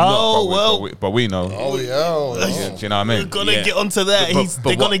he? He's Oh, not. well. But we know. Oh yeah. Do you know what I We're mean? gonna Yeah. get onto that. But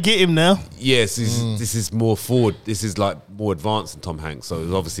They're gonna what- get him now. Yes, this is more forward. This is like more advanced than Tom Hanks. So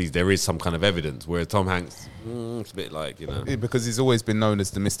obviously there is some kind of evidence. Whereas Tom Hanks, it's a bit like Yeah, because he's always been known as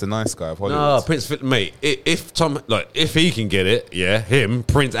the Mr. Nice Guy of Hollywood. No, Prince Philip, mate. If he can get it, yeah, him,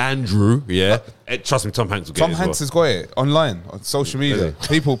 Prince Andrew, yeah. Trust me, Tom Hanks will get Tom it. Hanks as has got it online on social media.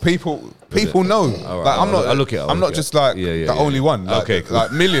 People know. All right, Like, I'm not. I'll look it up, I'm I'll not look it just up. like Yeah, the only one. Like, Okay, cool.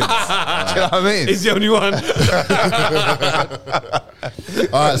 like millions. Do you know what I mean? He's the only one.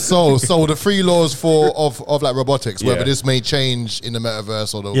 All right, so the three laws of like robotics, whether Yeah. this may change in the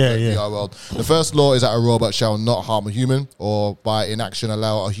metaverse or the Yeah, VR world. The first law is that a robot shall not harm a human, or by inaction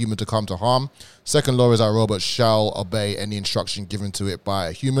allow a human to come to harm. Second law is that a robot shall obey any instruction given to it by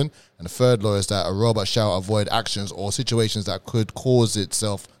a human. And the third law is that a robot shall avoid actions or situations that could cause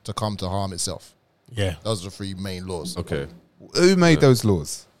itself to come to harm itself. Yeah. Those are the three main laws. Okay. Who made those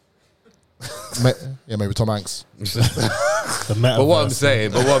laws? Maybe Tom Hanks. The metaverse. But what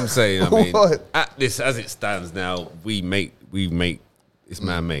I'm saying, I mean, What? at this as it stands now, we make it's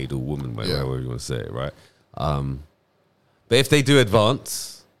man-made or woman, however you want to say it, right? But if they do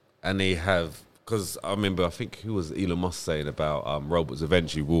advance and they have, because I remember, I think who was Elon Musk saying about robots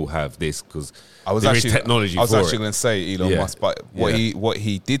eventually will have this because there is technology. I was for actually it. going to say Elon Yeah. Musk, but what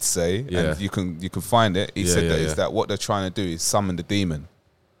he did say, and you can find it. He said that is that what they're trying to do is summon the demon.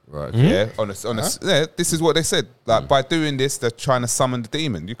 Right. Yeah, this is what they said. Like by doing this, they're trying to summon the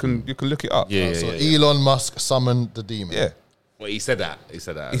demon. You can look it up. Yeah. So Elon Musk summoned the demon. yeah. Well, he said that. He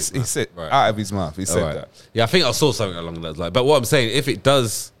said that. He said Right. out of his mouth. He said Right. that. Yeah, I think I saw something along those lines. But what I'm saying, if it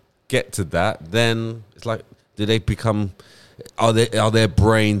does get to that, then it's like, do they become? Are their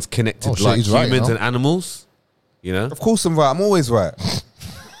brains connected Oh, shit, like he's right, humans you know? and animals? You know. Of course I'm right. I'm always right.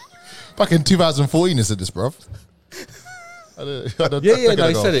 Back in 2014, he said this, bruv. Yeah. No,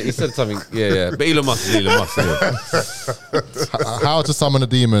 he said it. He said something. Yeah. But Elon Musk is Elon Musk. Yeah. How to summon a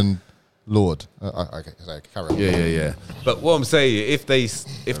demon, Lord. Okay, sorry, carry on. Yeah. But what I'm saying, if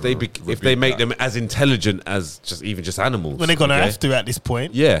they make them as intelligent as just animals, Well, they're gonna okay? have to at this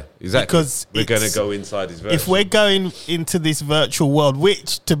point. Yeah, exactly. Because we're going to it's- go inside his version. If we're going into this virtual world,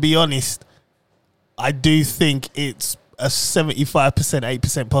 which, to be honest, I do think it's a 75%,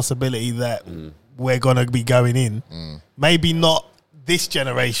 8% possibility that we're going to be going in. Maybe not this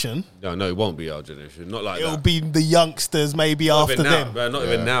generation. no, it won't be our generation. Not like It'll that. be the youngsters maybe Not after even now, them. bro, not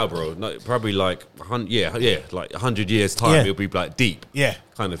even now, bro. Probably like 100, like 100 years time, Yeah. it'll be like deep, Yeah.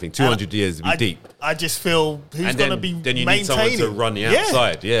 kind of thing. 200 years it'll be deep. I just feel who's And going to be then you need maintaining. someone to run the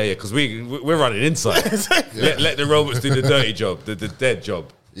outside. Yeah, because we're running inside. Let the robots do the dirty job, the dead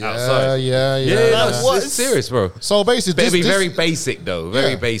job outside. Yeah. No, What? it's serious, bro. So basically, But it'll be this- very basic though, very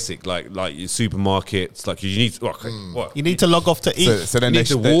Yeah. basic. Like your supermarkets, like you need to, what? You need to log off to eat. So then You they need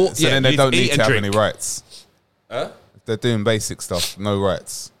to they- walk- so yeah, then you they need don't to eat need to and have drink. any rights. Huh? They're doing basic stuff. No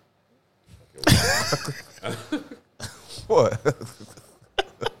rights. What?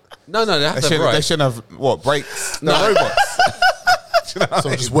 No, they have to have They rights. shouldn't have what breaks? No robots.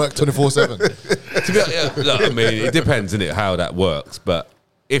 so just work 24/7. To be, yeah, look, I mean, it depends, innit, how that works. But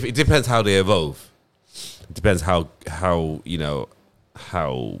if it depends how they evolve, it depends how you know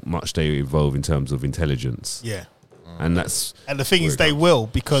how much they evolve in terms of intelligence. Yeah. And that's And the thing is, where it they will,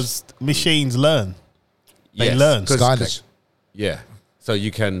 because machines learn. They learn. Skynet. Yeah. So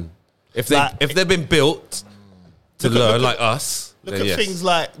you can if Like- they've been built to learn like us. Look then at yes. things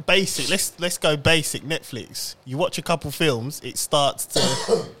like basic. Let's go basic. Netflix. You watch a couple films, it starts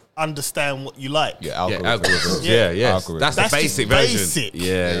to understand what you like. Yeah, Yeah, algorithms. algorithms. Yeah. Yeah, yes. Algorithms. That's the That's just basic version. basic.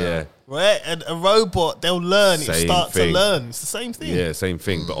 Yeah. Right? And a robot, they'll learn. It Same starts to thing. learn. It's the same thing. Yeah, same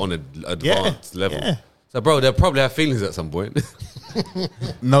thing, but on an advanced level. yeah. So, bro, they'll probably have feelings at some point.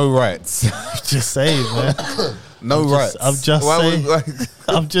 No rights. Just saying, man. No rights. I'm just Why saying. would-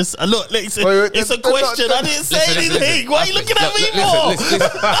 I'm just look. Listen, Wait, it's a no, no, question. no. I didn't say anything. Why are you looking at me for? Listen.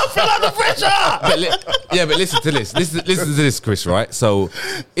 I feel under pressure. But listen to this. Listen to this, Chris. Right. So,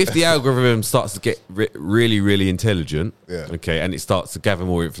 if the algorithm starts to get really, really intelligent, okay, and it starts to gather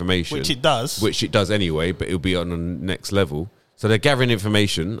more information, Which it does. which it does anyway, but it'll be on the next level. So they're gathering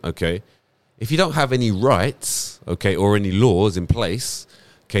information. Okay, if you don't have any rights, okay, or any laws in place,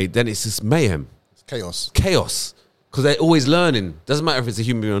 okay, then it's just mayhem, Chaos. because they're always learning. Doesn't matter if it's a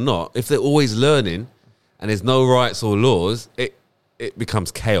human being or not. If they're always learning, and there's no rights or laws, it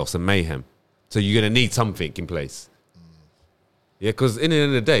becomes chaos and mayhem. So you're going to need something in place. Yeah, because in the end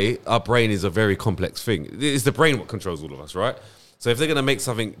of the day, our brain is a very complex thing. It's the brain what controls all of us, right? So if they're going to make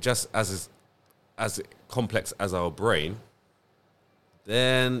something just as complex as our brain,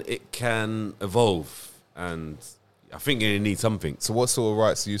 then it can evolve. And I think you need something. So what sort of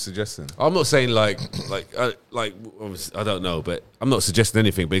rights are you suggesting? I'm not saying like I don't know, but I'm not suggesting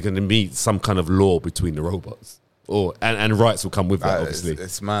anything. But it can be some kind of law between the robots, and rights will come with that, obviously.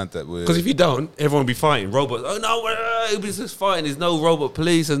 It's mad that we're... Because if you don't, everyone will be fighting robots. Oh no, it'll be just fighting. There's no robot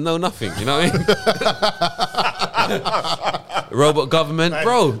police. There's no nothing. You know what I mean? Robot government,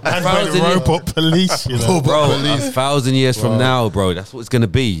 bro. Robot police, you know. Bro, 1,000 years from now, bro, that's what it's gonna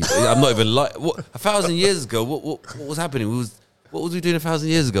be. I'm not even like 1,000 years ago. What was happening? What was we doing 1,000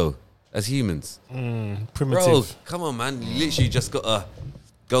 years ago as humans? Primitive. Bro, come on, man. You literally just gotta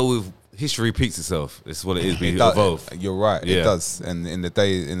go with history repeats itself. This is what it is. We evolve. You're right. Yeah. It does. And in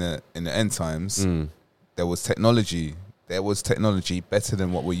the end times, there was technology. There was technology better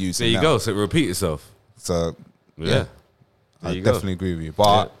than what we're using. There you now. go. So it repeat itself. So Yeah. I There you go. definitely agree with you.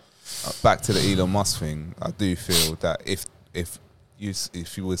 But back to the Elon Musk thing, I do feel that if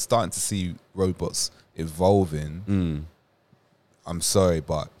you were starting to see robots evolving, I'm sorry,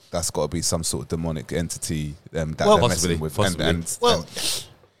 but that's got to be some sort of demonic entity that they're possibly, messing with. possibly. Well,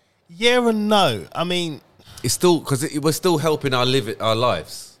 yeah and no. I mean, It's still because we're still helping our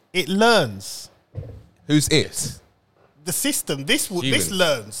lives. it learns. Who's it? The system, this Humans.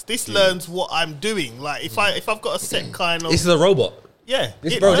 learns. This learns what I'm doing. Like if I've got a set kind of This is a robot.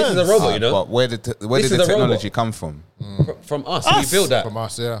 it Bro, this is a learns. robot, you know, But where did This the is a technology robot. come from? from us. We built that, From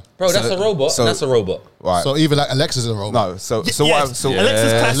us, yeah. bro. That's a robot. so- That's a robot. Right. So even like Alexa's a robot. No. So Yes. what? Alexa's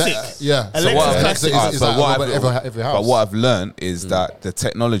classic. Yeah. Alexa's So what classic. Alexa Alright, is but like what a robot I've- every house. But what I've learned is that the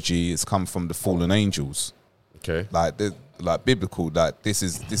technology has come from the fallen angels. Okay. Like biblical, like this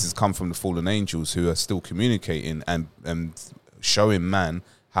has come from the fallen angels who are still communicating and showing man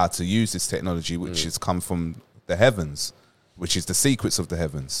how to use this technology, which has come from the heavens, which is the secrets of the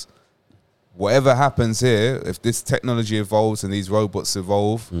heavens. Whatever happens here, if this technology evolves and these robots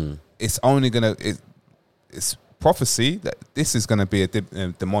evolve, it's only gonna it's prophecy that this is gonna be a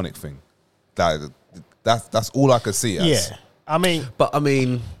demonic thing. That's all I can see it as. Yeah. I mean, But I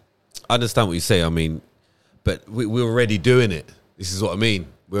mean, I understand what you say. I mean, but we're already doing it. This is what I mean.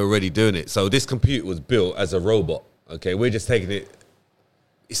 We're already doing it. So this computer was built as a robot. Okay, we're just taking it.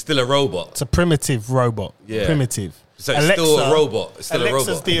 It's still a robot. it's a primitive robot. Yeah. Primitive. So it's still a robot. It's still a Alexa's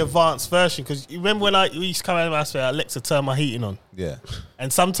robot. the advanced version because you remember when we used to come out of my house, Alexa, turn my heating on. Yeah.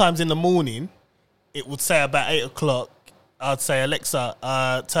 And sometimes in the morning, it would say about 8 o'clock, I'd say,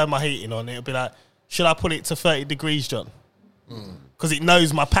 Alexa, turn my heating on. It would be like, should I put it to 30 degrees, John? Because it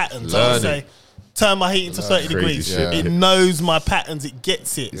knows my patterns. So I would Learning. say, turn my heating to 30 Crazy degrees. shit. It knows my patterns. It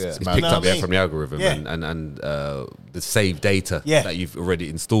gets it. Yeah. It's You picked know up what I mean? from the algorithm Yeah. and the saved data Yeah. that you've already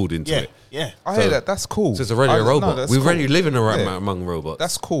installed into Yeah, it. yeah. I So- hear that. That's cool. So it's already a No, robot. that's We're cool. already living Yeah. among robots.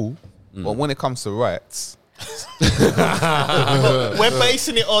 That's cool. But when it comes to rights, We're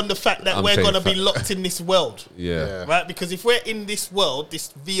basing it on the fact that I'm we're saying going to be fact. locked in this world. yeah. Right? Because if we're in this world,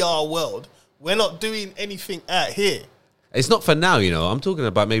 this VR world, we're not doing anything out here. It's not for now, you know. I'm talking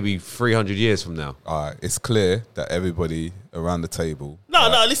about maybe 300 years from now. it's clear that everybody around the table, No,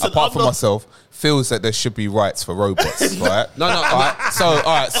 listen, apart I'm from not- myself, feels that there should be rights for robots, right? No, no.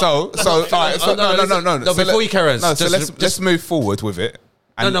 So before you carry on, no, so just- let's move forward with it.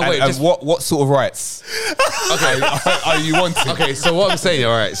 And, No, wait, and just- what sort of rights are you wanting? Okay, so what I'm saying,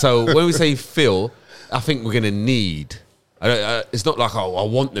 all right. So when we say Phil, I think we're gonna need. It's not like I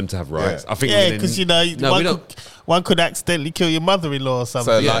want them to have rights. Yeah. I think Yeah, we're gonna because, no, we don't. one could accidentally kill your mother-in-law or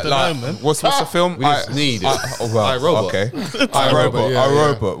something. So I don't know, man. what's the film? We just need it. iRobot. Okay, iRobot. yeah,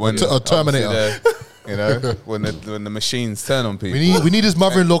 iRobot. When Terminator. obviously you know, when the machines turn on people. We need his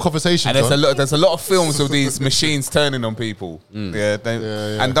mother-in-law conversation. And John. there's a lot of films of these machines turning on people. Yeah,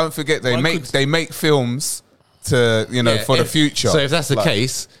 and don't forget they make films to Yeah, for the future. So if that's the Like,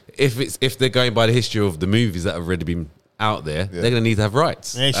 case, if they're going by the history of the movies that have already been out there, they're going to need to have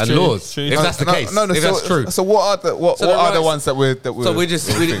rights Yeah, it's and true, laws. it's true. If that's the case, if that's true. So what are the rights- ones that we're So we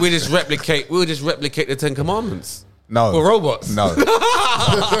just replicate the 10 Commandments. no We're robots. no.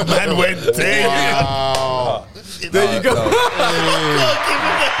 Man went dead. Wow. There you go.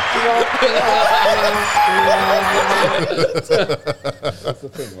 That's the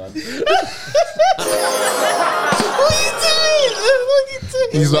thing, man.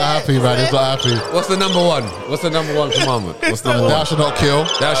 He's not happy, man. He's not happy. What's the number one? What's the number one commandment? What's number Thou one? shall not kill.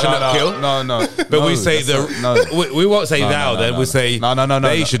 Thou shalt not kill. No. But we say we won't say thou. Then we say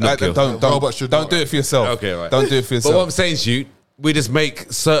they should not kill. Robots should Don't not. do it for yourself. Okay, right. Don't do it for But what I'm yourself. saying to you, we just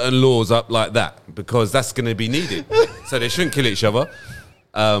make certain laws up like that because that's going to be needed. So they shouldn't kill each other.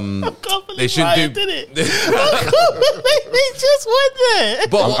 I can't believe They shouldn't Ryan do- did it. I can't believe he just went there.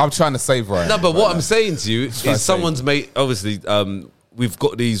 But I'm trying to save Ryan. no, but what I'm saying to you to is someone's made, obviously, we've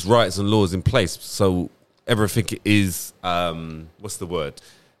got these rights and laws in place. So everything is, what's the word,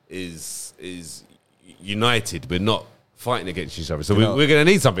 is united. We're not fighting against each other. So we're going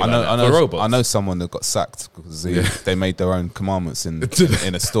to need something like that for robots. I know someone that got sacked because they made their own commandments in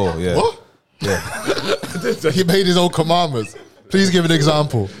a store. Yeah. What? Yeah. He made his own commandments. Please give an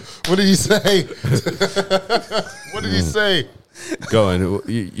example. What did he say? What did he say? Go on,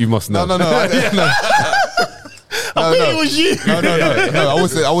 you must know. No. I didn't know. I think it was you. No.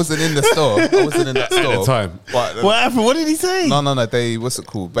 I wasn't in the store. I wasn't in that store At the time. But What happened? What did he say? no. They what's it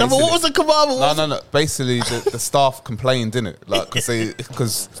called? No, but what was the commandment? No. Basically, the staff complained, didn't it? Like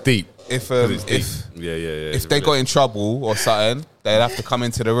because Deep. if It's deep. if Yeah. if they got in trouble or something, they'd have to come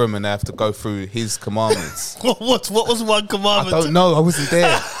into the room and they have to go through his commandments. What was one I commandment? don't know. I wasn't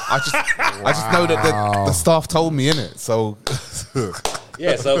there. I just know that the staff told me, innit? So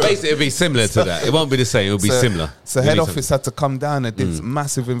Yeah, so basically it'll be similar to that. It won't be the same. It'll be similar. So We head need office had to come down and did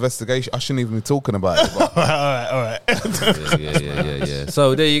massive investigation. I shouldn't even be talking about it. But All right. Yeah.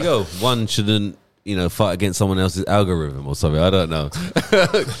 So there you go. One shouldn't, fight against someone else's algorithm or something. I don't know.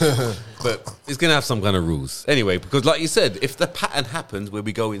 But it's going to have some kind of rules. Anyway, because like you said, if the pattern happens where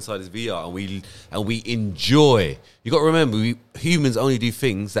we go inside this VR and we enjoy, you got to remember, humans only do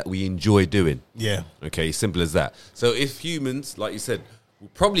things that we enjoy doing. Yeah. Okay, simple as that. So if humans, like you said, will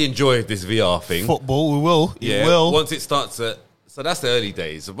probably enjoy this VR thing. Football, we will. Yeah, It will. once it starts to... So that's the early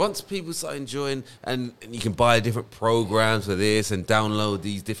days. Once people start enjoying, and you can buy different programs for this and download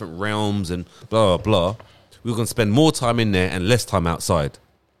these different realms and blah, blah, blah, we're going to spend more time in there and less time outside.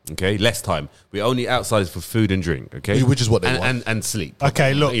 Okay? Less time. We're only outside for food and drink. Okay? Which is what they want. And sleep.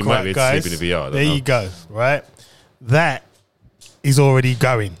 Okay, look, You might right, be able to guys. sleep in the VR. I don't There know. you go. Right, that is already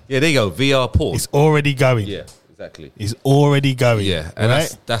going. Yeah, there you go. VR porn. It's already going. Yeah, exactly. It's already going. Yeah, and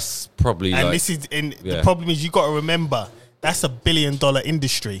right. that's probably And like... this is, and the Yeah. problem is, you got to remember that's $1 billion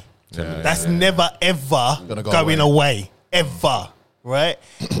industry. That's never ever Gonna go going away ever. Right,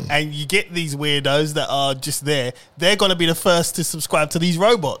 and you get these weirdos that are just there. They're gonna be the first to subscribe to these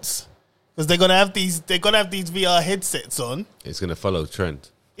robots because they're gonna have these. They're gonna have these VR headsets on. It's going to follow trend.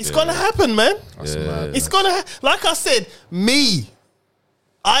 It's gonna happen, man. Yeah. It's gonna, like I said,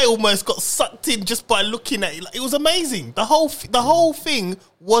 I almost got sucked in just by looking at it. Like, it was amazing. The whole thing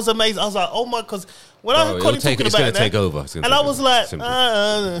was amazing. I was like, oh my, because when I heard Colin talking it's about going it, to take over. It's gonna and take I was over. like,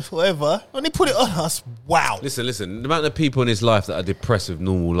 Simple. whatever. When they put it on us, wow. Listen. The amount of people in his life that are depressed with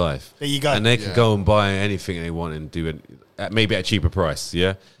normal life. There you go. And they can go and buy anything they want and do it maybe at a cheaper price,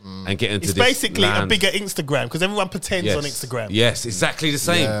 yeah? And get into It's this basically land. a bigger Instagram because everyone pretends Yes. on Instagram. Yes, exactly the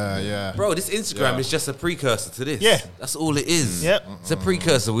same. Yeah. Bro, this Instagram is just a precursor to this. Yeah. That's all it is. Yep. It's a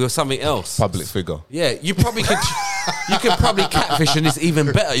precursor. We were something else. public figure. Yeah, you probably could. You could probably catfish, and it's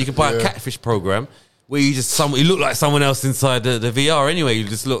even better. You could buy a catfish program where you you look like someone else inside the VR. Anyway, you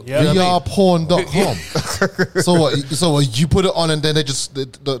just look. Yeah. VRporn.com. So what, you put it on and then they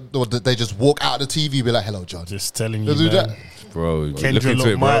just walk out of the TV, be like, "Hello, John." Just telling you, They'll do man. that. Bro, look Kendra into looked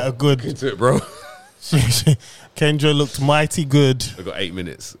it, bro. mighty good. Look into it, bro. Kendra looked mighty good I've got 8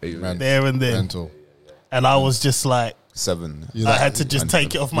 minutes. 8 minutes. there and then. Mental. And I was just like, 7. I had to just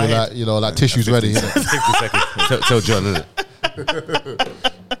take it off my head. Like tissues ready. innit? 50 seconds. Tell John, innit?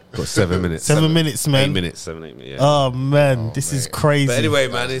 Got 7 minutes. 7 minutes, man. 8 minutes. 7, 8 minutes. Yeah. Oh man, this is crazy. But anyway,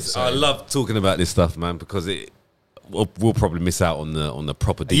 man, I love talking about this stuff, man, because we'll probably miss out on the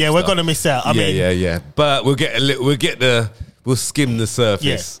proper deep yeah, we're stuff. gonna miss out. I mean, yeah. But we'll skim the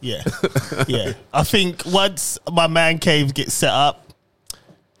surface. yeah. I think once my man cave gets set up,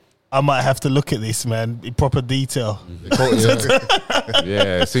 I might have to look at this, man, in proper detail.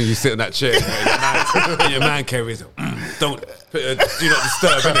 Yeah, as soon as you sit in that chair, and your man carries don't do not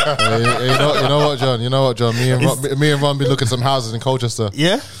disturb, innit? You know what, John? Me and Ron be looking at some houses in Colchester.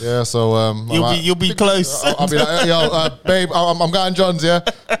 Yeah? Yeah, so You'll be close. I'll be like, yo, babe, I'm going John's, yeah.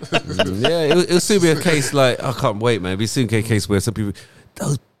 Yeah, it'll soon be a case like, I can't wait, man. It'll be soon a case where some people,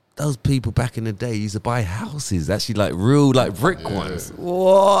 those people back in the day used to buy houses, actually like real like brick ones.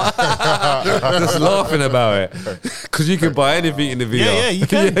 What? Just laughing about it because you can buy anything in the VR. Yeah, you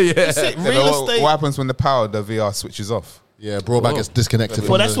can. yeah. That's it. Real estate. What happens when the power of the VR switches off? Yeah, broadband gets disconnected.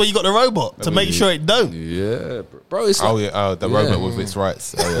 Well, that's where you got the robot to make sure it don't. Yeah, bro. It's like, The robot with its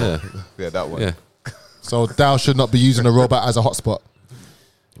rights. Yeah, that one. yeah. So Dow should not be using a robot as a hotspot.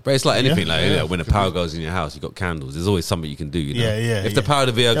 But it's like anything, when the power goes in your house, you got candles. There's always something you can do. You know? If the power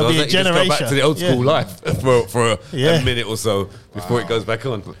of the VR There'll goes, be a you just go back to the old school life for a minute or so before it goes back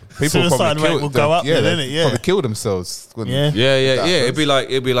on. People Suicide rate will go up then, innit? Yeah. Probably kill themselves. Yeah. Yeah. It'd be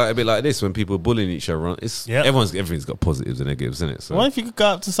like a bit like this when people are bullying each other. Everything's got positives and negatives in it. So What if you could go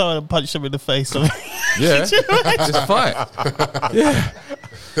up to someone and punch them in the face? yeah, just fight. Yeah.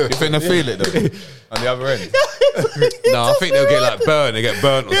 You think they feel it though? On the other end? No, I think they'll get like burned. They get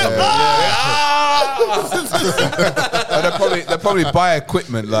burnt or something. They'll probably buy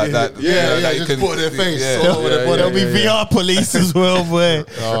equipment like that. That you can put in their face. There'll be VR police as well, where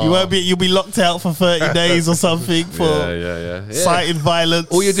you'll be locked out for 30 days or something for citing violence.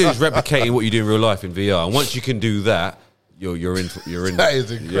 All you do is replicating what you do in real life in VR, and once you can do that, you're in. That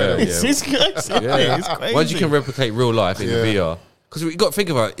is incredible. It's crazy. Once you can replicate real life in the VR. Because we got to think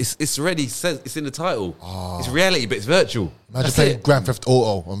about it. It's already says it's in the title. It's reality, but it's virtual. Imagine playing Grand Theft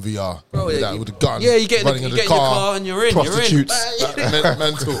Auto on VR. Bro, with the gun. Yeah, you get running in the your car and you're in. Prostitutes. You're in.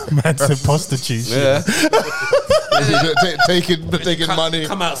 Mental. Man's a prostitute. Yeah. taking money.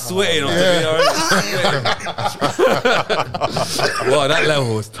 Come out sweating on the VR. Wow, that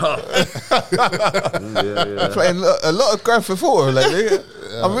level was tough. Playing a lot of Grand Theft Auto lately.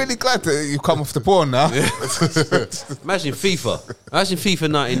 I'm really glad that you've come off the board now. Imagine FIFA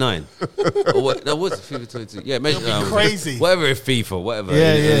 99. Or what? No, what's FIFA 22? Yeah, imagine crazy. Whatever is FIFA, whatever.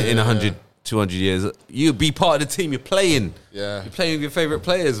 In 100, 200 years, you'd be part of the team. You're playing. Yeah, you're playing with your favorite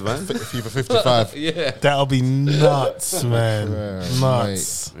players, man. FIFA 55. Yeah, that'll be nuts, man.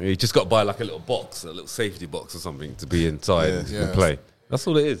 Nuts. You just got to buy like a little box, a little safety box or something to be inside and play. That's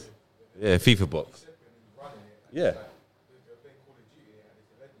all it is. Yeah, FIFA box. Yeah.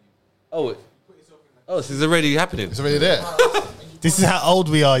 So it's already happening. It's already there. This is how old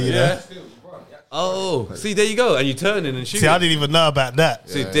we are, you know. Oh, see, there you go, and you turn in and shoot. See, I didn't even know about that.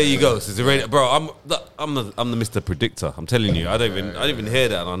 See, there you go. So it's already, bro. I'm the Mr. Predictor. I'm telling you, I don't even hear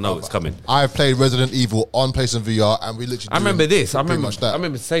that, and I know it's coming. I've played Resident Evil on PlayStation VR, and we literally. I remember this. I that.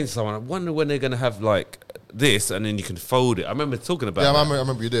 remember saying to someone, I wonder when they're gonna have like this, and then you can fold it. I remember talking about. Yeah, that. I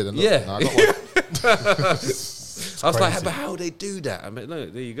remember you did. And yeah, I got one. I was like, but how they do that? I mean, no,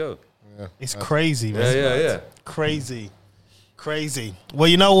 there you go. It's crazy, man. Yeah. Crazy. Well,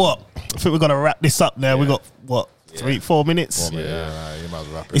 you know what? I think we're going to wrap this up now. We got, 3-4 minutes? You might as well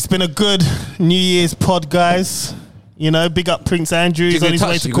wrap it. It's been a good New Year's pod, guys. You know, big up Prince Andrew. He's on his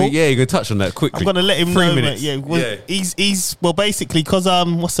way to court. Yeah, you're going to touch on that quickly. I'm going to let him 3 know. minutes. He's basically, because,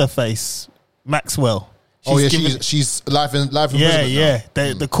 what's her face? Maxwell. She's live in prison. Yeah.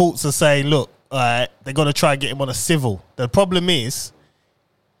 The courts are saying, look, they're going to try and get him on a civil. The problem is,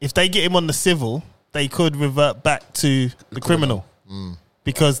 if they get him on the civil, they could revert back to the criminal.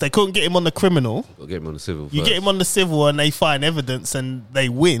 Because they couldn't get him on the criminal. Got to get him on the civil. You get him on the civil and they find evidence and they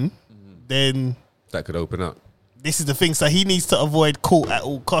win, then that could open up. This is the thing. So he needs to avoid court at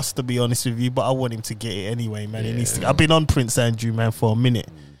all costs, to be honest with you. But I want him to get it anyway, man. He needs to. I've been on Prince Andrew, man, for a minute.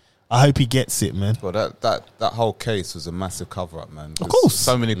 I hope he gets it, man. Well, that whole case was a massive cover up, man. Of course.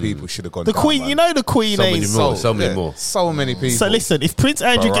 So many people should have gone The down, Queen, man. you know the Queen ain't... So many more. So many people. So listen, if Prince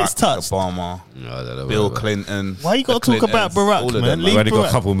Andrew Barack gets touched... Obama, No, Bill Clinton. Why you got to talk about Barack, all of man? them, We've only got Barack.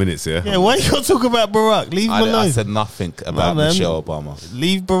 a couple minutes here. Yeah, why you got to talk about Barack? Leave him alone. I said nothing about man. Michelle Obama.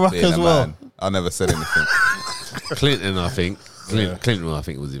 Leave Barack Being as a well. man. I never said anything. Clinton, I think. Clinton, I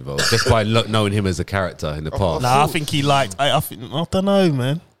think, was involved just by knowing him as a character in the past. Nah, I think he liked... I don't know,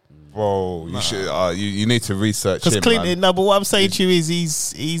 man. Bro, you should. You need to research him. Because Clinton, man. no, but what I'm saying to you is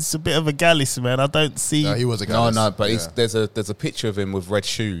he's a bit of a gallus, man. I don't see. He was a gallus. No, but there's a picture of him with red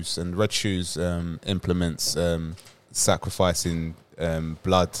shoes, and red shoes implements sacrificing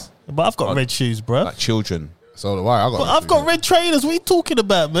blood. But I've got red shoes, bro. Like children. So do I. I've got red trainers. What are you talking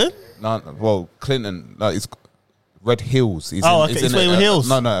about, man? No, well, Clinton, it's red heels. He's he's wearing heels.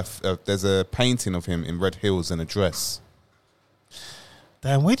 No, there's a painting of him in red heels and a dress.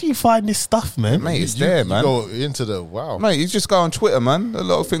 Damn, where do you find this stuff, man? Mate, it's there, man. You go into the wow. Mate, you just go on Twitter, man. A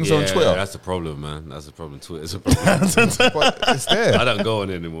lot of things on Twitter. That's the problem, man. That's the problem. Twitter's a problem. But it's there. I don't go on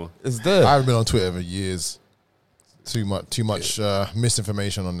it anymore. It's there. I haven't been on Twitter for years. Too much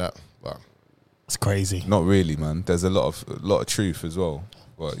misinformation on that. But It's crazy. Not really, man. There's a lot of truth as well.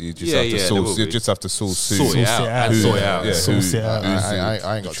 But you just have to source. You just have to source it out. Sort it out. Source it out.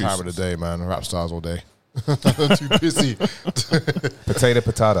 I ain't got time of the day, man. Rap stars all day. I'm too busy.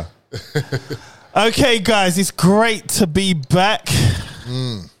 Potato. Okay, guys, it's great to be back.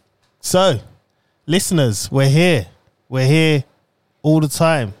 So, listeners, we're here. We're here all the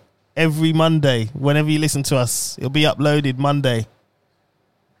time. Every Monday, whenever you listen to us, it'll be uploaded Monday.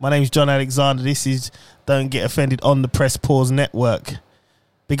 My name's John Alexander. This is Don't Get Offended on the Press Pause Network.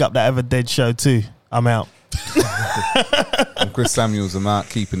 Big up that Ever Dead show too. I'm out. I'm Chris Samuels. I'm out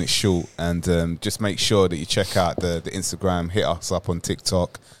keeping it short. And just make sure that you check out the Instagram. Hit us up on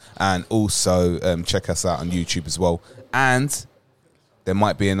TikTok. And also check us out on YouTube as well. And there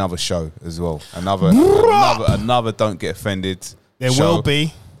might be another show as well. Another Don't Get Offended There show. will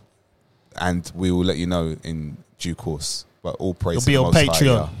be. And we will let you know in due course. But all praise It'll to be the on Most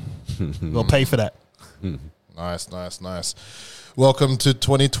High, Patreon. We'll pay for that. Nice. Welcome to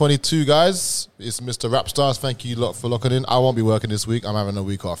 2022, guys. It's Mr. Rapstars. Thank you lot for locking in. I won't be working this week. I'm having a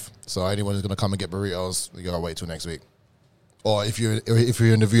week off. So anyone who's going to come and get burritos, you got to wait till next week. Or if you're in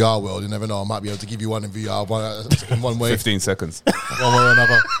the VR world, you never know. I might be able to give you one in VR in one way. 15 seconds. One way or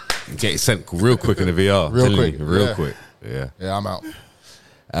another. Get it sent real quick in the VR. Real quick. Yeah. Yeah, I'm out.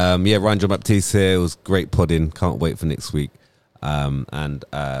 Ryan John Baptiste here. It was great podding. Can't wait for next week. I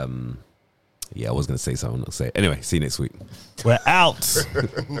was going to say something. I'm not say it. Anyway, see you next week. We're out.